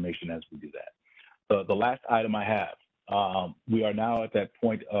additional information as we do that. The last item I have, we are now at that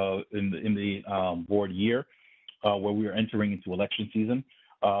point in the board year where we are entering into election season.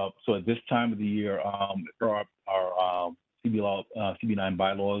 So at this time of the year, for our CB9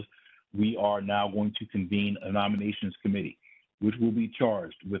 bylaws, we are now going to convene a nominations committee, which will be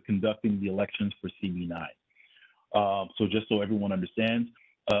charged with conducting the elections for CB9. So just so everyone understands,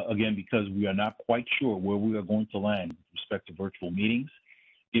 again, because we are not quite sure where we are going to land with respect to virtual meetings,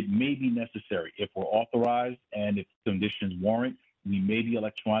 it may be necessary, if we're authorized and if conditions warrant, we may be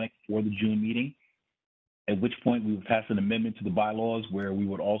electronic for the June meeting, at which point we would pass an amendment to the bylaws where we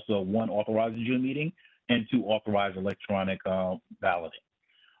would also, one, authorize the June meeting, and two, authorize electronic balloting.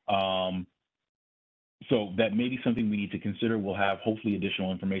 So that may be something we need to consider. We'll have hopefully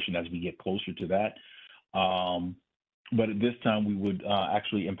additional information as we get closer to that. But at this time, we would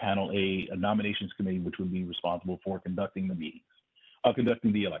actually impanel a nominations committee, which would be responsible for conducting the meetings,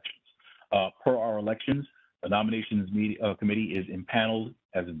 conducting the elections. Per our elections, the nominations committee is impaneled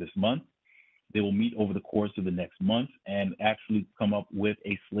as of this month. They will meet over the course of the next month and actually come up with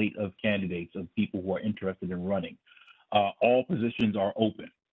a slate of candidates of people who are interested in running. All positions are open.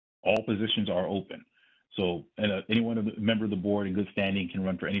 All positions are open. So anyone, a member of the board in good standing, can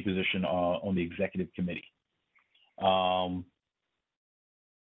run for any position on the executive committee. So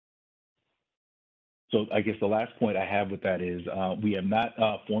I guess the last point I have with that is we have not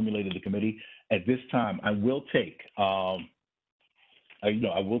formulated the committee. At this time, I will take, I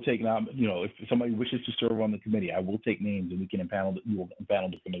will take now, if somebody wishes to serve on the committee, I will take names and we can impanel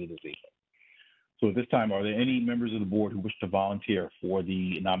the committee this evening. So at this time, are there any members of the board who wish to volunteer for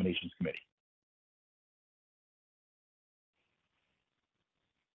the nominations committee?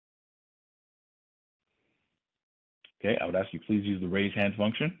 Okay, I would ask you please use the raise hand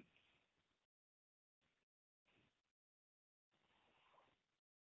function.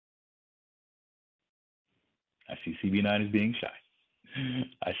 I see CB9 is being shy.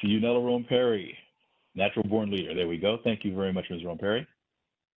 I see you, Nella Rome Perry, natural born leader. There we go. Thank you very much, Ms. Rome Perry.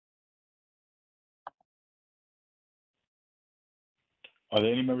 Are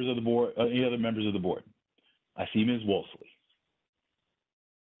there any members of the board, any other members of the board? I see Ms. Wolseley.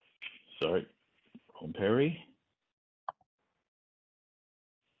 Sorry, Rome Perry.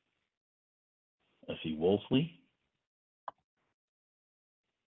 I see Wolseley.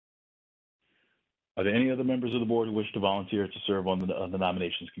 Are there any other members of the board who wish to volunteer to serve on the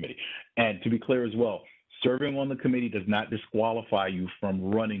nominations committee? And to be clear as well, serving on the committee does not disqualify you from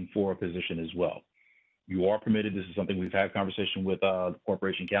running for a position as well. You are permitted. This is something we've had conversation with the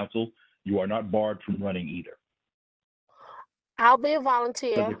Corporation Council. You are not barred from running either. I'll be a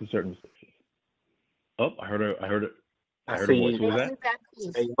volunteer. Subject to certain restrictions. Oh, I heard a voice. Who was that?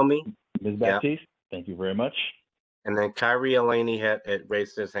 Naomi. Ms. Baptiste. Thank you very much. And then Kyrie Elaney had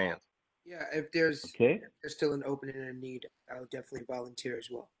raised his hand. Yeah, if there's still an opening and a need, I'll definitely volunteer as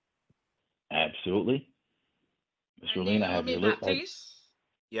well. Absolutely. Mr. Elaney, I have your list.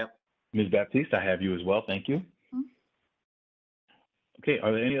 Yep. Ms. Baptiste, I have you as well. Thank you. Okay,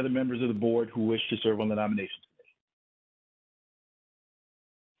 are there any other members of the board who wish to serve on the nominations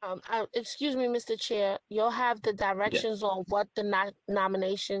Excuse me, Mr. Chair, you'll have the directions on what the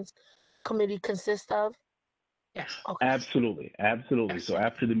nominations committee consist of? Yes. Okay. Absolutely, absolutely. So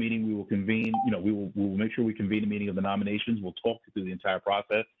after the meeting, we will convene. We will make sure we convene a meeting of the nominations. We'll talk you through the entire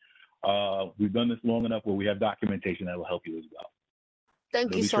process. We've done this long enough where we have documentation that will help you as well.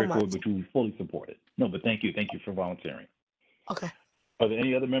 Thank you so much. But we fully support it. No, but thank you for volunteering. Okay. Are there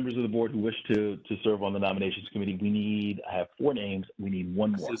any other members of the board who wish to serve on the nominations committee? I have 4 names. We need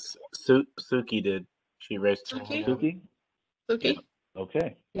 1 more. Suki did. She raised her hand. Suki? Suki?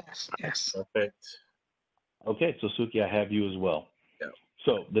 Okay. Yes. Perfect. Okay, so Suki, I have you as well. Yeah.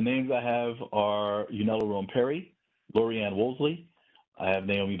 So the names I have are Unella Rome Perry, Lorianne Wolseley. I have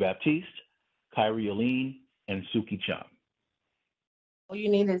Naomi Baptiste, Kyrie Aline, and Suki Chang. All you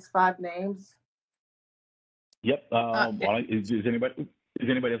need is 5 names. Yep. Is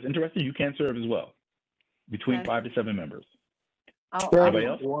anybody else interested? You can serve as well. Between 5 to 7 members. Anybody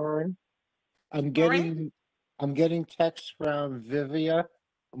else? Warren, I'm getting texts from Vivia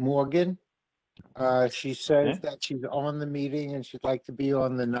Morgan. She says that she's on the meeting and she'd like to be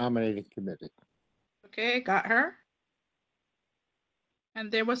on the nominating committee. Okay, got her.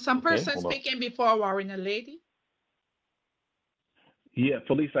 And there was some person speaking before, Warren, a lady. Yeah,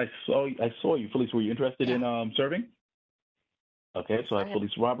 Felice, I saw you. Felice, were you interested in serving? Okay, so I have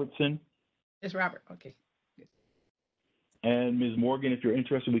Felice Robertson. It's Robert, okay. And Ms. Morgan, if you're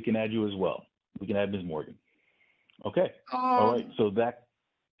interested, we can add you as well. We can add Ms. Morgan. Okay. All right, so that.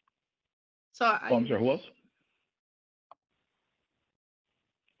 I'm sorry, who else?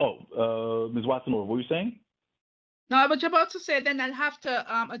 Ms. Watson, what were you saying? No, I was about to say then I'll have to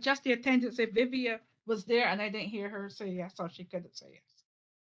adjust the attendance if Vivia was there and I didn't hear her say yes, so she couldn't say yes.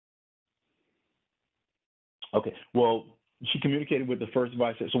 Okay, well, she communicated with the first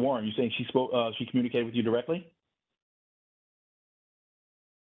vice. So Warren, you're saying she communicated with you directly?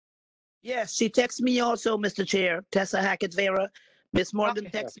 Yes, she texted me also, Mr. Chair. Tessa Hackett Vera. Miss Morgan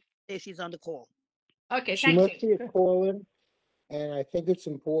texted me. She's on the call. Okay, she must be a call-in, and I think it's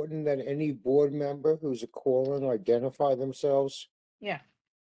important that any board member who's a call-in identify themselves. Yeah.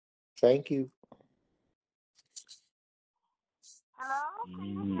 Thank you. Hello? Can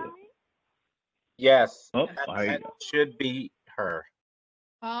you hear me? Yes. Oh, that should be her.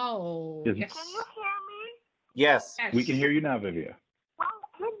 Oh, yes. Can you hear me? Yes. We can hear you now, Vivia. Well,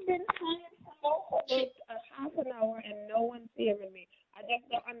 I've been trying to call for like a half an hour and no one's hearing me. I just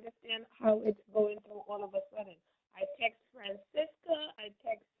don't understand how it's going through all of a sudden. I text Francisca, I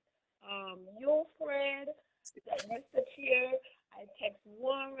text you, Fred, Mr. Chair, I text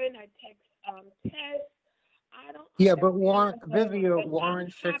Warren, I text Tess. I don't. Yeah, but Vivia, Warren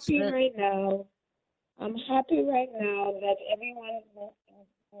fixed it. Right now. I'm happy right now that everyone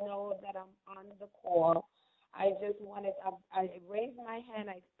knows that I'm on the call. I just wanted, I raised my hand,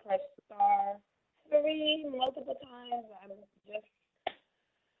 I pressed *3 multiple times. I'm just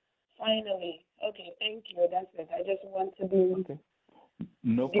finally, okay, thank you. That's it. I just want to be. Okay.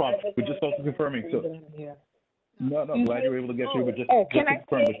 No problem. But just also confirming. So, no, glad you were able to get through, but just confirm. Can I make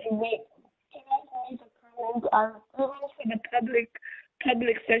a comment? For the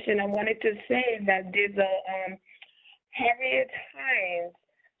public session, I wanted to say that there's a Harriet Hines.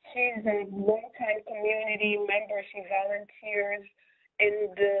 She's a longtime community member. She volunteers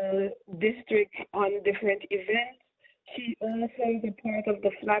in the district on different events. She also is a part of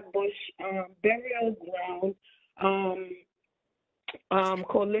the Flatbush Burial Ground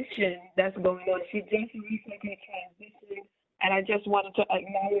coalition that's going on. She just recently transitioned, and I just wanted to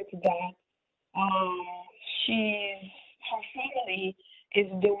acknowledge that. Her family is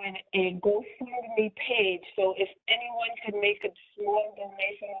doing a GoFundMe page, so if anyone could make a small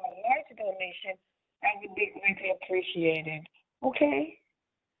donation or a large donation, that would be greatly appreciated. Okay?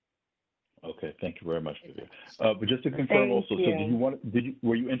 Okay, thank you very much, Vivia. But just to confirm also, so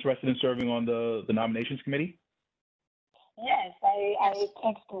were you interested in serving on the nominations committee? Yes, I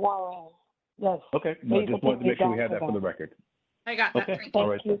text Warren. Yes. Okay, no, just wanted to make sure we had that for the record. I got that. Okay,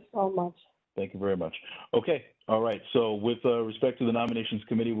 Thank you so much. Thank you very much. Okay, all right. So with respect to the nominations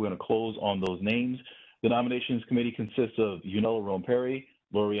committee, we're going to close on those names. The nominations committee consists of Unella Rome Perry,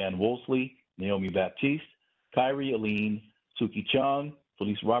 Lorianne Wolseley, Naomi Baptiste, Kyrie Aline, Suki Chang,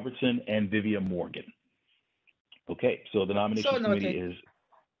 Felice Robertson, and Vivia Morgan. Okay, so the nominations committee is.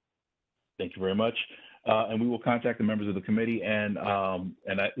 Thank you very much. And we will contact the members of the committee and walk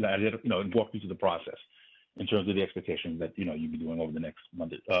you through the process in terms of the expectations that you'll be doing over the next 2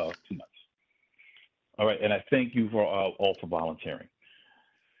 months. All right, and I thank you for all for volunteering.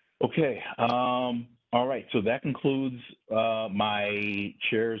 Okay, all right, so that concludes my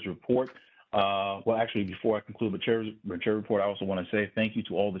chair's report. Well, actually, before I conclude the chair report, I also want to say thank you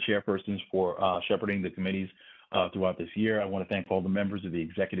to all the chairpersons for shepherding the committees throughout this year. I want to thank all the members of the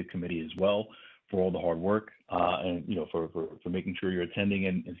executive committee as well for all the hard work and for making sure you're attending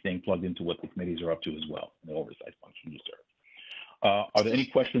and staying plugged into what the committees are up to as well, the oversight function you serve. Are there any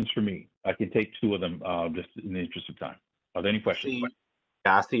questions for me? I can take two of them just in the interest of time. Are there any questions?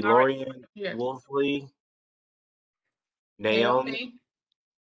 I see All right. Lorian, Yes. Wolfley, Naomi,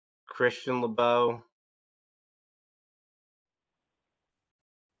 Christian LeBeau.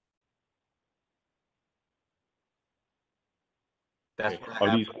 That's Okay. what I Are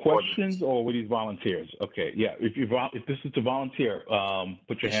have these for the board questions or were these volunteers? Okay, yeah. If this is to volunteer,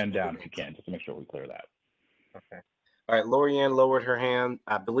 put your hand down if you can, just to make sure we clear that. Okay. All right, Lorianne lowered her hand.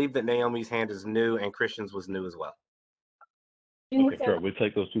 I believe that Naomi's hand is new and Christian's was new as well. Okay, sure. We'll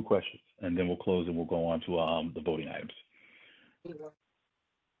take those two questions and then we'll close and we'll go on to the voting items.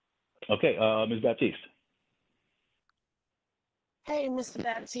 Okay, Ms. Baptiste. Hey, Mr.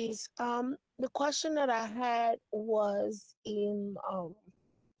 Baptiste. The question that I had was I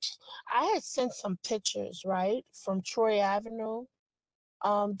had sent some pictures, right, from Troy Avenue.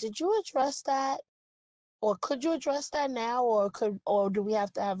 Did you address that? Or could you address that now, or do we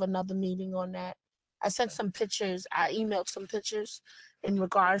have to have another meeting on that? I sent some pictures. I emailed some pictures in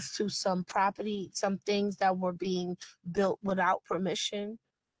regards to some property, some things that were being built without permission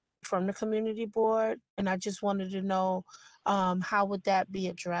from the community board, and I just wanted to know how would that be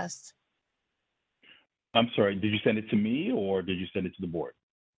addressed? I'm sorry, did you send it to me or did you send it to the board?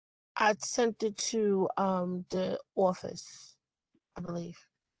 I sent it to the office, I believe.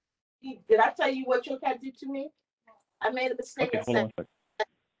 Did I tell you what your cat did to me? I made a mistake. Okay, hold on a second.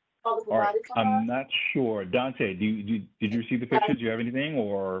 All right, I'm not sure. Dante, did you receive the pictures? Do you have anything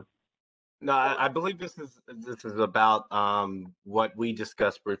or? No, I believe this is about what we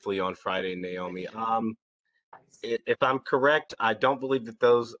discussed briefly on Friday, Naomi. If I'm correct, I don't believe that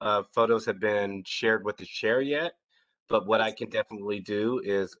those photos have been shared with the chair yet. But what I can definitely do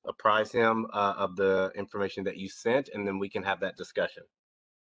is apprise him of the information that you sent, and then we can have that discussion.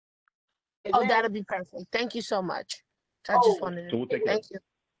 Oh, that'd be perfect. Thank you so much. I just wanted to. So we'll take Thank that. you.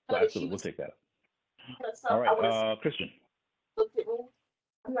 So absolutely, we'll take that. All right, Christian. Looked at me.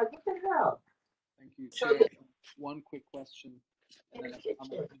 I'm like, what the hell? Thank you, So Chair. One quick question. And then the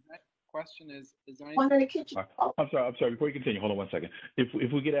next question is there anything? One in the kitchen. I'm sorry. Before you continue, hold on one second. If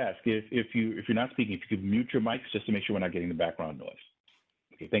we could ask, if you're not speaking, if you could mute your mics just to make sure we're not getting the background noise.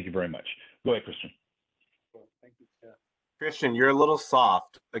 Okay, thank you very much. Go ahead, Christian. Thank you, Chair. Christian, you're a little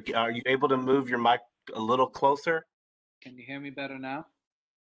soft. Are you able to move your mic a little closer? Can you hear me better now?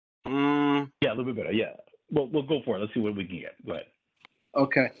 Yeah, a little bit better. Yeah. Well, we'll go for it. Let's see what we can get. Go ahead.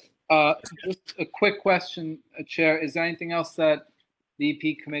 Okay. Just a quick question, Chair. Is there anything else that the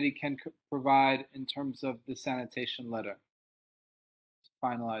EP committee can provide in terms of the sanitation letter to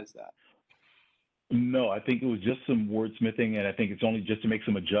finalize that? No, I think it was just some wordsmithing, and I think it's only just to make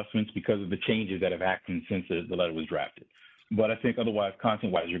some adjustments because of the changes that have happened since the letter was drafted. But I think otherwise,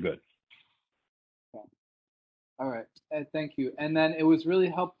 content-wise, you're good. Okay. All right, thank you. And then it was really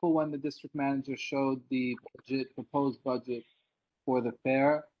helpful when the district manager showed the proposed budget for the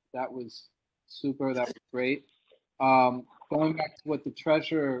fair. That was super. That was great. Going back to what the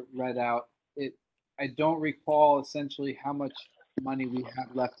treasurer read out, I don't recall essentially how much money we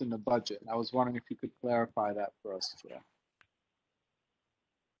have left in the budget. I was wondering if you could clarify that for us, Chair.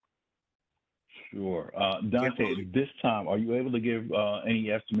 Sure. Dante, this time, are you able to give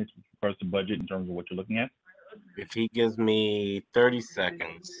any estimates with regards to budget in terms of what you're looking at? If he gives me 30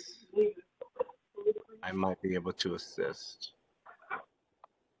 seconds, I might be able to assist.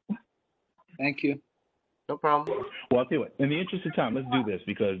 Thank you. No problem. Well, I'll tell you what, in the interest of time, let's do this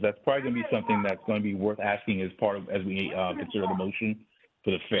because that's probably going to be something that's going to be worth asking as we consider the motion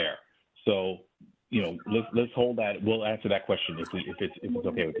for the fair. So, let's hold that. We'll answer that question if it's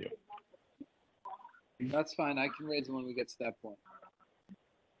okay with you. That's fine. I can raise it when we get to that point.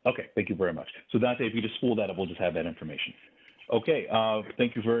 Okay, thank you very much. So Dante, if you just spool that up, we'll just have that information. Okay,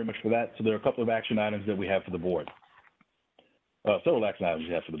 thank you very much for that. So there are a couple of action items that we have for the board. Several action items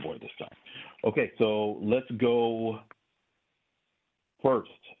we have for the board this time. Okay, so let's go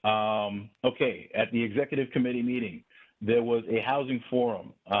first. Okay, at the executive committee meeting, there was a housing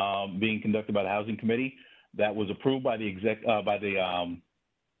forum being conducted by the housing committee that was approved by the executive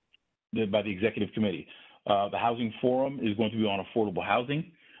committee. The housing forum is going to be on affordable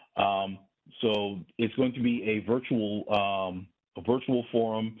housing. So it's going to be a virtual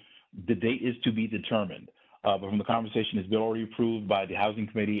forum. The date is to be determined. But from the conversation, it's been already approved by the housing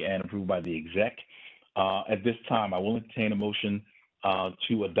committee and approved by the exec. At this time, I will entertain a motion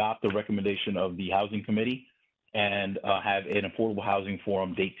to adopt the recommendation of the Housing Committee and have an affordable housing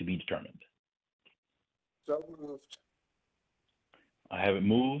forum date to be determined. So moved. I have it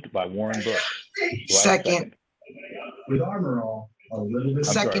moved by Warren Burke. Do I have a Second. With armor all, a little bit.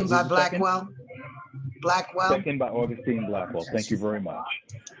 Second by Blackwell. Blackwell. Second by Augustine Blackwell. Thank you very much.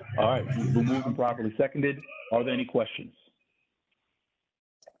 All right, we're moving properly seconded. Are there any questions?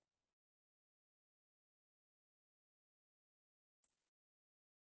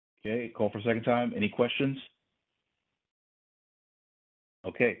 Okay, call for a second time. Any questions?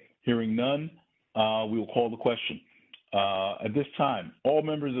 Okay, hearing none, we will call the question. At this time, all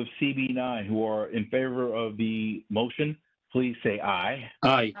members of CB9 who are in favor of the motion, please say aye.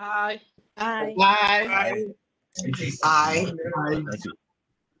 Aye. Aye. Aye. Aye. Thank you.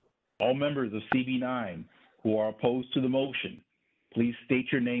 All members of CB9 who are opposed to the motion, please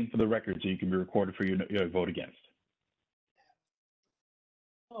state your name for the record so you can be recorded for your vote against.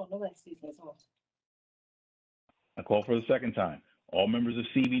 Oh, nobody sees this. I call for the second time. All members of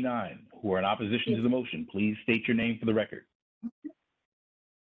CB9 who are in opposition to the motion, please state your name for the record.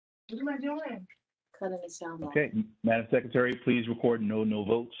 What am I doing? Cutting the sound off. Okay, Madam Secretary, please record no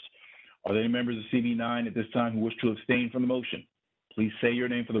votes. Are there any members of CB9 at this time who wish to abstain from the motion? Please say your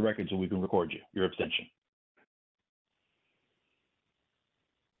name for the record so we can record your abstention.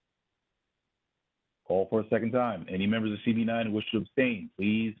 Call for a second time. Any members of CB9 who wish to abstain,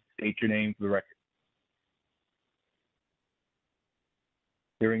 please state your name for the record.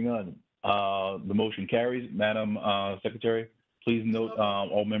 Hearing none, the motion carries. Madam Secretary, please note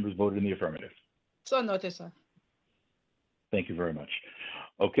all members voted in the affirmative. So noted, sir. Thank you very much.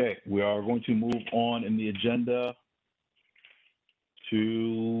 Okay, we are going to move on in the agenda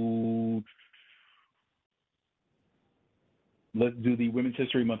to, let's do the Women's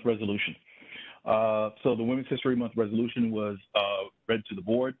History Month resolution. So the Women's History Month resolution was read to the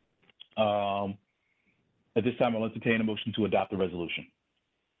board. At this time, I'll entertain a motion to adopt the resolution.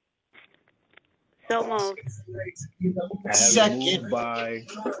 So moved. Second. By,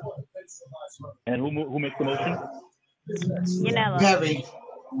 and who makes the motion? Yanela. Perry.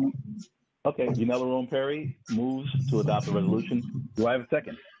 Okay, Yanela Rome Perry moves to adopt the resolution. Do I have a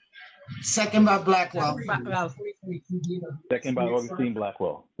second? Second by Blackwell. Second by Augustine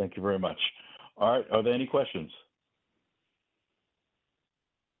Blackwell. Thank you very much. All right, are there any questions?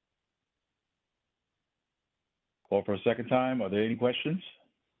 Call for a second time. Are there any questions?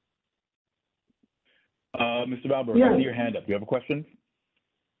 Mr. Balber, Yeah. I see your hand up. You have a question?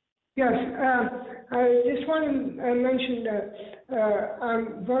 Yes, I just want to mention that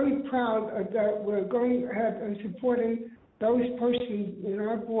I'm very proud that we're going ahead and supporting those persons in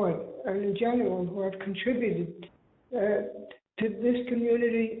our board and in general who have contributed to this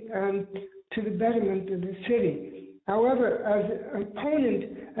community and to the betterment of the city. However, as an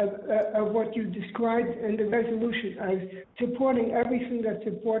opponent of what you described in the resolution as supporting everything that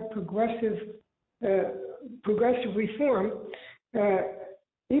supports progressive reform,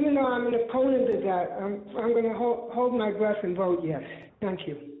 even though I'm an opponent of that, I'm going to hold my breath and vote yes. Thank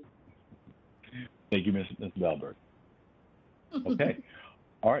you. Thank you, Mr. Balberg. Okay.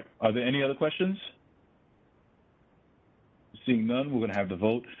 All right. Are there any other questions? Seeing none, we're going to have the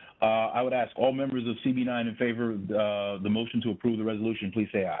vote. I would ask all members of CB9 in favor of the motion to approve the resolution, please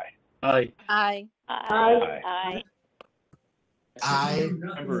say aye. Aye. Aye. Aye. Aye.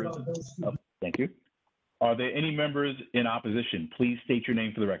 Thank you. Are there any members in opposition? Please state your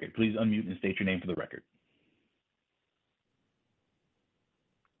name for the record. Please unmute and state your name for the record.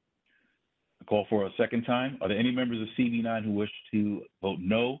 I call for a second time. Are there any members of CB9 who wish to vote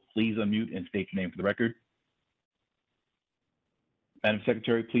no? Please unmute and state your name for the record. Madam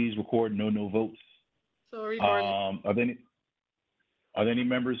Secretary, please record no votes. Sorry, are there any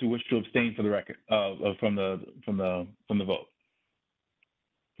members who wish to abstain for the record from the vote?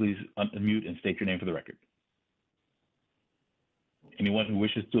 Please unmute and state your name for the record. Anyone who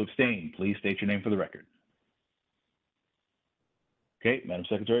wishes to abstain, please state your name for the record. Okay, Madam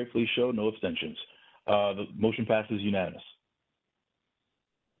Secretary, please show no abstentions. The motion passes unanimous.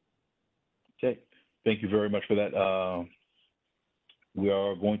 Okay, thank you very much for that. We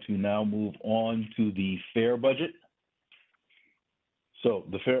are going to now move on to the fair budget. So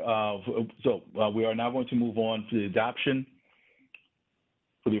the fair, we are now going to move on to the adoption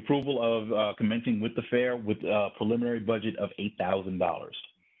for the approval of commencing with the fair with a preliminary budget of $8,000.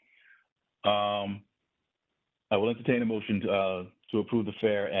 I will entertain a motion to approve the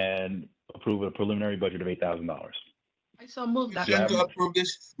fair and approve a preliminary budget of $8,000. I so move that.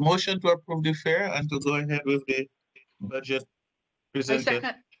 Motion to approve the fair and to go ahead with the budget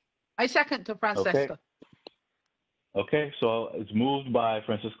presented. I second to Francesca. Okay. Okay, so it's moved by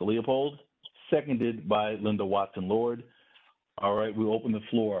Francisca Leopold, seconded by Linda Watson Lord. All right, we'll open the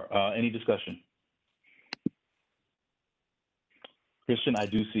floor. Any discussion? Christian, I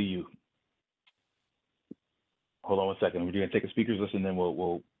do see you. Hold on one second. We're going to take a speaker's list and then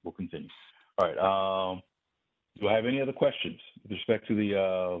we'll continue. All right. Do I have any other questions with respect to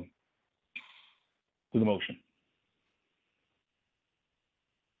the motion?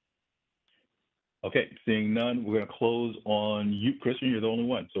 Okay, seeing none, we're going to close on you. Christian, you're the only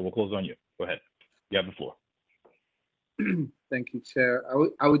one, so we'll close on you. Go ahead. You have the floor. Thank you, Chair.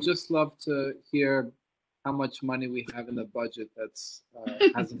 I would just love to hear how much money we have in the budget that's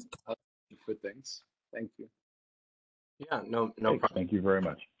hasn't been allocated for things. Thank you. Yeah, no problem. Thank you very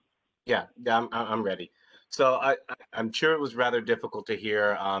much. Yeah, I'm ready. So I'm sure it was rather difficult to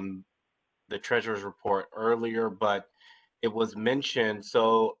hear the treasurer's report earlier, but it was mentioned.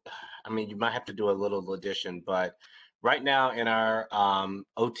 So, I mean, you might have to do a little addition, but right now in our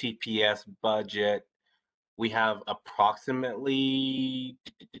OTPS budget, we have approximately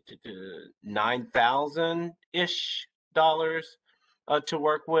 $9,000-ish to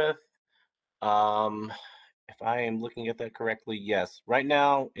work with. If I am looking at that correctly, yes. Right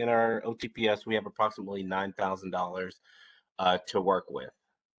now in our OTPS, we have approximately $9,000 to work with.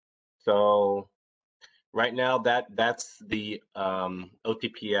 So right now that's the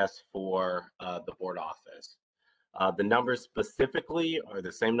OTPS for the board office. The numbers specifically are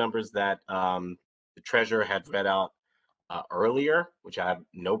the same numbers that the treasurer had read out earlier, which I have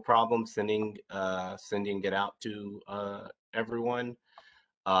no problem sending it out to everyone.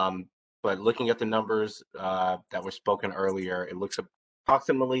 But looking at the numbers that were spoken earlier, it looks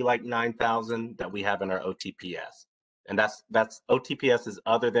approximately like 9,000 that we have in our OTPS, and that's OTPS is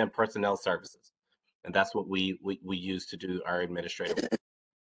other than personnel services, and that's what we use to do our administrative.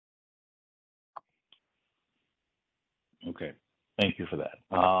 Okay, thank you for that.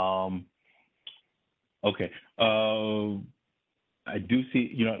 Okay, I do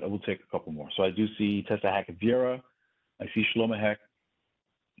see, you know, we'll take a couple more. So I do see Tessa Hackett Vieira. I see Shlomo Hecht,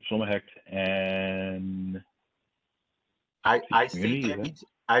 and I see Debbie.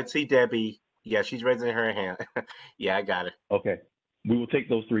 I see Debbie. Yeah, she's raising her hand. Yeah, I got it. Okay, we will take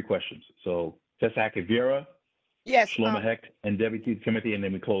those three questions. So Tessa Hackett Vieira, Yes. Shlomo Hecht, and Debbie T. Timothy, and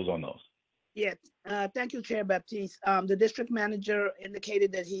then we close on those. Yes, thank you, Chair Baptiste. The district manager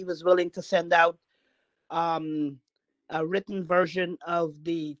indicated that he was willing to send out a written version of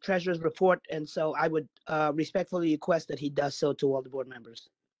the treasurer's report, and so I would respectfully request that he does so to all the board members.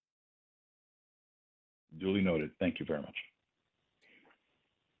 Duly noted. Thank you very much.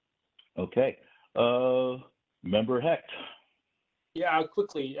 Okay, Member Hecht. Yeah,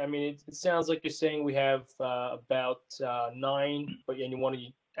 quickly. I mean, it sounds like you're saying we have about 9, but you want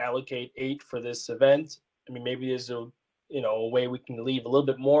to allocate 8 for this event. I mean, maybe there's a way we can leave a little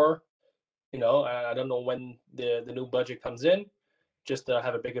bit more. I don't know when the new budget comes in. Just to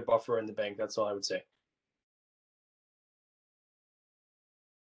have a bigger buffer in the bank. That's all I would say.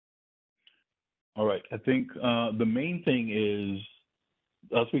 All right. I think the main thing is,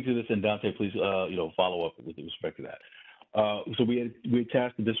 I'll speak to this, and Dante, please, follow up with respect to that. So we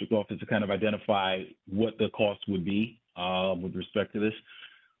tasked the district office to kind of identify what the cost would be with respect to this.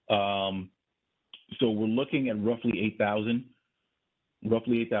 So we're looking at roughly 8,000. I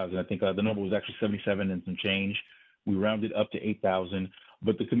think the number was actually 77 and some change. We rounded up to 8,000.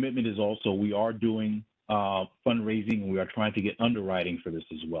 But the commitment is also we are doing fundraising, and we are trying to get underwriting for this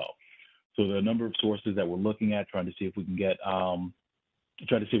as well. So there are a number of sources that we're looking at, trying to see if we can get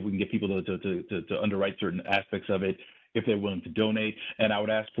people to underwrite certain aspects of it, if they're willing to donate. And I would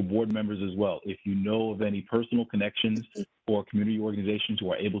ask for board members as well, if you know of any personal connections or community organizations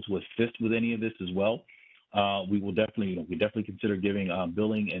who are able to assist with any of this as well, we will definitely, we definitely consider giving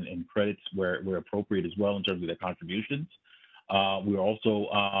billing and credits where appropriate as well in terms of their contributions. We're also,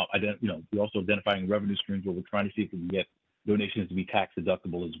 identifying revenue streams where we're trying to see if we can get donations to be tax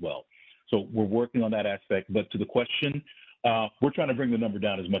deductible as well. So we're working on that aspect. But to the question, we're trying to bring the number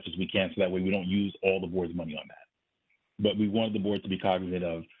down as much as we can, so that way we don't use all the board's money on that. But we wanted the board to be cognizant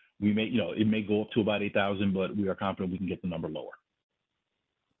of, we may, it may go up to about 8,000, but we are confident we can get the number lower.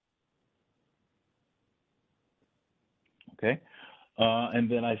 Okay. And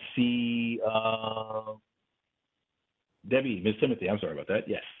then I see Debbie, Ms. Timothy, I'm sorry about that.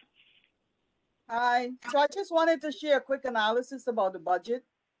 Yes. Hi. So I just wanted to share a quick analysis about the budget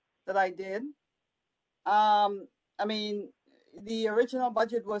that I did. I mean, the original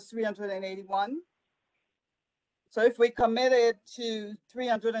budget was 381. So if we committed to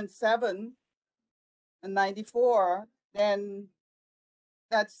 307 and 94, then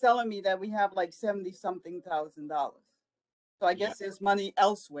that's telling me that we have like 70-something thousand dollars. So I guess there's money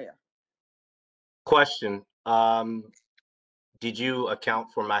elsewhere. Question, did you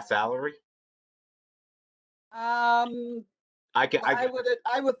account for my salary? I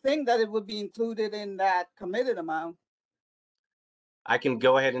would think that it would be included in that committed amount. I can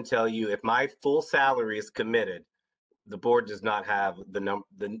go ahead and tell you, if my full salary is committed, the board does not have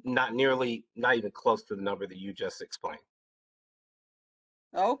not even close to the number that you just explained.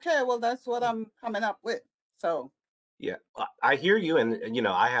 Okay, well, that's what I'm coming up with. So Yeah, I hear you, and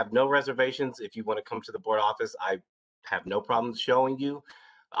I have no reservations. If you want to come to the board office, I have no problems showing you.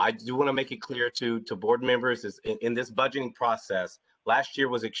 I do want to make it clear to board members is in this budgeting process, last year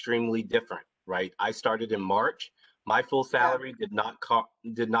was extremely different, right? I started in March. My full salary did not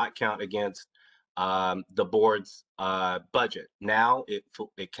count against the board's budget. Now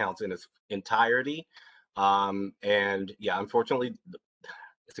it counts in its entirety. And yeah, unfortunately,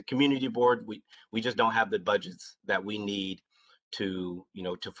 it's a community board. We just don't have the budgets that we need to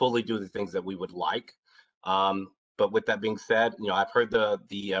fully do the things that we would like. But with that being said, I've heard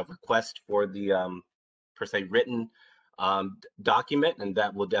the request for the per se written document, and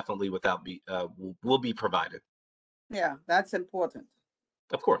that will definitely will be provided. yeah, that's important.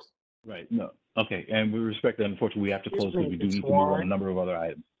 Of course. Right. No. Okay. And we respect that. Unfortunately, we have to close because we do need to move on a number of other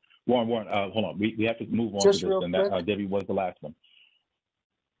items. Warren, hold on. We have to move on to this, and that Debbie was the last one.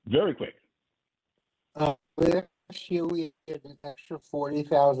 Very quick. Last year we had an extra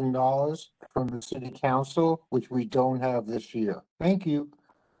 $40,000 from the city council, which we don't have this year. Thank you.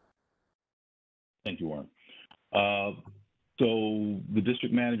 Thank you, Warren. So the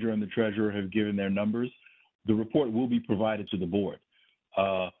district manager and the treasurer have given their numbers. The report will be provided to the board.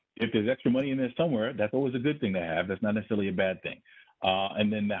 If there's extra money in there somewhere, that's always a good thing to have. That's not necessarily a bad thing.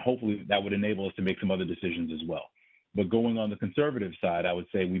 And then hopefully that would enable us to make some other decisions as well. But going on the conservative side, I would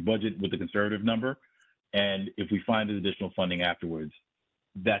say we budget with the conservative number. And if we find additional funding afterwards,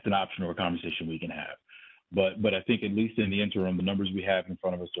 that's an option or a conversation we can have. But I think at least in the interim, the numbers we have in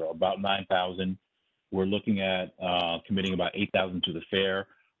front of us are about 9,000. We're looking at committing about 8,000 to the fair,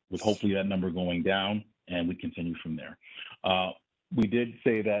 with hopefully that number going down, and we continue from there. We did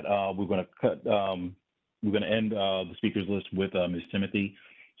say that we're going to end the speakers list with Ms. Timothy.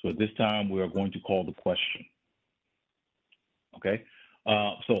 So at this time, we are going to call the question. Okay.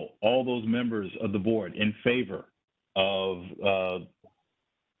 So all those members of the board in favor of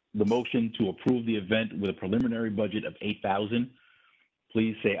the motion to approve the event with a preliminary budget of 8,000,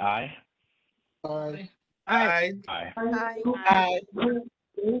 please say aye. Aye. Aye. Aye. Aye.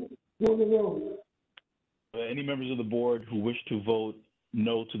 Any members of the board who wish to vote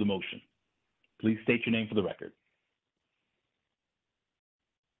no to the motion, please state your name for the record.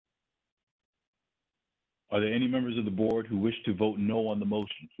 Are there any members of the board who wish to vote no on the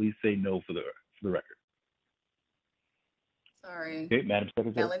motion? Please say no for the record. Sorry. Okay, Madam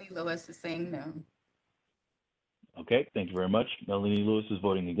Secretary. Melanie Lewis is saying no. Okay, thank you very much. Melanie Lewis is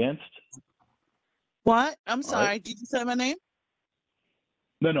voting against. What? I'm sorry. right. Did you say my name?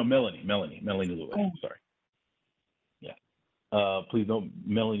 No, Melanie Lewis. Oh. Sorry. Yeah. Please note,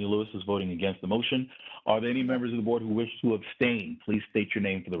 Melanie Lewis is voting against the motion. Are there any members of the board who wish to abstain? Please state your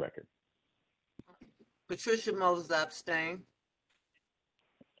name for the record. Patricia Moses abstain.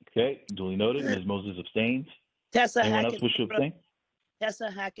 Okay, duly noted. Ms. Moses abstains. Tessa Anyone else Hackett. wish to abstain?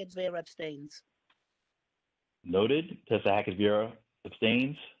 Tessa Hackett Vera abstains. Noted. Tessa Hackett Vera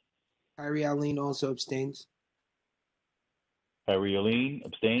abstains. Kyrie Allen also abstains. Kyrie Aline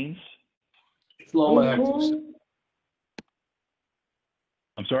abstains. Shlomo Hecht.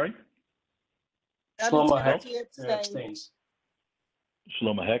 I'm sorry? Shlomo Hecht Abstains. abstains.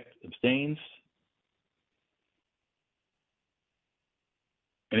 Shlomo Hecht abstains.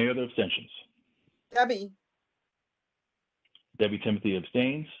 Any other abstentions? Debbie. Debbie Timothy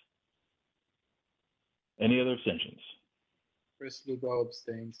abstains. Any other abstentions? Chris Lubo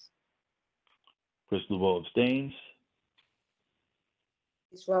abstains. Chris Lubo abstains.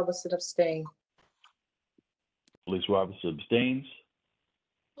 Felice Robinson abstain. Felice Robinson abstains.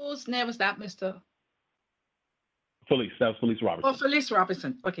 Whose name was that, Mr.? Felice, that was Felice Robinson. Oh, Felice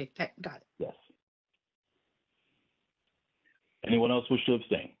Robinson. Okay, got it. Yes. Anyone else wish to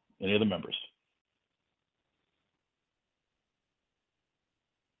abstain? Any other members?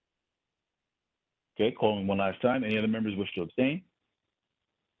 Okay, calling one last time. Any other members wish to abstain?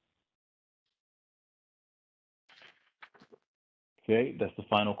 Okay, that's the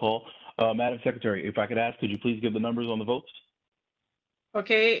final call. Madam Secretary, if I could ask, could you please give the numbers on the votes?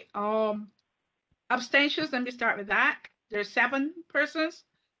 Okay, abstentions, let me start with that. There's 7 persons.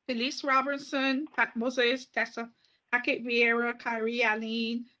 Felice Robinson, Pat Moses, Tessa Hackett Vieira, Kyrie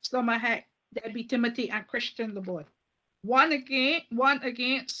Aline, Sloma Heck, Debbie Timothy, and Christian LeBoy. One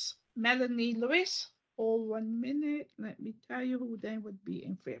against Melanie Lewis. Hold 1 minute. Let me tell you who then would be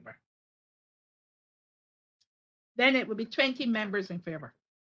in favor. Then it would be 20 members in favor.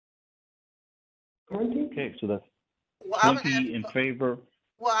 Okay, so that's Well, I would 20 in favor.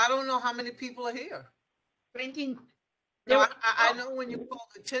 Well, I don't know how many people are here. 20. No, I know when you call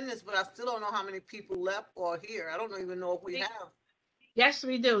attendance, but I still don't know how many people left or here. I don't even know if we have. Yes,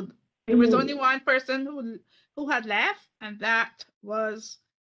 we do. There was only one person who had left, and that was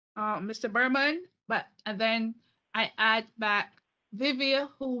Mr. Berman. And then I add back Vivia,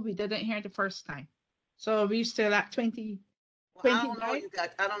 who we didn't hear the first time. So we still at 20. Well, I don't know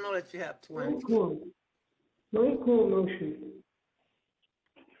I don't know that you have 20. Roll call motion.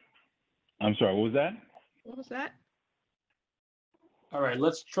 I'm sorry, what was that? What was that? All right,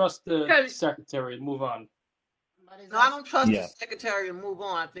 let's trust the secretary and move on. No, I don't trust Yeah. the secretary and move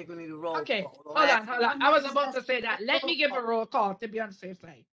on. I think we need a roll Okay, call. hold on. I was about to say that. Let me give a roll call to be on the safe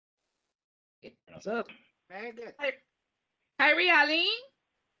side. So, Very good. Kyrie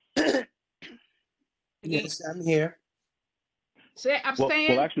Aline, Yes, I'm here. say abstain.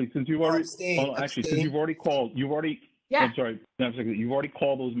 Well, actually, since you've already Abstain. called, Yeah. I'm sorry, you've already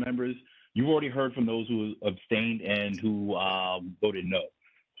called those members. You've already heard from those who abstained and who voted no.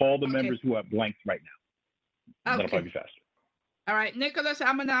 Call the members who are blank right now. That'll probably be faster. All right, Nicholas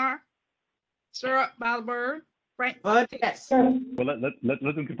Amanar, Sarah Balber, Frank. Yes. Well,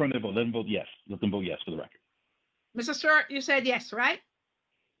 let them confirm their vote. Let them vote yes. Let them vote yes for the record. Mr. Stewart, you said yes, right?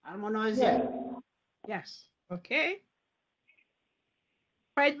 Yeah. Yes. Okay.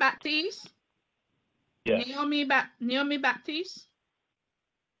 Fred Baptiste. Yes. Naomi Baptiste.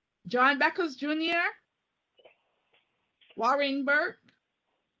 John Beckles Jr. Warren Burke.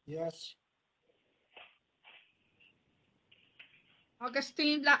 Yes.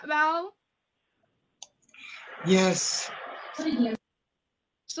 Augustine Blackval. Yes.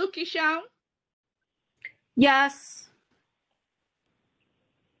 Suki Shang. Yes.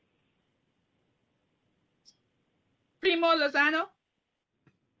 Primo Lozano.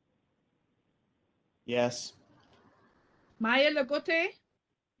 Yes. Maya Lagote.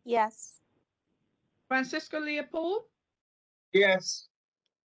 Yes. Francisco Leopold. Yes.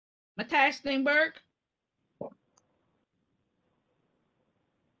 Matthias Lindberg.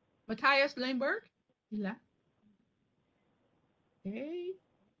 Matthias Lindberg. Yeah. Okay.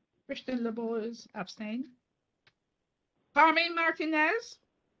 Christian LeBeau is abstained. Carmen Martinez.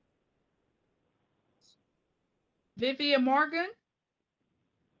 Vivian Morgan.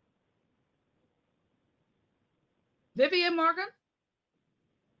 Vivian Morgan?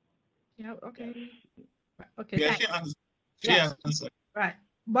 Yeah, okay. Okay, Yeah, thanks. she answered. Yes. Answered. Right.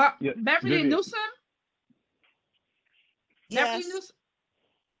 But Yeah, Beverly Vivian. Newsom? Beverly Yes. Newsom?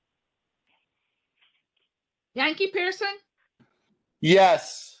 Yankee Pearson?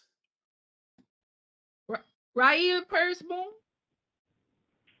 Yes. Raul Persboom?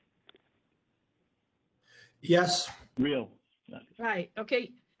 Yes. Real. Right,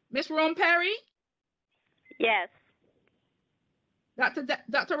 okay. Miss Ron Perry? Yes.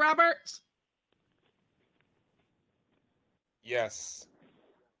 Dr. Roberts? Yes.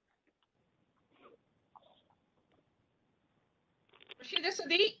 Rashida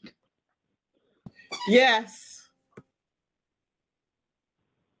Sadiq? Yes.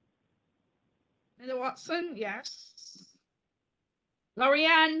 Linda Watson? Yes.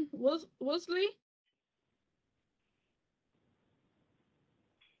 Lorianne Woolsey?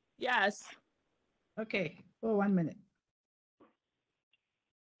 Yes. Okay, for 1 minute.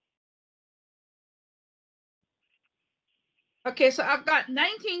 Okay, so I've got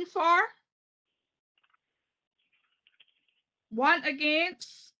 19 for, 1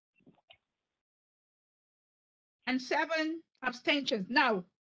 against, and 7 abstentions. Now,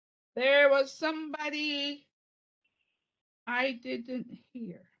 there was somebody I didn't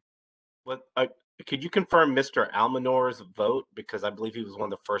hear. What? Could you confirm Mr. Almanor's vote, because I believe he was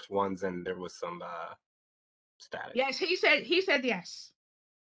one of the first ones, and there was some static. Yes, he said yes.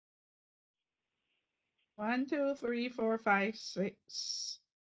 1, 2, 3, 4, 5, 6,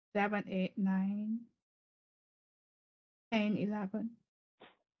 7, 8, 9, 10, 11.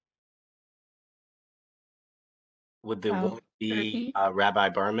 Would the 12, one be 13. Rabbi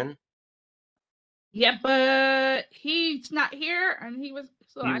Berman? Yeah, but he's not here, and he was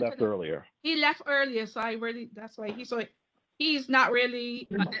so He left earlier. He left earlier, so that's why he's not really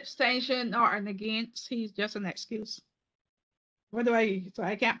an abstention or an against. He's just an excuse. So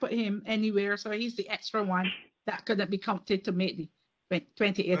I can't put him anywhere. So he's the extra one that couldn't be counted to make the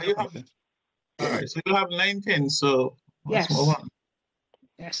 28th. All right, so you have 19, so let's Yes. move on.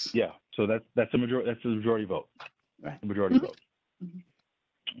 Yes. Yeah, so that's a majority. That's a majority vote. Right. The majority vote.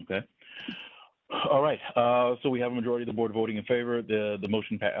 Okay. All right. So we have a majority of the board voting in favor. The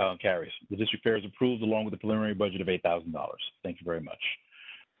motion carries. The district fair is approved along with the preliminary budget of $8,000. Thank you very much.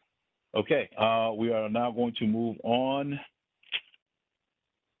 Okay. We are now going to move on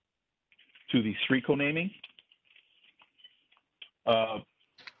to the street co-naming.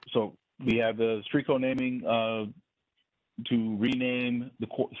 So we have the street co-naming to rename the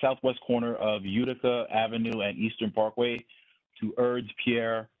southwest corner of Utica Avenue and Eastern Parkway to Ernst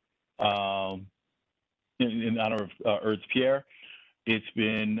Pierre, in honor of Ernst Pierre. It's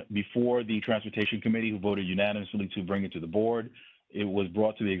been before the Transportation Committee, who voted unanimously to bring it to the board. It was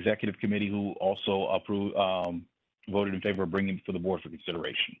brought to the Executive Committee, who also approved, voted in favor of bringing it to the board for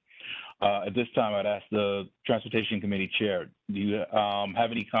consideration. At this time, I'd ask the Transportation Committee Chair, do you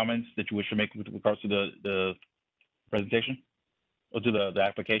have any comments that you wish to make with regards to the presentation or to the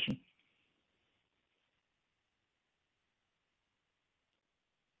application?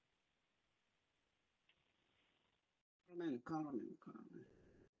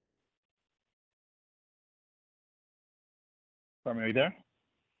 Carmen, are you there?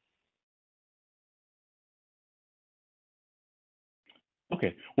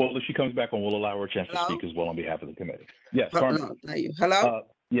 Okay. Well, if she comes back on, we'll allow her a chance to speak as well on behalf of the committee. Yes, Carmen. Hello?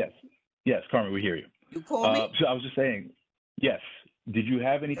 Yes. Yes, Carmen, we hear you. You call me? So I was just saying, yes. Did you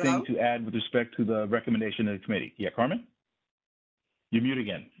have anything to add with respect to the recommendation of the committee? Yeah, Carmen? You're mute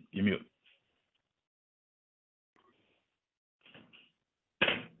again. You're mute.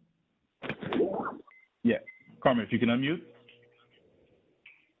 Yeah, Carmen, if you can unmute.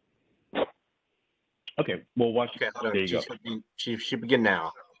 Okay, well, watch. Okay, hold on. There you go. She should begin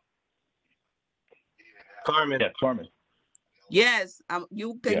now. Carmen. Yeah, Carmen. Yes.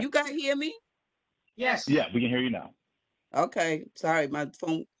 You Yeah. you guys hear me? Yes. Yeah, we can hear you now. Okay. Sorry, my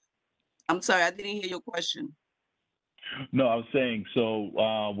phone. I'm sorry, I didn't hear your question. No, I was saying, so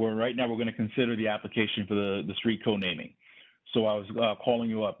right now we're going to consider the application for the street co-naming. So I was calling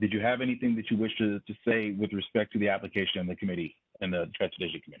you up. Did you have anything that you wish to say with respect to the application in the committee and the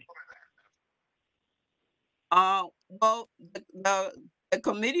Transportation Committee? Well, the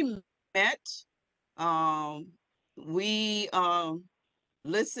committee met. We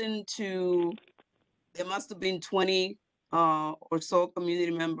listened to, there must have been 20 or so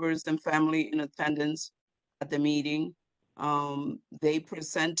community members and family in attendance at the meeting. They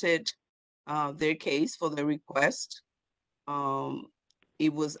presented their case for the request.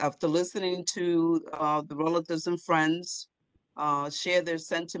 It was after listening to the relatives and friends share their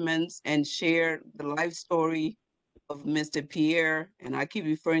sentiments and share the life story of Mr. Pierre, and I keep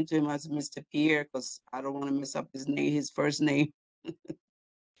referring to him as Mr. Pierre because I don't want to mess up his name, his first name.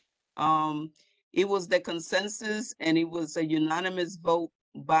 It was the consensus, and it was a unanimous vote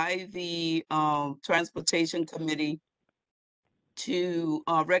by the Transportation Committee to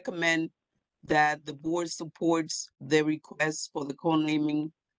recommend that the board supports the request for the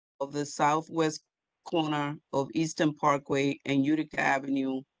co-naming of the southwest corner of Eastern Parkway and Utica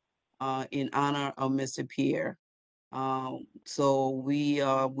Avenue in honor of Mr. Pierre. So we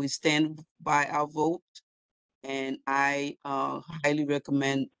stand by our vote, and I highly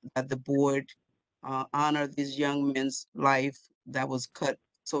recommend that the board honor this young man's life that was cut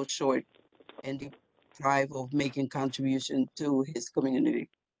so short and deprived of making contribution to his community.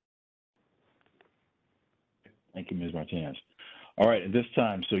 Thank you, Ms. Martinez. All right, at this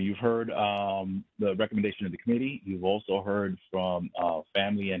time, so you've heard the recommendation of the committee. You've also heard from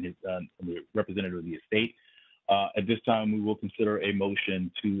family and his the representative of the estate. At this time, we will consider a motion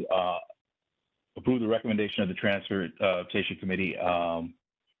to approve the recommendation of the Transportation Committee.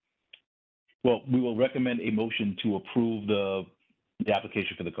 Well, we will recommend a motion to approve the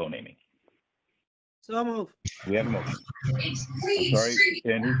application for the co-naming. So move. We have a motion. I'm sorry,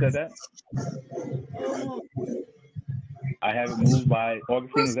 and who said that? I have it moved by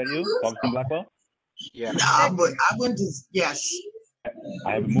Augustine. Is that you, Augustine Blackwell? Yeah. No, but I went to, yes.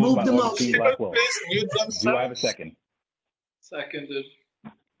 I have it moved by the Augustine motion. Blackwell. Do I have a second? Seconded.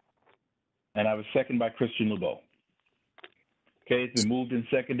 And I have a second by Christian LeBeau. Okay, it's been moved and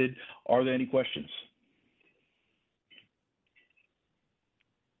seconded. Are there any questions?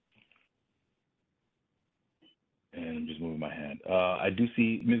 And I'm just moving my hand. I do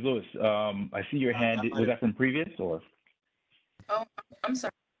see, Ms. Lewis, I see your hand. Was that from previous or? Oh, I'm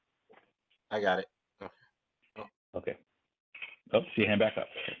sorry. I got it. Okay. Oh, see your hand back up.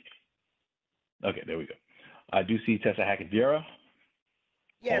 Okay, there we go. I do see Tessa Hackett Vieira.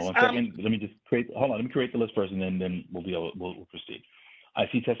 Yes. Hold on 1 second. Let me just create. Hold on. Let me create the list first, and then we'll be able. We'll proceed. I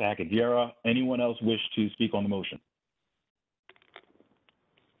see Tessa Hackett Vieira. Anyone else wish to speak on the motion?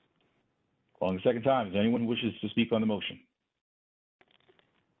 Calling the second time. Is there anyone who wishes to speak on the motion?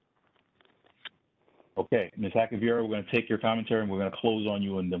 Okay, Ms. Hackett Vieira, we're going to take your commentary and we're going to close on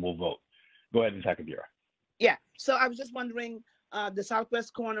you and then we'll vote. Go ahead, Ms. Hackett Vieira. Yeah, so I was just wondering, the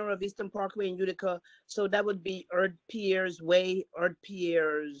southwest corner of Eastern Parkway in Utica, so that would be Erd Piers Way, Erd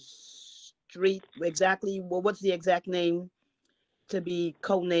Piers Street, exactly, well, what's the exact name to be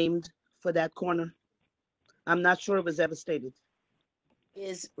co-named for that corner? I'm not sure it was ever stated.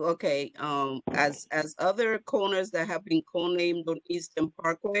 Is okay, as other corners that have been co-named on Eastern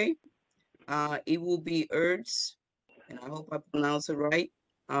Parkway, it will be Erds, and I hope I pronounce it right,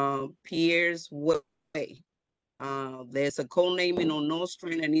 Piers Way. There's a co-naming on North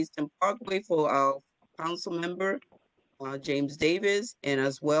Street and Eastern Parkway for our council member, James Davis, and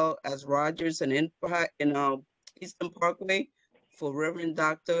as well as Rogers and Impact in Eastern Parkway for Reverend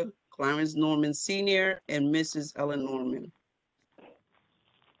Dr. Clarence Norman Sr. and Mrs. Ellen Norman.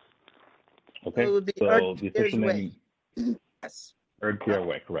 Okay, It would be so Erd the Piers official Way. name, Yes. Erd Piers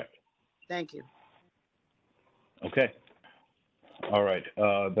Way, correct. Thank you. Okay. All right,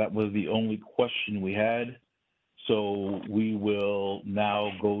 that was the only question we had. So we will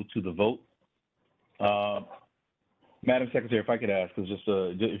now go to the vote. Madam Secretary, if I could ask,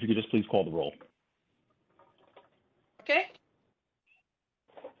 if you could just please call the roll. Okay.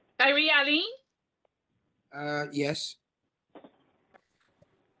 Kyrie Ali, Yes.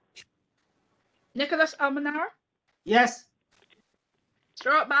 Nicholas Almanar, Yes.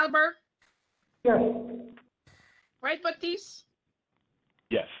 Stuart Balberg, Yes. Fred Batiste,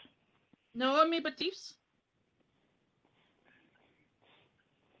 Yes. Naomi Batiste,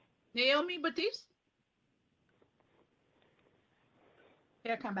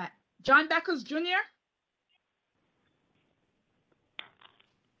 Here, come back. John Beckles Jr.,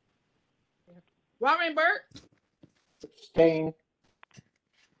 Warren Burt, Abstain.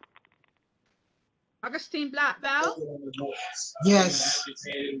 Augustine Black Val, Yes.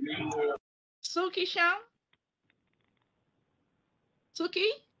 Suki Shang, Suki.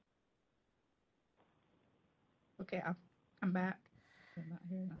 Okay, I'll come back. I'm not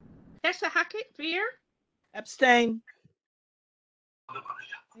here now. Tessa Hackett, Fear. Abstain.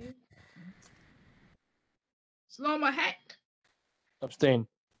 Sloma Heck, Abstain.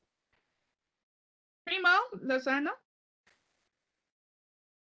 Primo Lozano,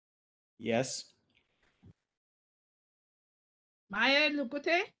 Yes. Maya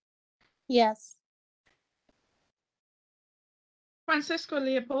Lugute, Yes. Francisco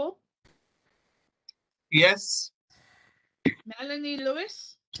Leopold, Yes. Melanie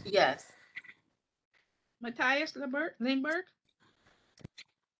Lewis, Yes. Matthias Lindbergh,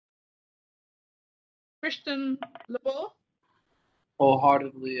 Christian LeBeau,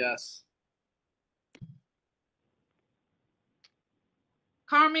 Wholeheartedly, yes.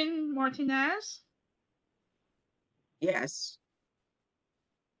 Carmen Martinez, Yes.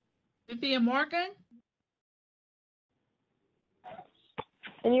 Vivian Morgan.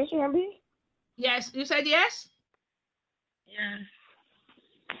 Can you hear me? Yes, you said yes? Yes.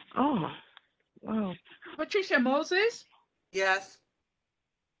 Oh, wow. Patricia Moses, Yes.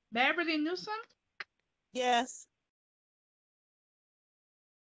 Beverly Newsom, Yes.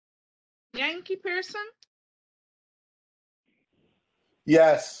 Yankee Pearson,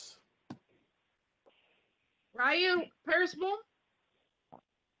 Yes. Ryan Persboom,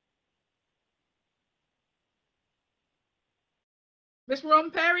 Miss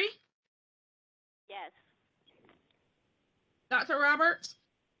Rome Perry, Yes. Dr. Roberts,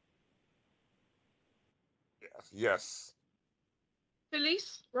 Yes.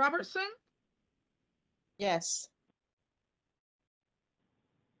 Felice Robertson, Yes.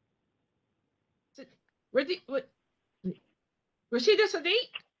 Rashida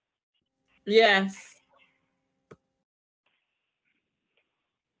Sadiq, Yes.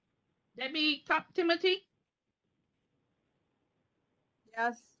 Debbie Top Timothy,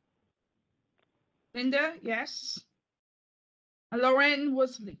 Yes. Linda, yes. Lauren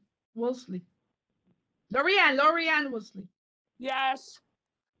Wolseley. Lorianne Wolseley. Yes.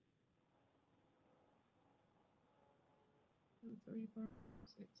 2, 3, 4,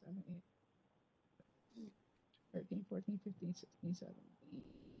 6, 7, 8, 13, 14, 15, 16, 17,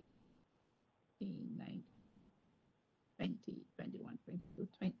 18, 19, 20, 21, 22,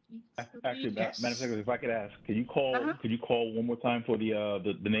 23. Actually, Yes. Madam Secretary, if I could ask, could you call one more time for the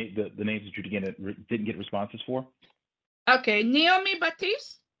names that you didn't get responses for? Okay, Naomi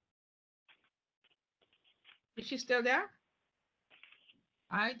Batiste. Is she still there?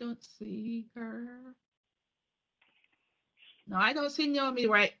 I don't see her. No, I don't see Naomi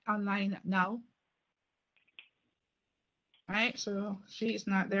right online now. Right, so she's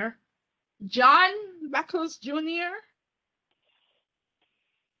not there. John Beckles Jr.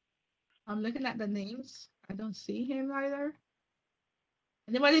 I'm looking at the names. I don't see him either.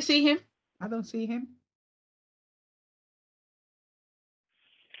 Anybody see him? I don't see him.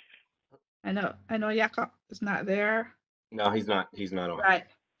 I know Jakob is not there. No, he's not. He's not on.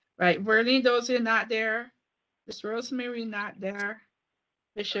 Right. Verlene Dozier not there. Miss Rosemary not there.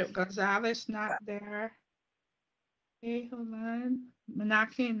 Bishop Gonzalez not there. Okay, hold on.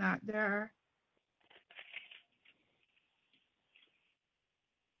 Menaki not there.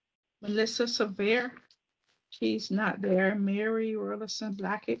 Melissa Severe, she's not there. Mary Rolison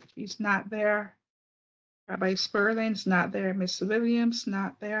Blackett, she's not there. Rabbi Sperling's not there. Miss Williams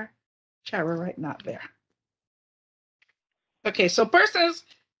not there. Shara Wright not there. Okay, so persons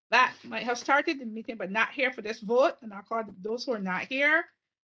that might have started the meeting but not here for this vote, and I'll call those who are not here.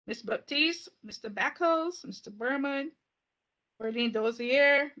 Ms. Baptiste, Mr. Beckles, Mr. Berman, Berlene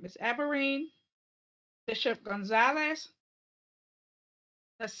Dozier, Ms. Aberreen, Bishop Gonzalez.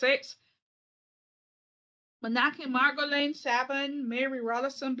 That's 6. Menaki Margolin 7, Mary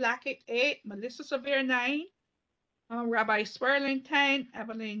Rollison Blackett 8, Melissa Severe 9, Rabbi Sperling 10,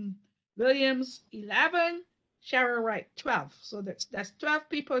 Evelyn Williams 11, Shara Wright 12. So that's 12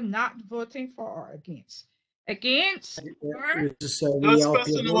 people not voting for or against. Against. Those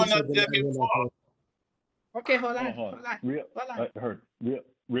persons who were not there before. Okay, hold on. Real? I heard.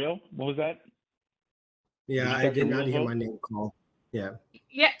 Real? What was that? Yeah, I did not hear my name called. Yeah.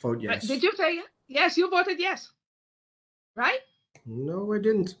 Yeah. Vote yes. Did you say yes? You voted yes, right? No, I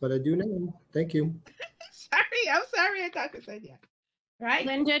didn't, but I do now. Thank you. I'm sorry. I thought you said yes. Right?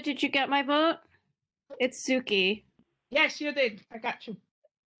 Linda, did you get my vote? It's Suki. Yes, you did. I got you.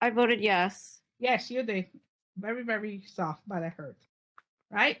 I voted yes. Yes, you did. Very, very soft, but I heard.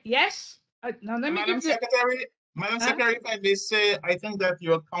 Right? Yes. Now let me Madam give Secretary, if I may say, I think that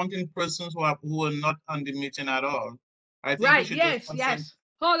you're counting persons who are not on the meeting at all. I think right. Yes.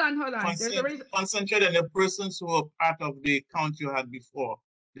 Hold on. There's a reason. Concentrate on the persons who were part of the count you had before.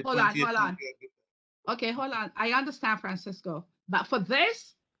 Hold on. Okay, hold on. I understand, Francisco. But for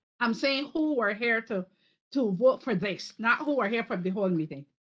this, I'm saying who were here to vote for this, not who were here for the whole meeting.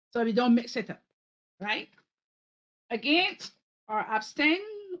 So we don't mix it up. Right? Against or abstain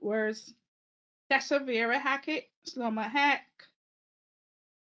was Tessa Vera Hackett, Sloma Hack.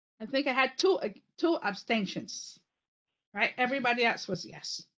 I think I had two abstentions. Right? Everybody else was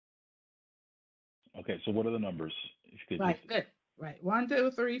yes. Okay, so what are the numbers? If you could right, good. Right. 1,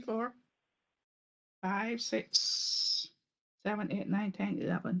 2, 3, 4, 5, 6, 7, 8, 9, 10,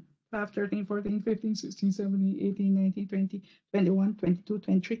 11, 12, 13, 14, 15, 16, 17, 18, 19, 20, 21, 22,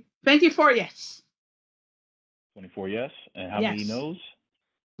 23, 24 yes. 24 yes. And how many no's?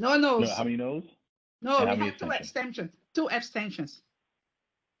 No no's. No, how many no's? No, we have 2 abstentions. 2 abstentions.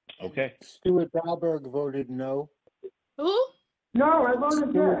 Okay. Stuart Dahlberg voted no. Who? No, I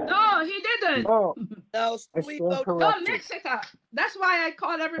voted yes. No, he didn't. Oh, No, I stand Don't corrected. mix it up. That's why I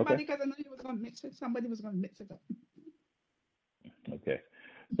called everybody, because I knew he was going to mix it. Somebody was going to mix it up. Okay.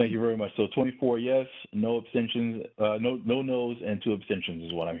 Thank you very much. So 24 yes, no abstentions, no no's, and 2 abstentions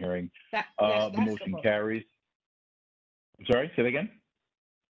is what I'm hearing. The motion carries. I'm sorry, say that again?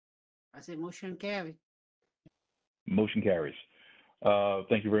 I said motion carried. Motion carries.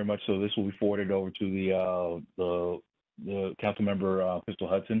 Thank you very much. So this will be forwarded over to the council member, Crystal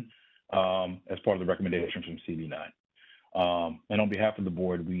Hudson, as part of the recommendation from CB9. And on behalf of the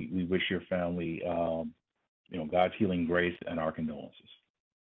board, we wish your family, God's healing grace and our condolences.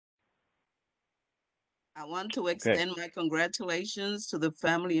 I want to extend my congratulations to the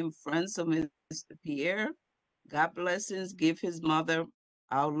family and friends of Mr. Pierre. God blessings, give his mother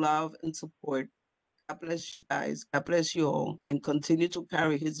our love and support. God bless you guys. God bless you all, and continue to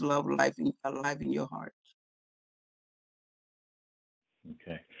carry his love alive in your heart.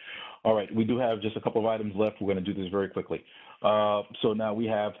 Okay. All right. We do have just a couple of items left. We're going to do this very quickly. So now we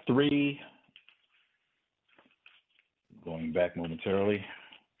have 3. Going back momentarily.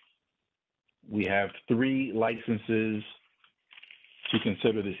 We have 3 licenses to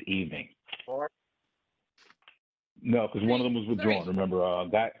consider this evening. No, because one of them was withdrawn. Remember,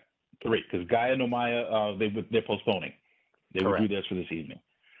 Guy, 3, because Guy and Omaya, they're postponing. They withdrew theirs for this evening.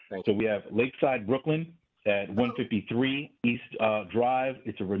 So we have Lakeside Brooklyn at 153 East Drive.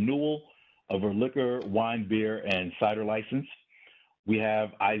 It's a renewal of a liquor, wine, beer, and cider license. We have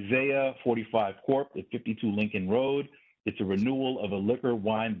Isaiah 45 Corp. at 52 Lincoln Road. It's a renewal of a liquor,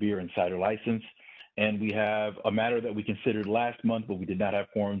 wine, beer, and cider license. And we have a matter that we considered last month, but we did not have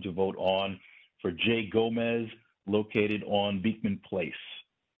quorum to vote on, for Jay Gomez located on Beekman Place.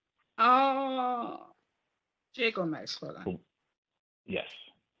 Oh, J. Gomez, hold on. Yes.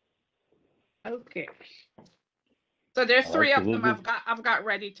 Okay. So there's All right, three so of them those I've got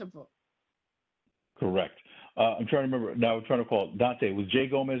ready to vote. correct. I'm trying to remember now. I'm trying to call Dante. Was Jay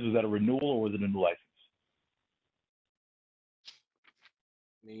Gomez? Was that a renewal or was it a new license?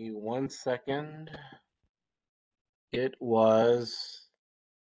 Give me 1 second. It was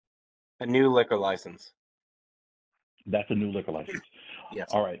a new liquor license. That's a new liquor license. Yes.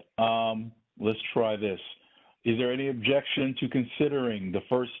 All right. Let's try this. Is there any objection to considering the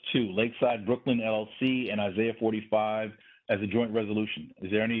first two, Lakeside Brooklyn LLC and Isaiah 45, as a joint resolution? Is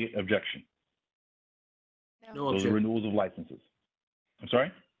there any objection? No Those are objection. renewals of licenses. I'm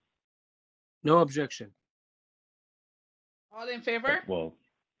sorry? No objection. All in favor? Well,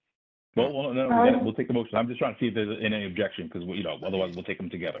 no, we'll take the motion. I'm just trying to see if there's any objection because, otherwise we'll take them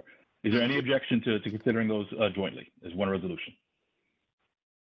together. Is there any objection to considering those jointly as one resolution?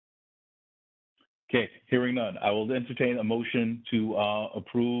 Okay, hearing none. I will entertain a motion to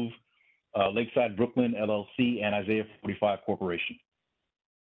approve Lakeside Brooklyn LLC and Isaiah 45 Corporation.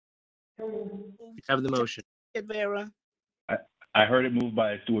 Have the motion. Vera. I heard it moved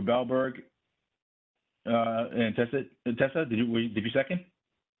by Stuart Balberg and Tessa. Tessa, did you second?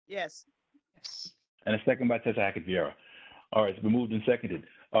 Yes. And a second by Tessa Hackett Vieira. All right, it's been moved and seconded.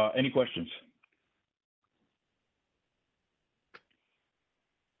 Any questions?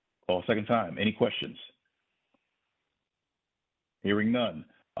 Call second time. Any questions? Hearing none.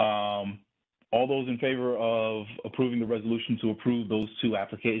 All those in favor of approving the resolution to approve those two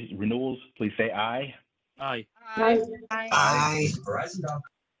application renewals, please say aye. Aye. Aye. Aye.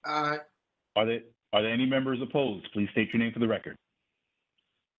 Aye. Are there any members opposed? Please state your name for the record.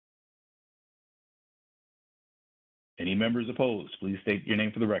 Any members opposed? Please state your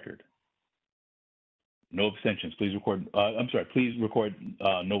name for the record. No abstentions. Please record. Please record.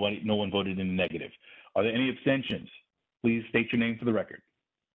 No one voted in the negative. Are there any abstentions? Please state your name for the record.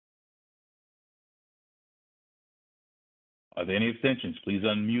 Are there any abstentions? Please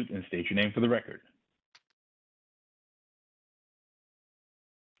unmute and state your name for the record.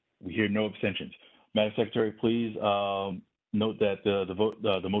 We hear no abstentions. Madam Secretary, please note that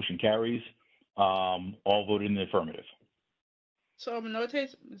the motion carries. All voted in the affirmative. So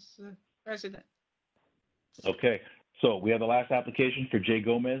noted, Mr. President. Okay, so we have the last application for Jay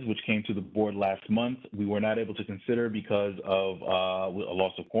Gomez, which came to the board last month. We were not able to consider because of a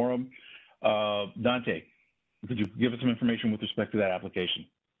loss of quorum. Dante, could you give us some information with respect to that application?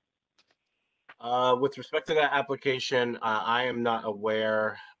 With respect to that application, I am not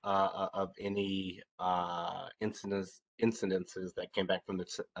aware of any incidences that came back from the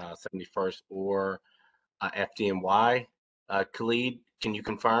 71st or FDNY. Khalid, can you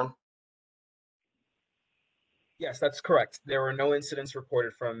confirm? Yes, that's correct. There were no incidents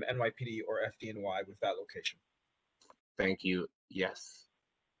reported from NYPD or FDNY with that location. Thank you. Yes.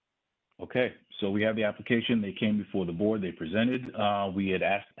 Okay, so we have the application. They came before the board. They presented. We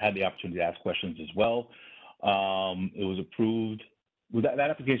had the opportunity to ask questions as well. It was approved. That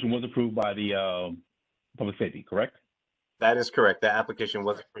application was approved by the Public Safety, correct? That is correct. That application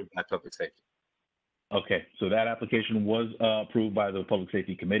was approved by Public Safety. Okay, so that application was approved by the Public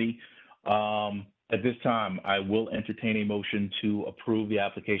Safety Committee. At this time, I will entertain a motion to approve the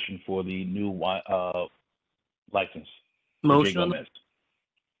application for the new license. Motion.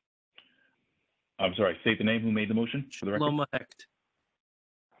 I'm sorry, state the name who made the motion for the record. Shlomo Hecht.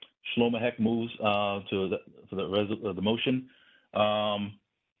 Shlomo Hecht moves to the motion.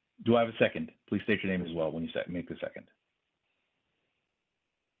 Do I have a second? Please state your name as well when you make the second.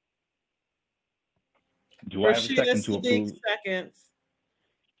 Do I have a second to approve? Seconds.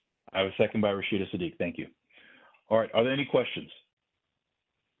 I have a second by Rashida Sadiq. Thank you. All right. Are there any questions?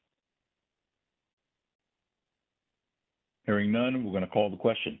 Hearing none, we're going to call the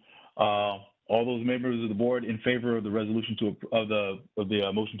question. All those members of the board in favor of the resolution of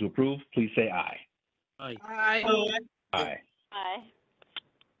the motion to approve, please say aye. Aye. Aye. Aye. Aye.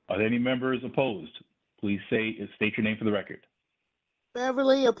 Are there any members opposed? Please state your name for the record.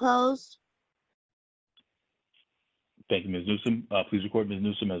 Beverly opposed. Thank you, Ms. Newsom. Please record Ms.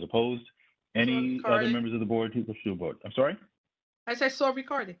 Newsom as opposed. Any other members of the board who wish to vote? I'm sorry? I said so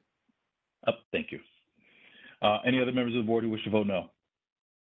recorded. Oh, thank you. Any other members of the board who wish to vote no?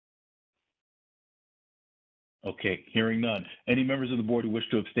 Okay, hearing none. Any members of the board who wish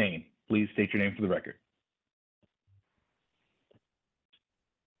to abstain, please state your name for the record.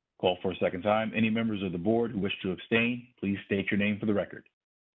 Call for a second time. Any members of the board who wish to abstain, please state your name for the record.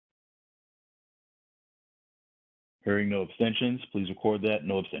 Hearing no abstentions, please record that,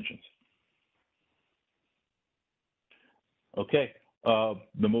 no abstentions. Okay,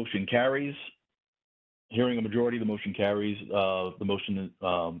 the motion carries. Hearing a majority, the motion carries. The motion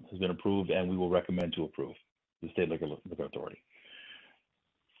has been approved, and we will recommend to approve the State Liquor Authority.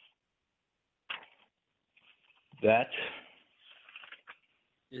 That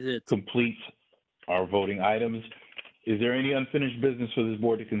completes our voting items. Is there any unfinished business for this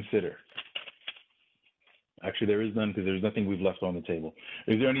board to consider? Actually, there is none because there's nothing we've left on the table.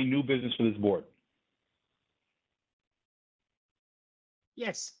 Is there any new business for this board?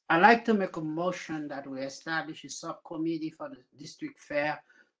 Yes, I'd like to make a motion that we establish a subcommittee for the district fair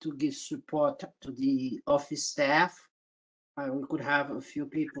to give support to the office staff. We could have a few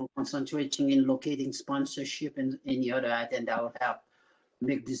people concentrating in locating sponsorship and any other item that would help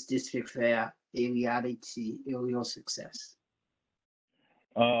make this district fair a reality, a real success.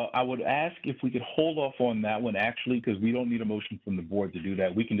 I would ask if we could hold off on that one, actually, because we don't need a motion from the board to do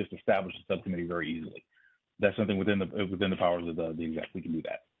that. We can just establish a subcommittee very easily. That's something within the powers of the exec. We can do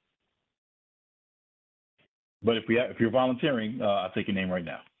that. But if you're volunteering, I'll take your name right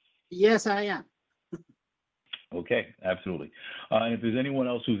now. Yes, I am. Okay, absolutely. And if there's anyone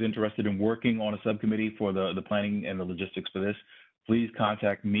else who's interested in working on a subcommittee for the planning and the logistics for this, please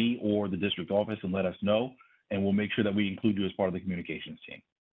contact me or the district office and let us know, and we'll make sure that we include you as part of the communications team.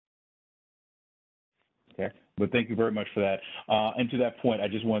 Okay, but thank you very much for that. And to that point, I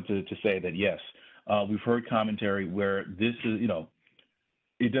just wanted to say that, yes, we've heard commentary where this is,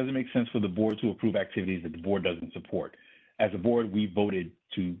 it doesn't make sense for the board to approve activities that the board doesn't support. As a board, we voted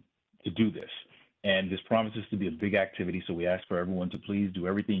to do this. And this promises to be a big activity, so we ask for everyone to please do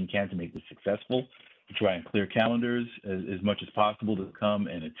everything you can to make this successful, to try and clear calendars as much as possible to come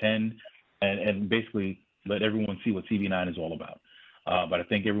and attend, and basically let everyone see what CV9 is all about. But I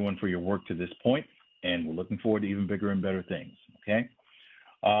thank everyone for your work to this point, and we're looking forward to even bigger and better things, okay?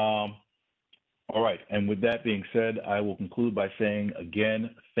 All right, and with that being said, I will conclude by saying,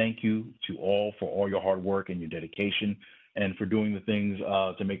 again, thank you to all for all your hard work and your dedication, and for doing the things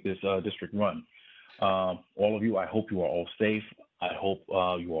to make this district run. All of you, I hope you are all safe. I hope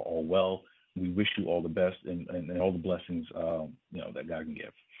you are all well. We wish you all the best and all the blessings that God can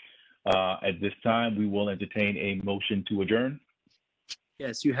give. At this time, we will entertain a motion to adjourn.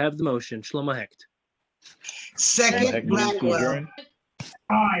 Yes, you have the motion. Shlomo Hecht. Second, Blackwell.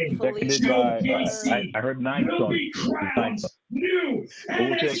 Seconded by, I heard 9 songs.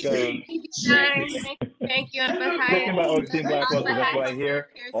 We'll take Thank you. second by Augustine Blackwell, so that's what I hear.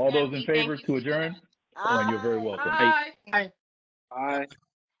 All those in favor to adjourn? And you're very welcome. Aye.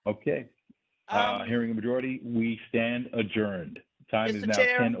 Okay. Hearing a majority, we stand adjourned. Time is Mr. now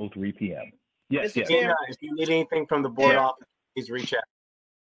Chair. 10:03 p.m. Yes, Mr. yes. Chair. If you need anything from the board Chair. office, please reach out.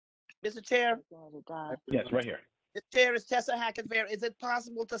 Mr. Chair, Yes, right here. the chair is Tessa Hackett Fair. Is it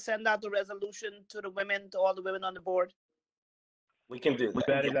possible to send out the resolution to the women, to all the women on the board? We can do that.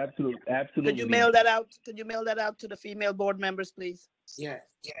 That is absolutely. Could you mail that out? Could you mail that out to the female board members, please? Yeah.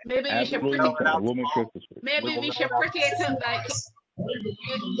 Maybe we should Absolutely. pretty, We'll make sure it's maybe we should pretty it up like,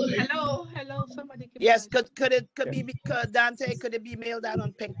 hello, somebody. Can Yes, could Dante, could it be mailed out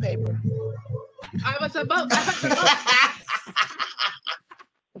on pink paper? I was about to pretty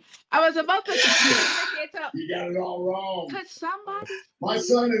it up. You got it all wrong. Could somebody? My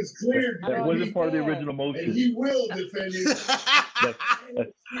son is cleared. That wasn't part of the original motion. And he will defend you. That's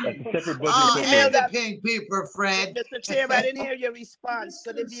a separate budget. Oh, Mail and the that- pink paper, Fred. Mr. Chair, I didn't hear your response.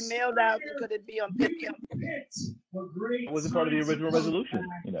 Could it be mailed out? Could it be on pink? It wasn't part of the original resolution,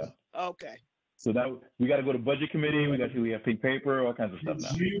 Okay. So now we got to go to budget committee. We have pink paper, all kinds of stuff now.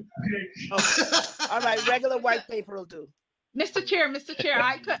 Okay. All right, regular white paper will do. Mr. Chair,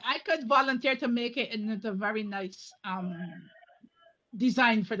 I could volunteer to make it into a very nice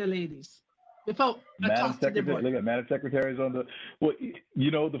design for the ladies. Before Madam Secretary, look at Madam Secretary's on the. Well,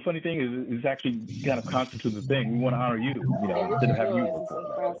 the funny thing is, it's actually kind of constitutes the thing. We want to honor you, instead of having you.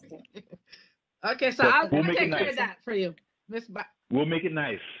 Okay, so But I'll we'll make it take care nice. of that for you, Miss. We'll make it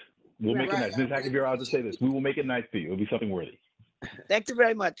nice. We'll make it nice. Ms. Hackabir, I'll just say this: we will make it nice for you. It'll be something worthy. Thank you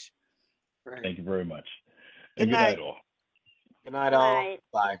very much. Thank you very much. Good And night. all. Good night, all.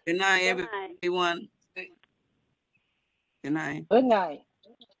 Bye. Good night, everyone. Good night. Good night.